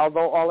 Yeah.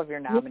 Although all of your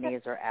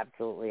nominees are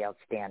absolutely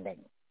outstanding.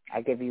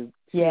 I give you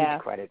huge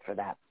credit for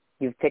that.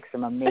 You've picked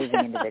some amazing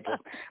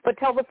individuals. But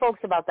tell the folks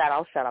about that.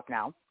 I'll shut up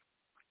now.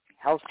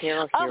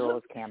 Healthcare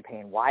Heroes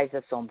campaign. Why is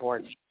this so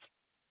important?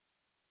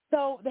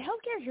 So the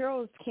Healthcare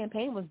Heroes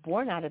campaign was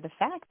born out of the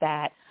fact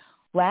that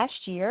last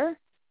year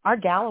our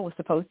gala was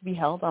supposed to be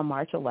held on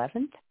March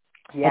 11th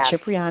at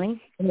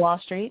Cipriani in Wall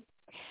Street.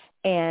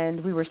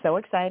 And we were so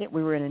excited.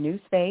 We were in a new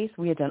space.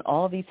 We had done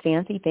all of these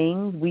fancy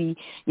things. We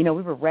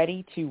were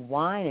ready to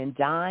wine and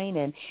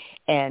dine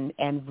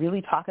and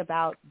really talk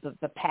about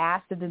the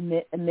past of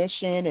the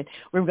mission. And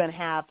we were going to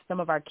have some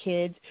of our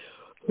kids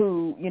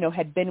who,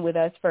 had been with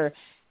us for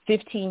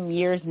 15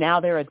 years. Now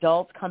they're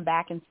adults, come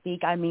back and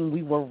speak. I mean,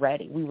 we were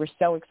ready. We were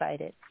so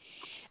excited.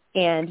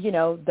 And,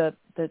 the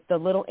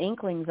little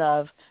inklings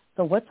of,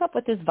 so what's up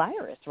with this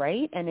virus,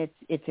 right? And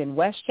it's in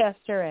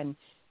Westchester, and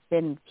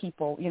then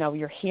people,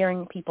 you're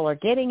hearing people are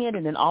getting it,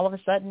 and then all of a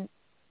sudden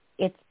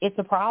it's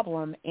a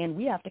problem, and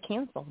we have to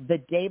cancel the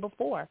day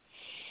before.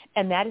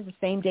 And that is the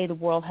same day the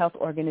World Health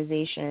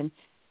Organization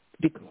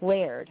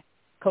declared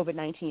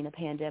COVID-19 a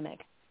pandemic.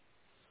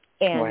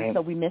 And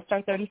so we missed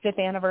our 35th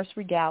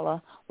anniversary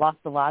gala, lost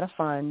a lot of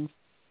funds.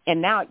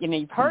 And now,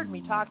 you've heard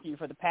me talk to you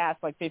for the past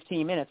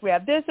 15 minutes. We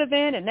have this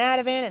event and that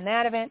event and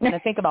that event. And I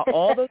think about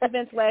all those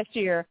events last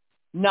year,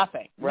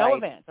 nothing, no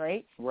events,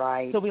 right?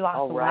 Right. So we lost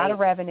a lot of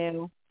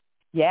revenue.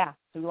 Yeah,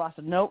 so we lost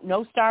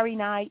no Starry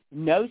Night,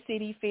 no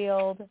City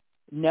Field,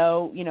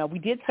 no, we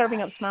did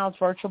Serving Up Smiles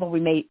virtual, but we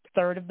made a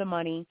third of the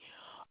money.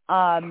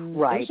 It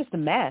was just a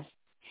mess.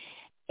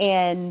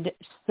 And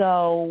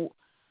so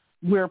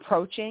we're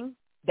approaching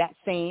that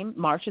same,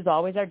 March is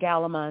always our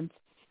gala month.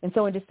 And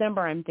so in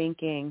December, I'm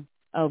thinking,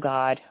 oh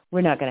God,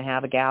 we're not going to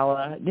have a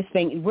gala. This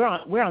thing, we're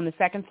on the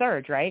second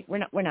surge, right?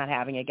 We're not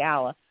having a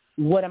gala.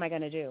 What am I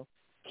going to do?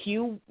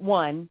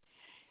 Q1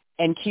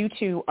 and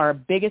Q2 are our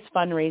biggest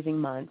fundraising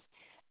months.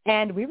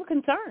 And we were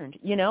concerned,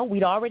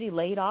 we'd already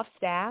laid off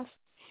staff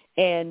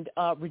and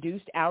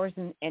reduced hours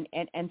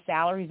and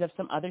salaries of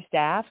some other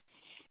staff.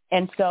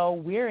 And so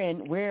we're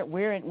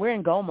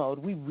in go mode.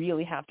 We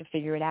really have to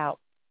figure it out.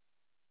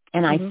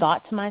 And I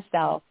thought to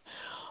myself,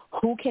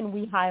 who can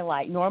we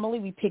highlight? Normally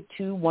we pick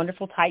two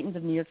wonderful titans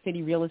of New York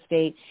City real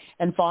estate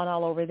and fawn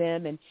all over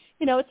them. And,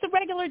 it's a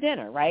regular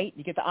dinner, right?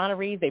 You get the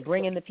honorees, they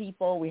bring in the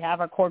people. We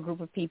have our core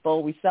group of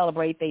people. We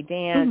celebrate, they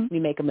dance. We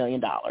make $1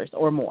 million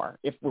or more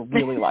if we're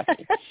really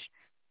lucky.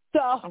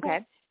 Okay.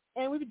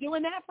 And we've been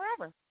doing that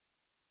forever.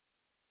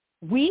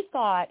 We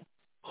thought,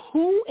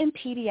 who in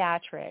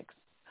pediatrics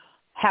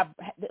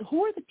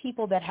who are the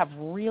people that have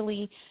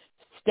really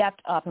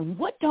stepped up, and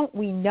what don't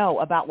we know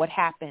about what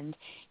happened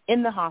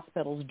in the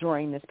hospitals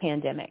during this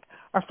pandemic?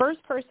 Our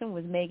first person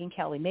was Megan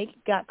Kelly. Megan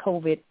got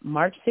COVID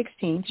March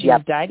 16th. She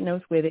was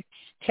diagnosed with it,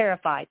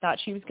 terrified, thought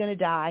she was going to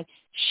die.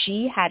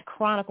 She had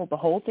chronicled the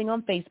whole thing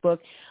on Facebook.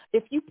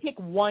 If you pick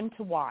one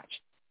to watch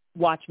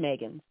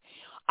Megan's.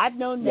 I've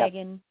known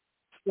Megan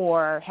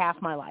for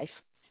half my life.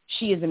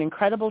 She is an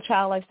incredible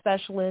child life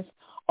specialist,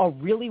 a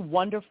really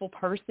wonderful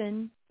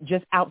person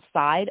just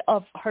outside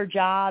of her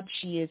job.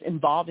 She is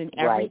involved in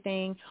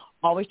everything,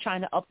 always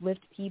trying to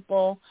uplift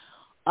people.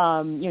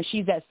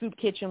 She's that soup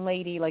kitchen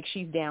lady, like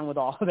she's down with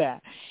all of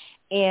that.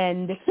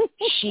 And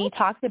she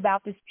talked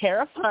about this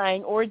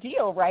terrifying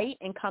ordeal, right?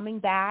 And coming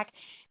back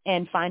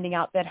and finding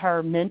out that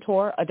her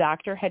mentor, a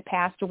doctor, had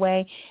passed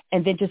away,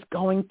 and then just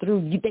going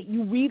through that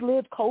you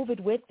relived COVID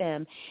with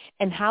them,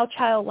 and how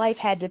Child Life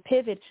had to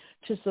pivot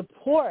to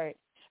support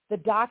the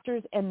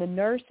doctors and the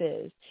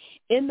nurses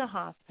in the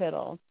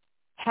hospital.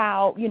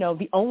 How,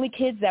 the only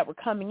kids that were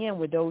coming in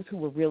were those who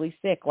were really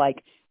sick.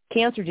 Like,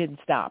 cancer didn't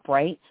stop,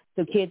 right?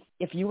 So kids,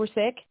 if you were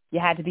sick, you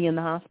had to be in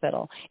the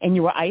hospital and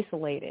you were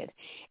isolated.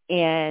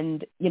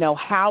 And,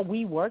 how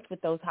we worked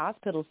with those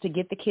hospitals to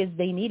get the kids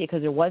they needed,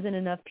 because there wasn't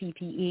enough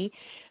PPE.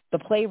 The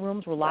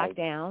playrooms were locked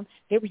down.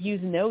 They were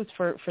using those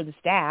for the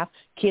staff.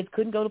 Kids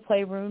couldn't go to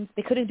playrooms.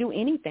 They couldn't do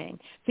anything.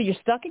 So you're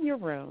stuck in your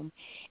room,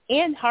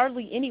 and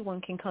hardly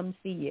anyone can come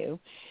see you.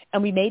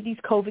 And we made these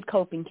COVID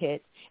coping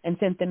kits and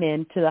sent them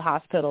in to the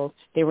hospitals.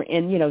 They were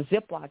in,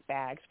 Ziploc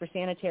bags for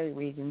sanitary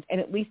reasons,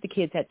 and at least the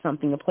kids had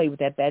something to play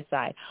with at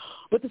bedside.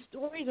 But the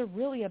stories are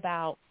really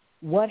about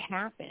what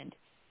happened.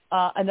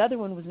 Another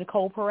one was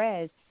Nicole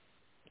Perez.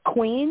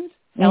 Queens,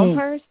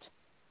 Elmhurst,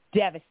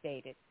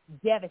 devastated.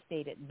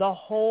 The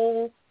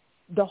whole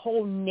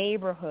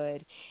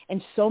neighborhood,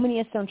 and so many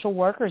essential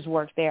workers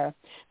worked there.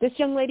 This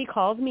young lady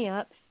calls me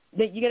up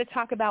that you got to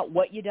talk about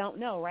what you don't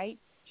know, right?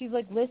 She's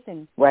like,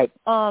 listen,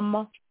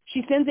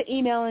 she sends an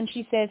email and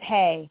she says,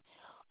 hey,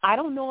 I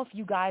don't know if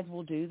you guys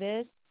will do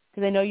this,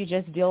 because I know you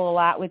just deal a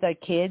lot with our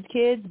kids,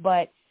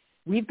 but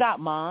we've got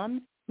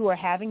moms who are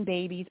having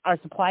babies. Our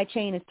supply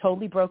chain is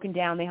totally broken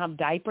down. They have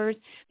diapers.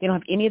 They don't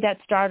have any of that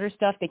starter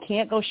stuff. They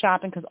can't go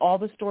shopping because all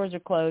the stores are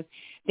closed.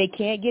 They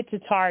can't get to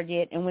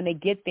Target, and when they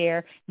get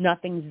there,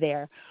 nothing's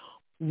there.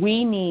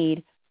 We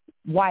need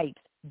wipes,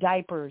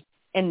 diapers,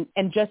 and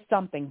just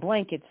something,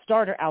 blankets,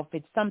 starter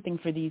outfits, something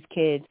for these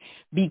kids,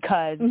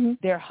 because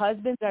their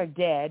husbands are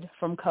dead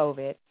from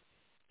COVID.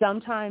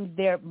 Sometimes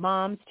their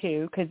moms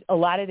too, because a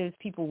lot of those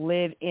people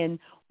live in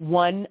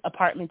one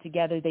apartment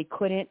together. They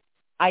couldn't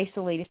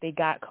isolate if they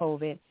got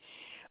COVID.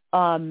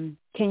 Can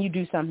you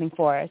do something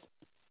for us?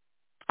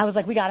 I was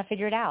like, we got to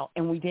figure it out.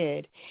 And we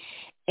did.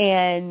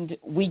 And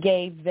we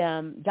gave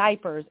them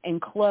diapers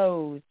and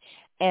clothes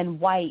and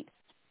wipes,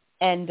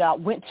 and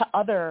went to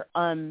other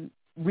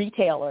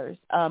retailers,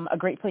 a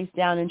great place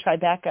down in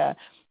Tribeca,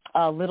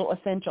 Little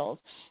Essentials,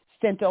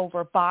 sent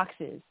over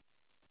boxes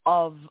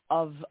of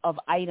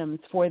items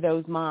for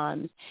those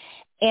moms.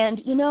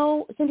 And,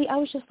 Cindy, I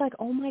was just like,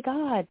 oh, my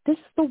God, this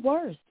is the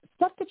worst.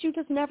 Stuff that you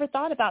just never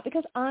thought about,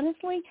 because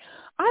honestly,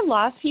 I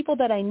lost people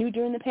that I knew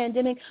during the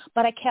pandemic,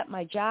 but I kept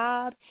my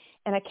job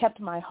and I kept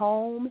my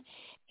home,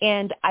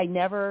 and I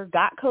never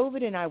got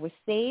COVID, and I was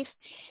safe.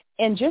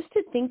 And just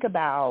to think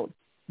about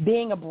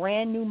being a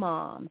brand new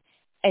mom,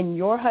 and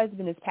your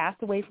husband has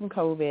passed away from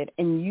COVID,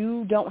 and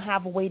you don't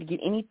have a way to get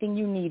anything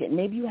you need, and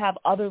maybe you have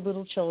other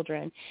little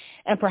children,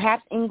 and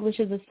perhaps English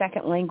is a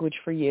second language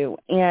for you,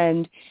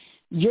 and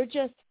you're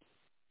just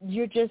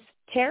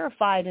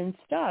terrified and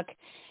stuck.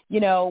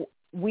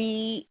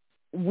 We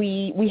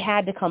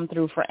had to come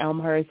through for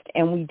Elmhurst,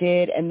 and we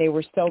did, and they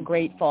were so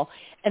grateful.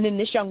 And then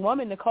this young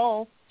woman,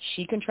 Nicole,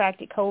 she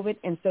contracted COVID,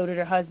 and so did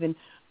her husband,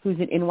 who's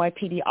an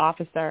NYPD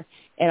officer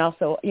and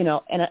also,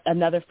 and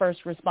another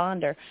first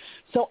responder.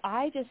 So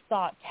I just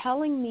thought,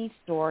 telling these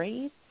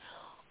stories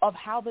of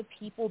how the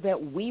people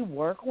that we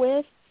work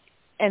with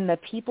and the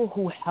people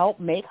who help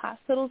make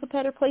hospitals a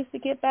better place to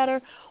get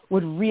better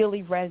would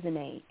really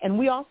resonate. And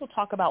we also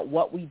talk about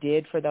what we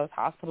did for those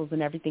hospitals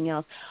and everything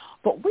else,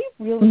 but we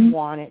really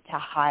wanted to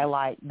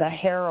highlight the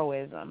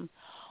heroism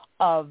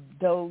of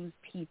those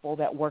people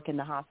that work in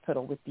the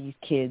hospital with these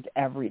kids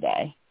every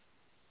day.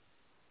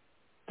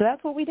 So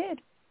that's what we did.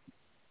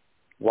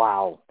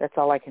 Wow, that's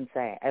all I can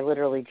say. I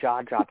literally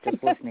jaw dropped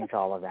just listening to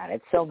all of that.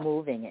 It's so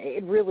moving.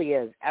 It really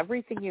is.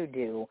 Everything you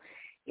do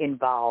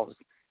involves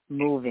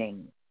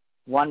moving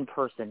one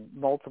person,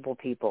 multiple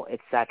people,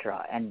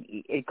 etc. And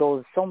it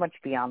goes so much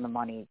beyond the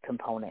money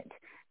component.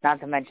 Not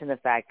to mention the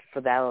fact,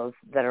 for those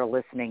that are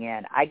listening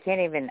in, I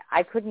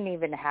couldn't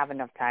even have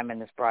enough time in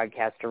this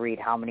broadcast to read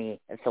how many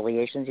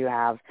affiliations you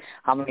have,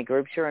 how many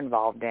groups you're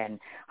involved in,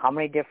 how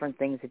many different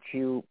things that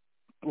you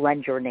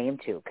lend your name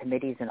to,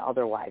 committees and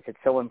otherwise. It's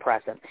so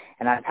impressive.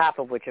 And on top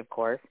of which, of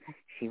course,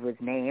 she was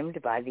named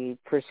by the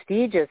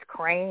prestigious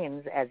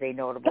Cranes as a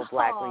notable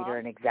Black leader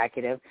and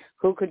executive.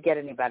 Who could get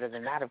any better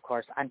than that, of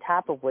course? On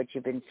top of which,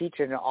 you've been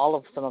featured in all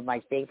of some of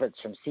my favorites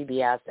from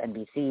CBS,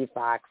 NBC,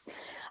 Fox.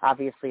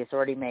 Obviously,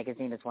 Authority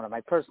Magazine is one of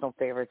my personal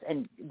favorites,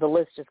 and the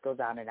list just goes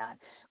on and on.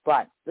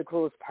 But the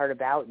coolest part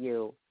about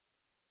you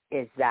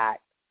is that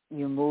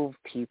you move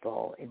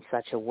people in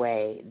such a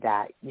way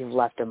that you've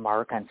left a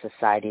mark on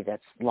society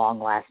that's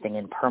long-lasting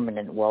and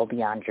permanent, well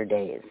beyond your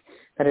days.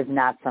 That is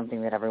not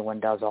something that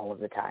everyone does all of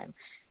the time.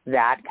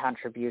 That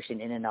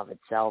contribution in and of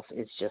itself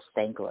is just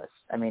thankless.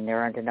 I mean, there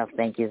aren't enough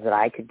thank yous that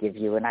I could give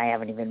you, and I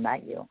haven't even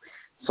met you.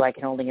 So I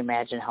can only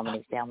imagine how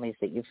many families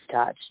that you've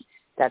touched.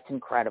 That's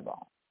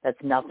incredible.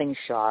 That's nothing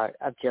short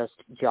of just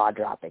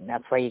jaw-dropping.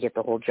 That's why you get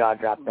the whole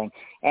jaw-drop thing.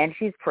 And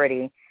she's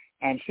pretty.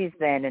 And she's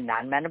thin and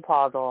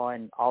non-menopausal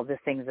and all the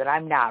things that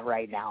I'm not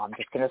right now. I'm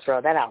just going to throw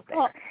that out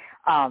there.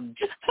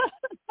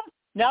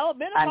 No,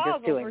 menopausal. I'm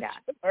just doing that.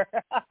 Sure.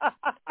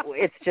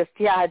 It's just,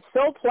 it's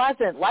so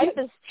pleasant. Life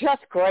is just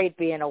great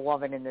being a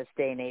woman in this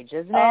day and age,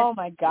 isn't it? Oh,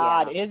 my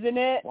God, isn't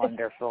it?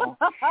 Wonderful.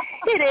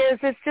 It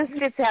is.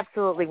 It's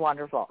absolutely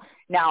wonderful.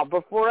 Now,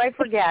 before I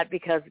forget,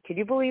 because can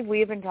you believe we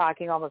have been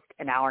talking almost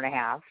an hour and a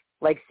half?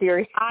 Like,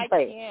 seriously. I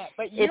can't.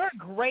 But you're a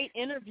great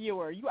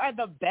interviewer. You are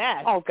the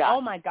best. Oh, God. Oh,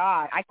 my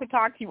God. I could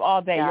talk to you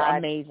all day. God. You're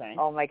amazing.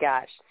 Oh, my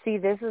gosh. See,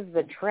 this is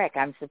the trick.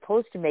 I'm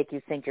supposed to make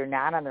you think you're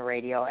not on the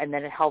radio, and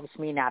then it helps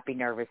me not be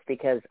nervous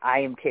because I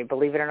am,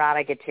 believe it or not,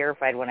 I get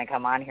terrified when I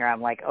come on here.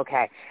 I'm like,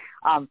 okay.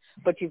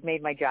 But you've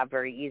made my job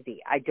very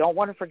easy. I don't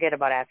want to forget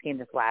about asking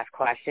this last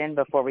question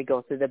before we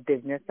go through the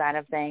business side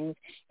of things,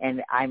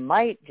 and I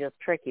might just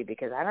trick you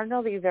because I don't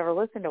know that you've ever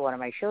listened to one of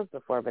my shows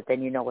before, but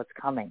then you know what's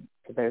coming.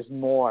 So there's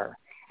more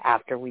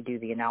after we do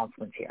the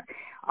announcements here.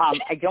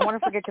 I don't want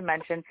to forget to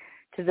mention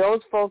to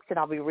those folks, and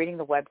I'll be reading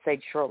the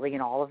website shortly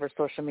and all of our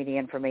social media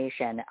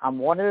information,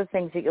 one of the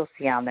things that you'll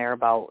see on there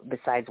about,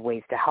 besides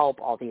ways to help,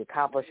 all the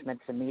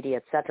accomplishments, the media,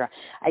 et cetera,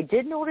 I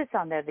did notice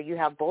on there that you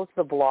have both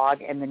the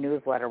blog and the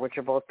newsletter, which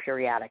are both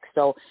periodic.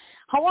 So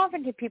how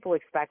often can people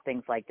expect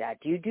things like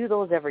that? Do you do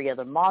those every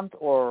other month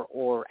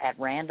or at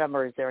random,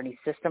 or is there any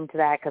system to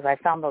that? Because I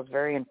found those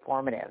very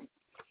informative.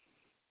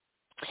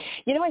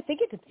 You know, I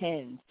think it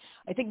depends.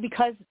 I think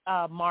because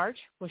March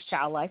was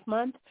Child Life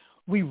Month,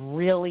 we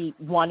really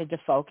wanted to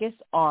focus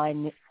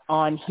on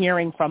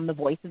hearing from the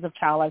voices of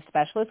child life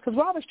specialists because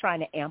we're always trying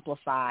to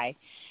amplify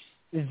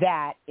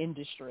that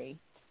industry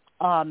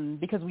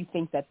because we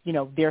think that, you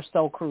know, they're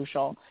so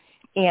crucial.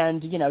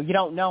 And, you know, you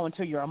don't know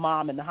until you're a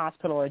mom in the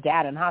hospital or a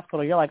dad in the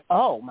hospital. You're like,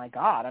 oh, my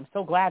God, I'm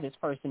so glad this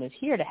person is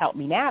here to help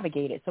me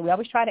navigate it. So we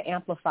always try to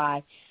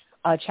amplify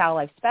child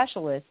life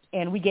specialists,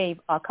 and we gave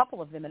a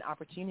couple of them an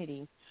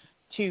opportunity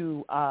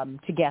to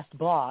guest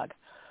blog.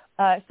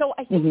 So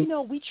I think, you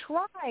know, we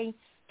try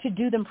to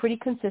do them pretty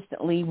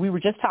consistently. We were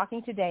just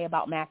talking today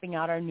about mapping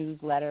out our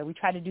newsletter. We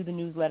try to do the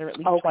newsletter at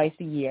least twice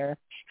a year.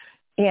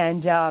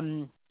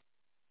 And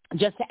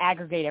just to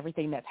aggregate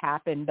everything that's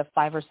happened the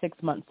 5 or 6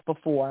 months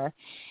before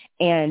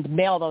and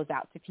mail those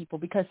out to people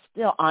because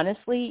still,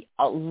 honestly,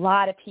 a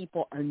lot of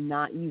people are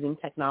not using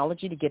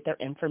technology to get their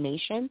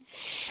information.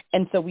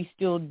 And so we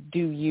still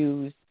do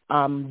use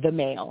the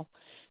mail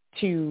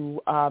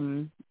to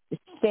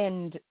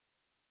send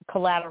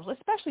collateral,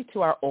 especially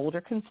to our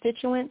older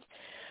constituents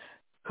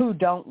who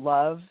don't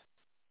love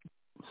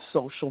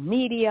social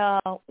media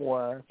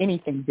or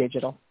anything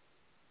digital.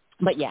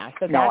 But yeah,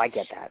 so I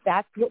get that.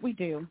 That's what we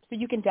do. So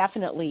you can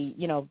definitely,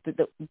 you know,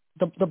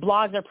 the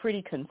blogs are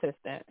pretty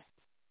consistent.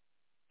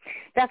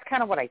 That's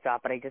kind of what I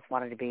thought, but I just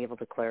wanted to be able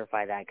to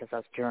clarify that because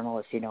us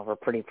journalists, you know, we're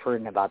pretty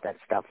prudent about that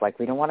stuff. Like,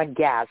 we don't want to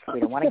guess. We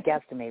don't want to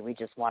guesstimate. We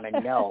just want to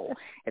know.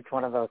 It's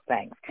one of those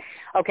things.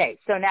 Okay,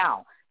 so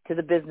now to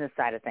the business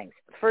side of things.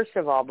 First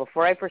of all,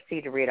 before I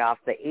proceed to read off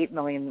the 8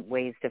 million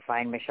ways to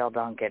find Michele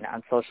Duncan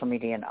on social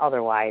media and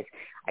otherwise,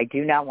 I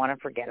do not want to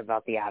forget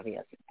about the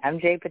obvious.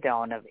 MJ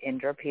Padone of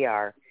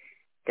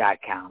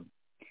IndraPR.com.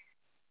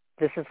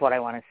 This is what I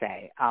want to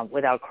say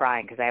without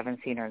crying because I haven't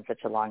seen her in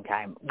such a long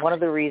time. One of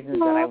the reasons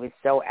that I was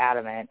so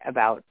adamant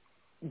about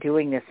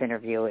doing this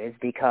interview is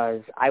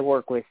because I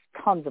work with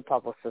tons of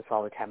publicists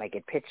all the time. I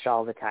get pitched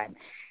all the time.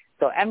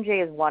 So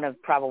MJ is one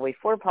of probably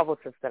 4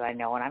 publicists that I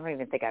know, and I don't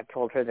even think I've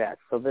told her this,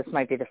 so this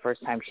might be the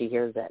first time she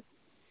hears it.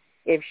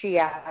 If she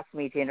asked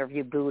me to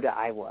interview Buddha,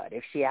 I would.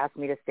 If she asked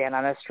me to stand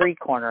on a street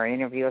corner and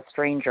interview a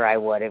stranger, I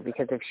would,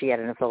 because if she had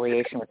an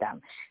affiliation with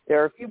them.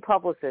 There are a few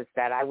publicists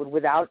that I would,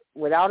 without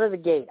of the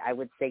gate, I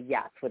would say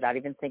yes, without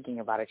even thinking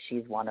about it.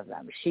 She's one of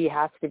them. She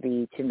has to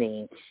be, to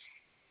me,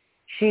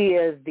 she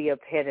is the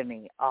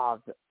epitome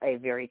of a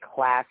very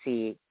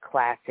classy,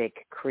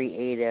 classic,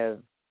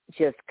 creative,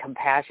 just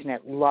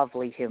compassionate,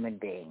 lovely human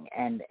being,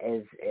 and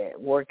is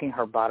working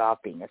her butt off,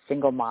 being a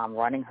single mom,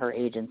 running her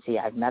agency.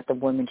 I've met the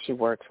women she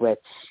works with.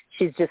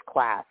 She's just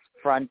class,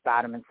 front,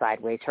 bottom, and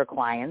sideways. Her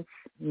clients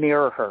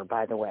mirror her,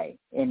 by the way,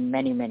 in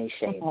many, many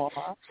shades.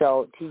 Aww.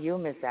 So to you,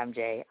 Miss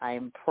MJ, I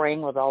am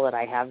praying with all that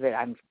I have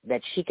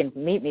that she can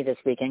meet me this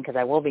weekend, because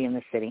I will be in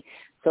the city.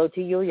 So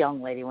to you,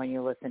 young lady, when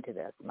you listen to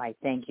this, my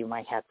thank you,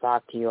 my hat's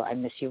off to you. I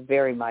miss you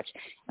very much,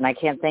 and I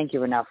can't thank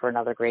you enough for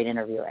another great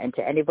interview. And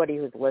to anybody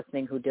who's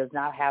listening who does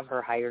not have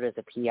her hired as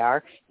a PR,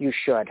 you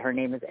should. Her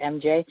name is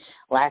MJ.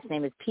 Last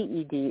name is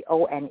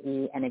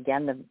Pedone, and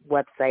again, the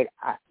website,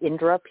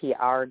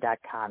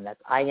 indrapr.com. That's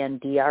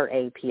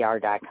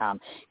INDRAPR.com,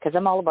 because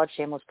I'm all about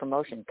shameless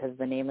promotion, because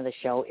the name of the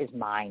show is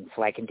mine,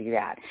 so I can do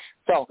that.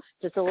 So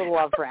just a little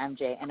love for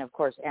MJ. And, of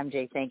course,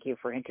 MJ, thank you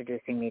for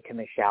introducing me to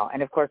Michele.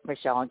 And, of course,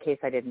 Michele, in case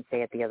I didn't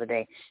say it the other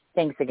day,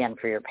 thanks again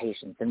for your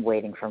patience in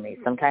waiting for me.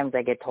 Sometimes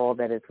I get told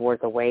that it's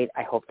worth a wait.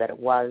 I hope that it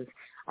was,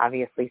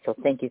 obviously, so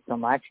thank you so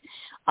much.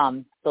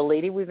 The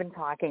lady we've been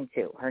talking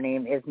to, her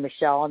name is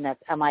Michele, and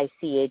that's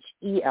Michele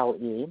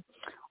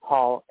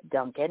Hall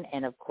Duncan,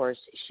 and, of course,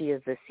 she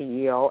is the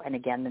CEO. And,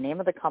 again, the name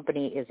of the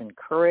company is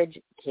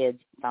Encourage Kids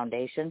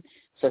Foundation.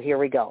 So here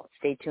we go.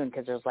 Stay tuned,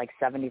 because there's like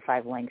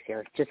 75 links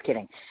here. Just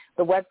kidding.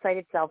 The website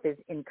itself is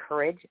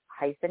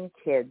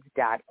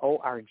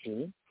encourage-kids.org.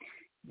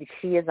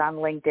 She is on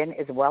LinkedIn,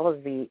 as well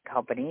as the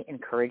company,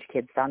 Encourage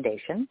Kids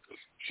Foundation.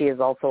 She is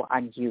also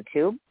on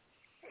YouTube.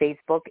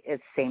 Facebook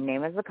is same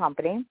name as the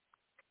company.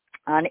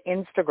 On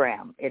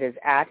Instagram, it is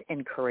at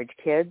Encourage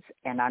Kids,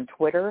 and on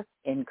Twitter,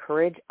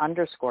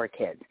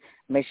 Encourage_Kids.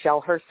 Michele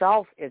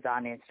herself is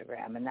on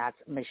Instagram, and that's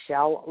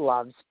Michele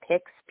Loves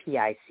Pics,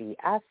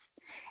 Pics,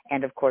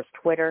 and of course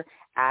Twitter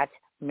at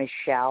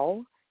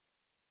Michele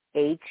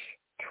H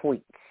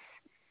Tweets.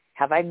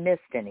 Have I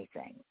missed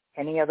anything?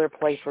 Any other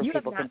place where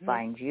people can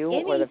find you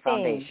or the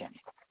foundation?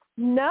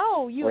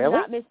 No, you have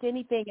not missed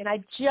anything. And I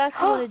just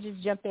want to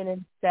just jump in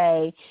and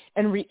say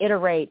and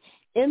reiterate,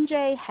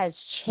 MJ has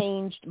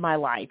changed my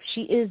life.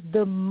 She is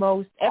the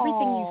most,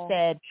 everything you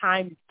said,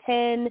 times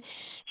 10.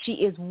 She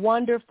is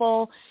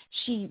wonderful.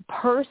 She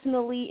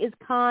personally is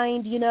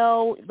kind,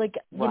 like,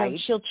 know,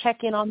 she'll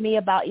check in on me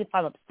about if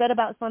I'm upset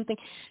about something.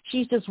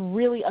 She's just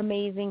really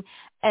amazing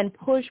and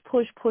pushes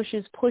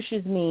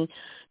me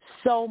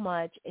so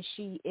much.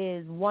 She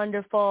is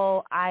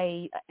wonderful.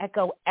 I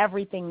echo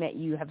everything that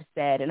you have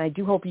said, and I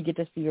do hope you get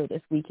to see her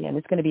this weekend.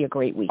 It's going to be a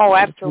great weekend. Oh,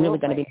 absolutely. It's really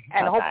going to be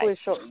and hopefully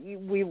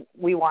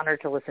we want her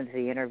to listen to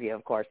the interview,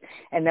 of course.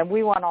 And then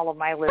we want all of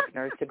my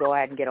listeners to go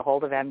ahead and get a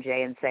hold of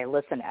MJ and say,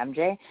 listen,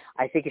 MJ,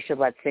 I think you should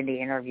let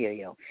Cindy interview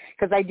you.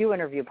 Because I do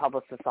interview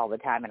publicists all the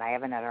time, and I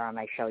haven't had her on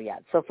my show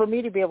yet. So for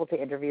me to be able to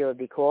interview would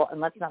be cool.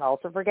 And let's not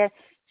also forget,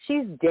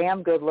 she's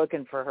damn good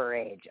looking for her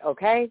age,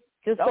 okay?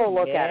 Just go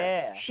look at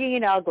her. She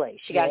ain't ugly.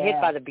 She got hit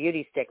by the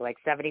beauty stick like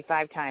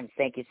 75 times.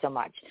 Thank you so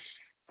much.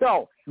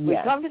 So we've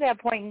come to that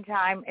point in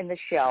time in the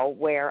show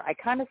where I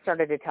kind of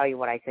started to tell you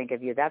what I think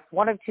of you. That's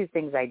one of 2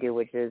 things I do,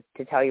 which is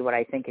to tell you what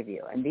I think of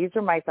you. And these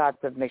are my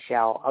thoughts of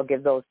Michele. I'll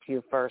give those to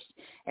you first.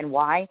 And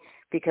why?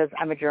 Because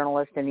I'm a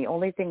journalist, and the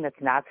only thing that's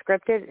not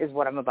scripted is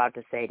what I'm about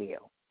to say to you,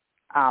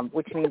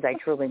 which means I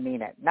truly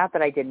mean it. Not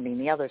that I didn't mean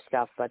the other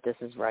stuff, but this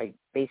is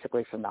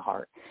basically from the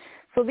heart.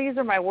 So these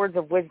are my words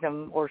of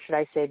wisdom, or should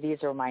I say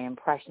these are my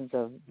impressions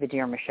of the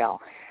dear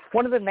Michele.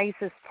 One of the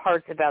nicest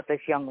parts about this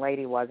young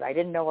lady was I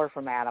didn't know her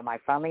from Adam. I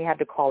finally had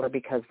to call her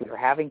because we were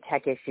having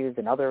tech issues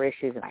and other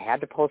issues, and I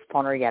had to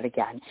postpone her yet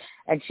again.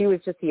 And she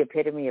was just the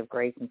epitome of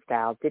grace and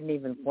style, didn't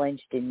even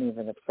flinch, didn't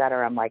even upset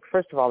her. I'm like,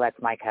 first of all,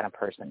 that's my kind of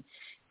person.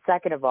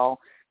 Second of all,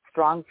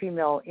 strong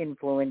female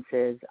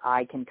influences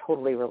I can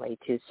totally relate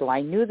to. So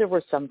I knew there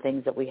were some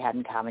things that we had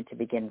in common to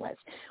begin with.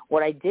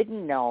 What I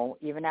didn't know,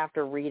 even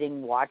after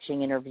reading,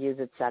 watching interviews,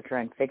 et cetera,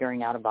 and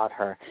figuring out about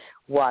her,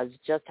 was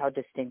just how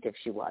distinctive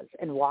she was.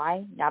 And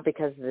why? Not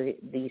because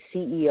the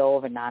CEO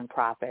of a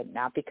nonprofit,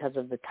 not because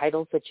of the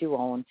titles that you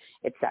own,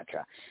 et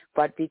cetera,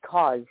 but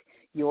because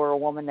you're a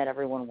woman that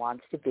everyone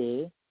wants to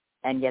be,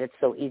 and yet it's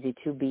so easy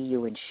to be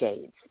you in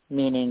shades,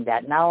 meaning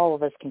that not all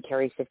of us can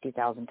carry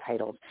 50,000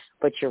 titles,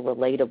 but you're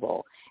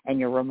relatable, and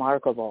you're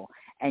remarkable,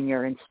 and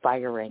you're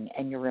inspiring,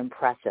 and you're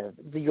impressive.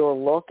 Your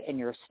look and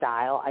your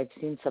style, I've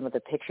seen some of the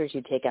pictures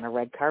you take on a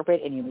red carpet,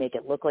 and you make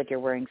it look like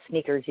you're wearing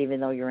sneakers even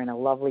though you're in a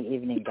lovely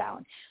evening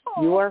gown.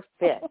 You are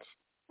fit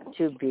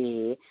to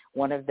be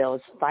one of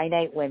those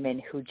finite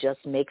women who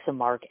just makes a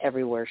mark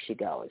everywhere she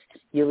goes.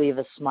 You leave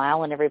a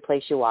smile in every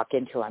place you walk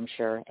into, I'm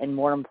sure, and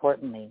more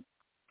importantly,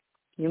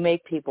 You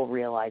make people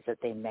realize that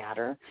they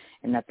matter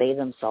and that they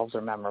themselves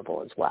are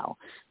memorable as well.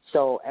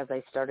 So as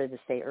I started to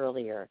say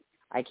earlier,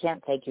 I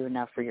can't thank you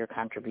enough for your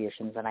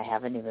contributions, and I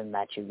haven't even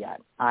met you yet.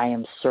 I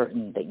am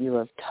certain that you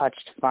have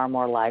touched far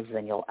more lives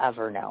than you'll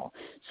ever know.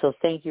 So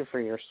thank you for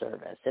your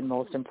service, and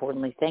most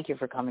importantly, thank you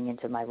for coming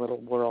into my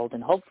little world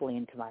and hopefully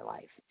into my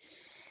life.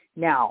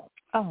 Now,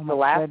 the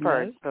last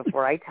part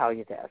before I tell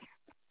you this,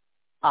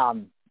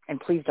 and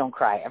please don't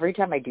cry. Every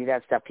time I do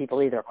that stuff,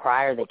 people either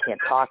cry or they can't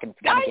talk, and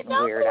it's kind of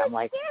getting weird. I'm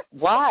like,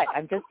 what?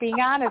 I'm just being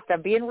honest.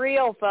 I'm being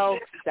real,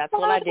 folks. That's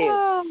what I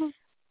do.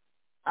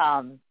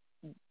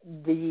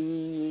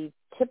 The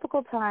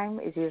typical time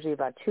is usually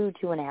about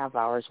 2.5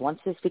 hours. Once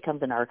this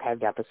becomes an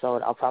archived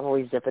episode, I'll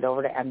probably zip it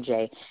over to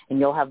MJ, and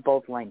you'll have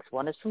both links.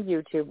 One is from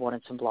YouTube, one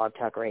is from Blog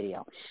Talk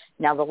Radio.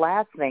 Now, the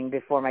last thing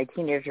before my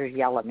teenagers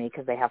yell at me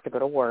because they have to go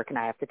to work and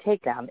I have to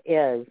take them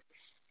is,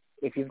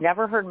 if you've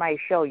never heard my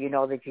show, you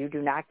know that you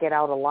do not get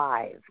out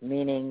alive,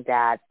 meaning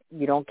that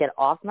you don't get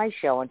off my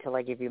show until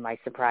I give you my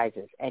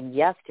surprises. And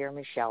yes, dear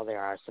Michele,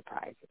 there are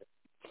surprises.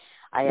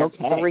 I have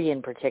 3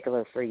 in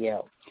particular for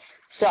you.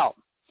 So,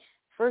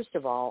 first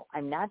of all,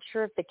 I'm not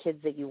sure if the kids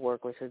that you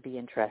work with would be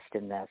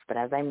interested in this, but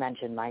as I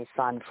mentioned, my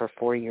son for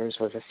 4 years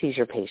was a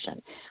seizure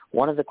patient.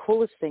 One of the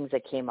coolest things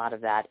that came out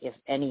of that, if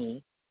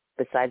any,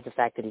 besides the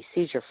fact that he's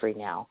seizure-free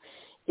now,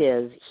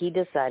 is he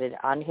decided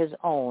on his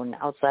own,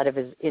 outside of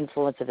his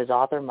influence of his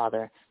author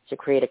mother, to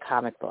create a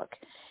comic book.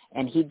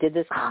 And he did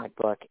this comic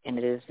book, and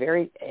it is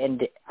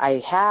and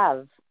I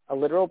have a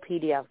literal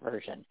PDF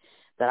version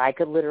that I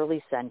could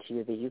literally send to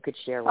you that you could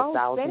share with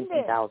thousands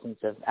and thousands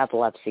of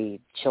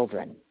epilepsy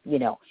children,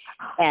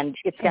 and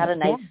it's got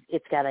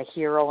it's got a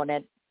hero in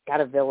it,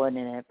 got a villain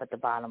in it, but the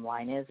bottom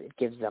line is it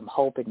gives them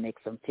hope. It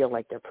makes them feel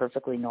like they're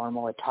perfectly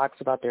normal. It talks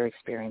about their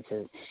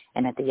experiences,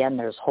 and at the end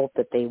there's hope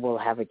that they will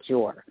have a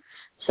cure.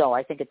 So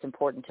I think it's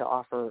important to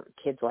offer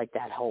kids like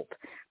that hope.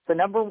 So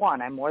number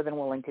 1, I'm more than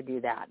willing to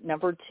do that.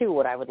 Number 2,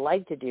 what I would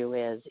like to do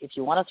is, if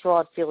you want to throw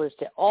out feelers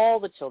to all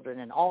the children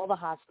in all the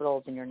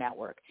hospitals in your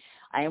network,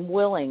 I am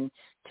willing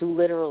to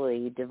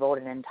literally devote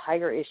an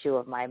entire issue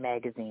of my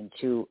magazine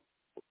to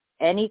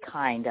any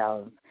kind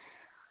of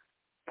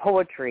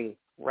poetry,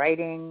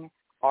 writing,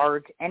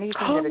 art,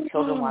 anything that a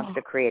children wants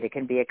to create. It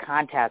can be a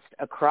contest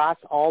across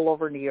all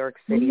over New York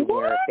City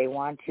where if they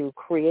want to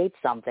create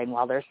something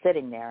while they're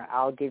sitting there,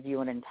 I'll give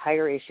you an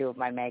entire issue of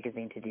my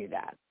magazine to do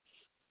that.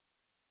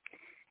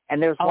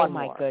 And there's one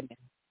more. Oh, my goodness.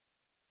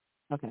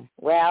 Okay.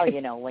 Well,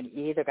 when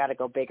you either got to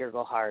go big or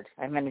go hard.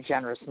 I'm in a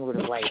generous mood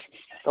of late.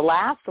 The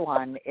last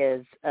one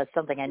is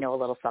something I know a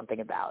little something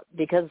about.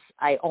 Because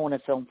I own a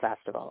film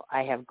festival,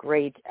 I have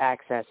great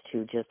access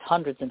to just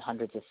hundreds and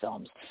hundreds of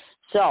films.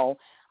 So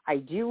I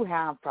do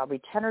have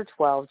probably 10 or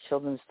 12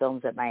 children's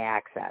films at my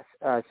access.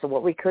 So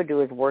what we could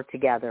do is work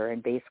together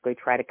and basically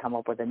try to come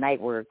up with a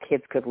night where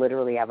kids could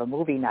literally have a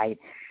movie night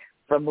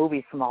from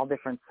movies from all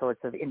different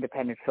sorts of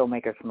independent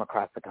filmmakers from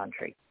across the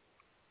country.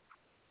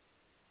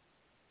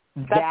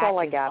 That's all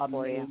I got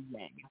for you.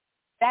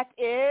 That's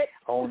it?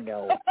 Oh,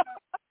 no.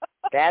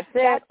 That's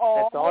it. That's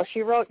all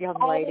she wrote, young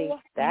lady.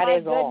 That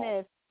is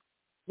all.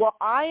 Well,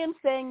 I am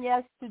saying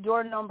yes to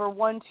door number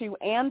 1, 2,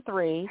 and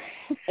 3,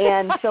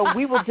 and so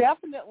we will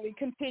definitely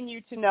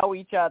continue to know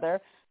each other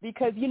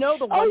because, the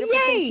wonderful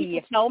thing,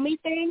 people tell me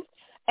things,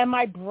 and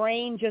my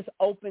brain just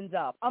opens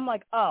up. I'm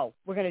like,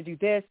 we're going to do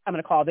this. I'm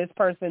going to call this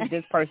person,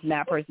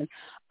 that person.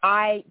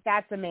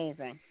 That's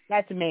amazing.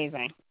 That's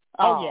amazing.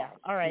 Oh, yeah.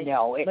 All right.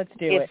 No, let's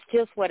do it. It's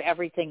just what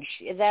everything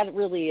that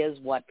really is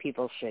what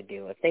people should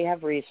do. If they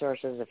have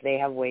resources, if they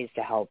have ways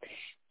to help,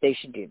 they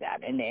should do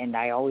that. And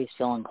I always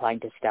feel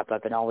inclined to step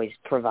up and always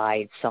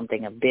provide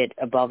something a bit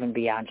above and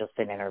beyond just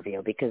an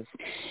interview because,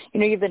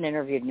 you've been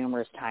interviewed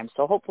numerous times.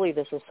 So hopefully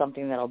this is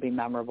something that will be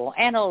memorable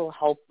and it'll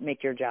help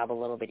make your job a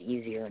little bit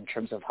easier in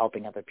terms of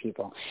helping other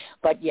people.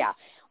 But, yeah,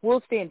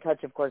 we'll stay in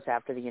touch, of course,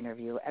 after the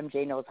interview.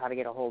 MJ knows how to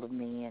get a hold of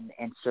me,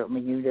 and certainly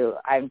you do.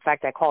 In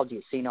fact, I called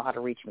you, so you know how to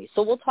reach me.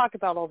 So we'll talk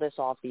about all this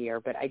off the air,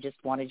 but I just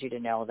wanted you to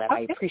know that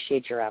I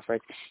appreciate your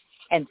efforts.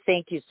 And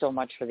thank you so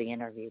much for the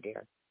interview,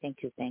 dear. Thank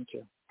you. Thank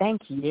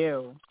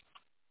you.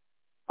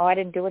 Oh, I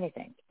didn't do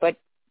anything, but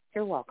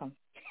you're welcome.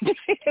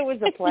 It was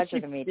a pleasure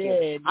to meet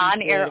you.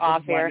 On air,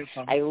 off air.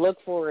 I look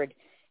forward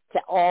to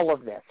all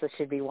of this. This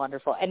should be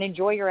wonderful. And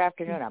enjoy your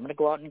afternoon. I'm going to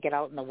go out and get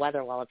out in the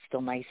weather while it's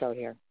still nice out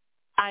here.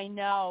 I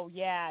know,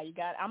 yeah.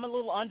 I'm a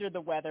little under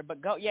the weather, but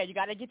you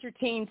got to get your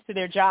teens to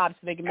their jobs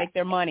so they can make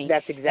their money.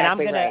 That's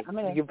exactly right.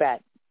 You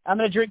bet. I'm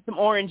going to drink some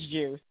orange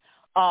juice.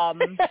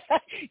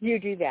 You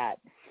do that.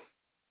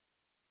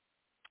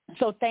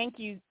 So thank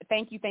you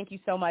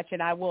so much,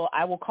 and I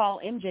will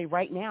call MJ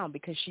right now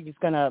because she's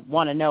going to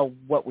want to know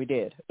what we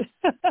did.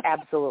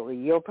 Absolutely.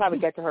 You'll probably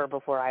get to her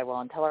before I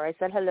will and tell her I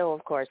said hello,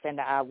 of course, and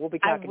we'll be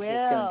talking to you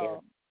soon, dear.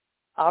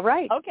 All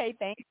right. Okay,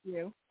 thank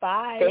you.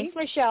 Bye. Thanks,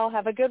 Michele.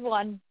 Have a good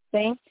one.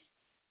 Thanks.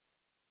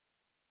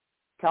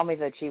 tell me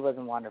that she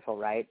wasn't wonderful,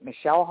 right?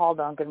 Michele Hall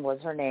Duncan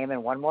was her name.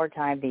 And one more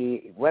time,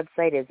 the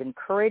website is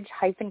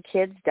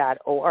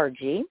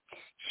encourage-kids.org.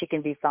 She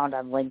can be found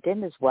on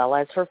LinkedIn as well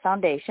as her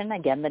foundation.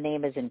 Again, the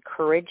name is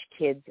Encourage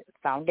Kids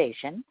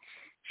Foundation.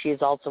 She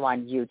is also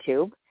on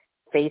YouTube,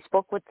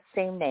 Facebook with the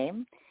same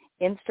name.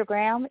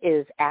 Instagram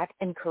is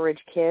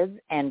 @EncourageKids,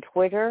 and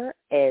Twitter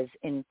is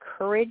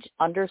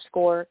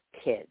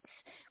Encourage_Kids.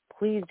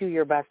 Please do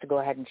your best to go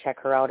ahead and check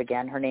her out.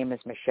 Again, her name is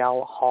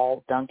Michele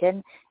Hall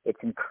Duncan.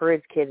 It's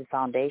Encourage Kids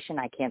Foundation.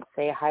 I can't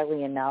say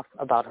highly enough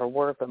about her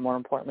work, but more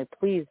importantly,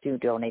 please do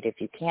donate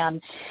if you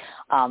can.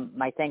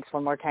 My thanks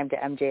one more time to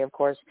MJ, of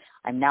course.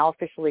 I'm now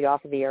officially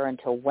off of the air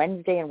until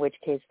Wednesday, in which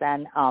case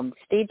then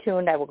stay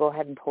tuned. I will go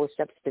ahead and post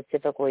up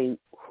specifically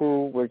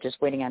who. We're just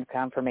waiting on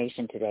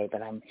confirmation today,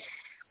 but I'm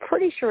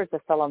pretty sure it's a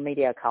fellow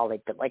media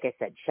colleague. But like I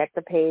said, check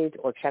the page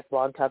or check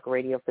Blog Talk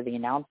Radio for the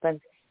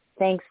announcements.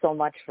 Thanks so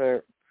much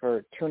for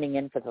tuning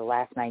in for the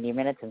last 90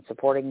 minutes and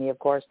supporting me, of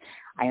course.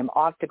 I am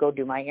off to go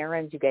do my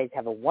errands. You guys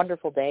have a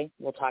wonderful day.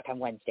 We'll talk on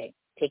Wednesday.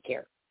 Take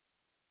care.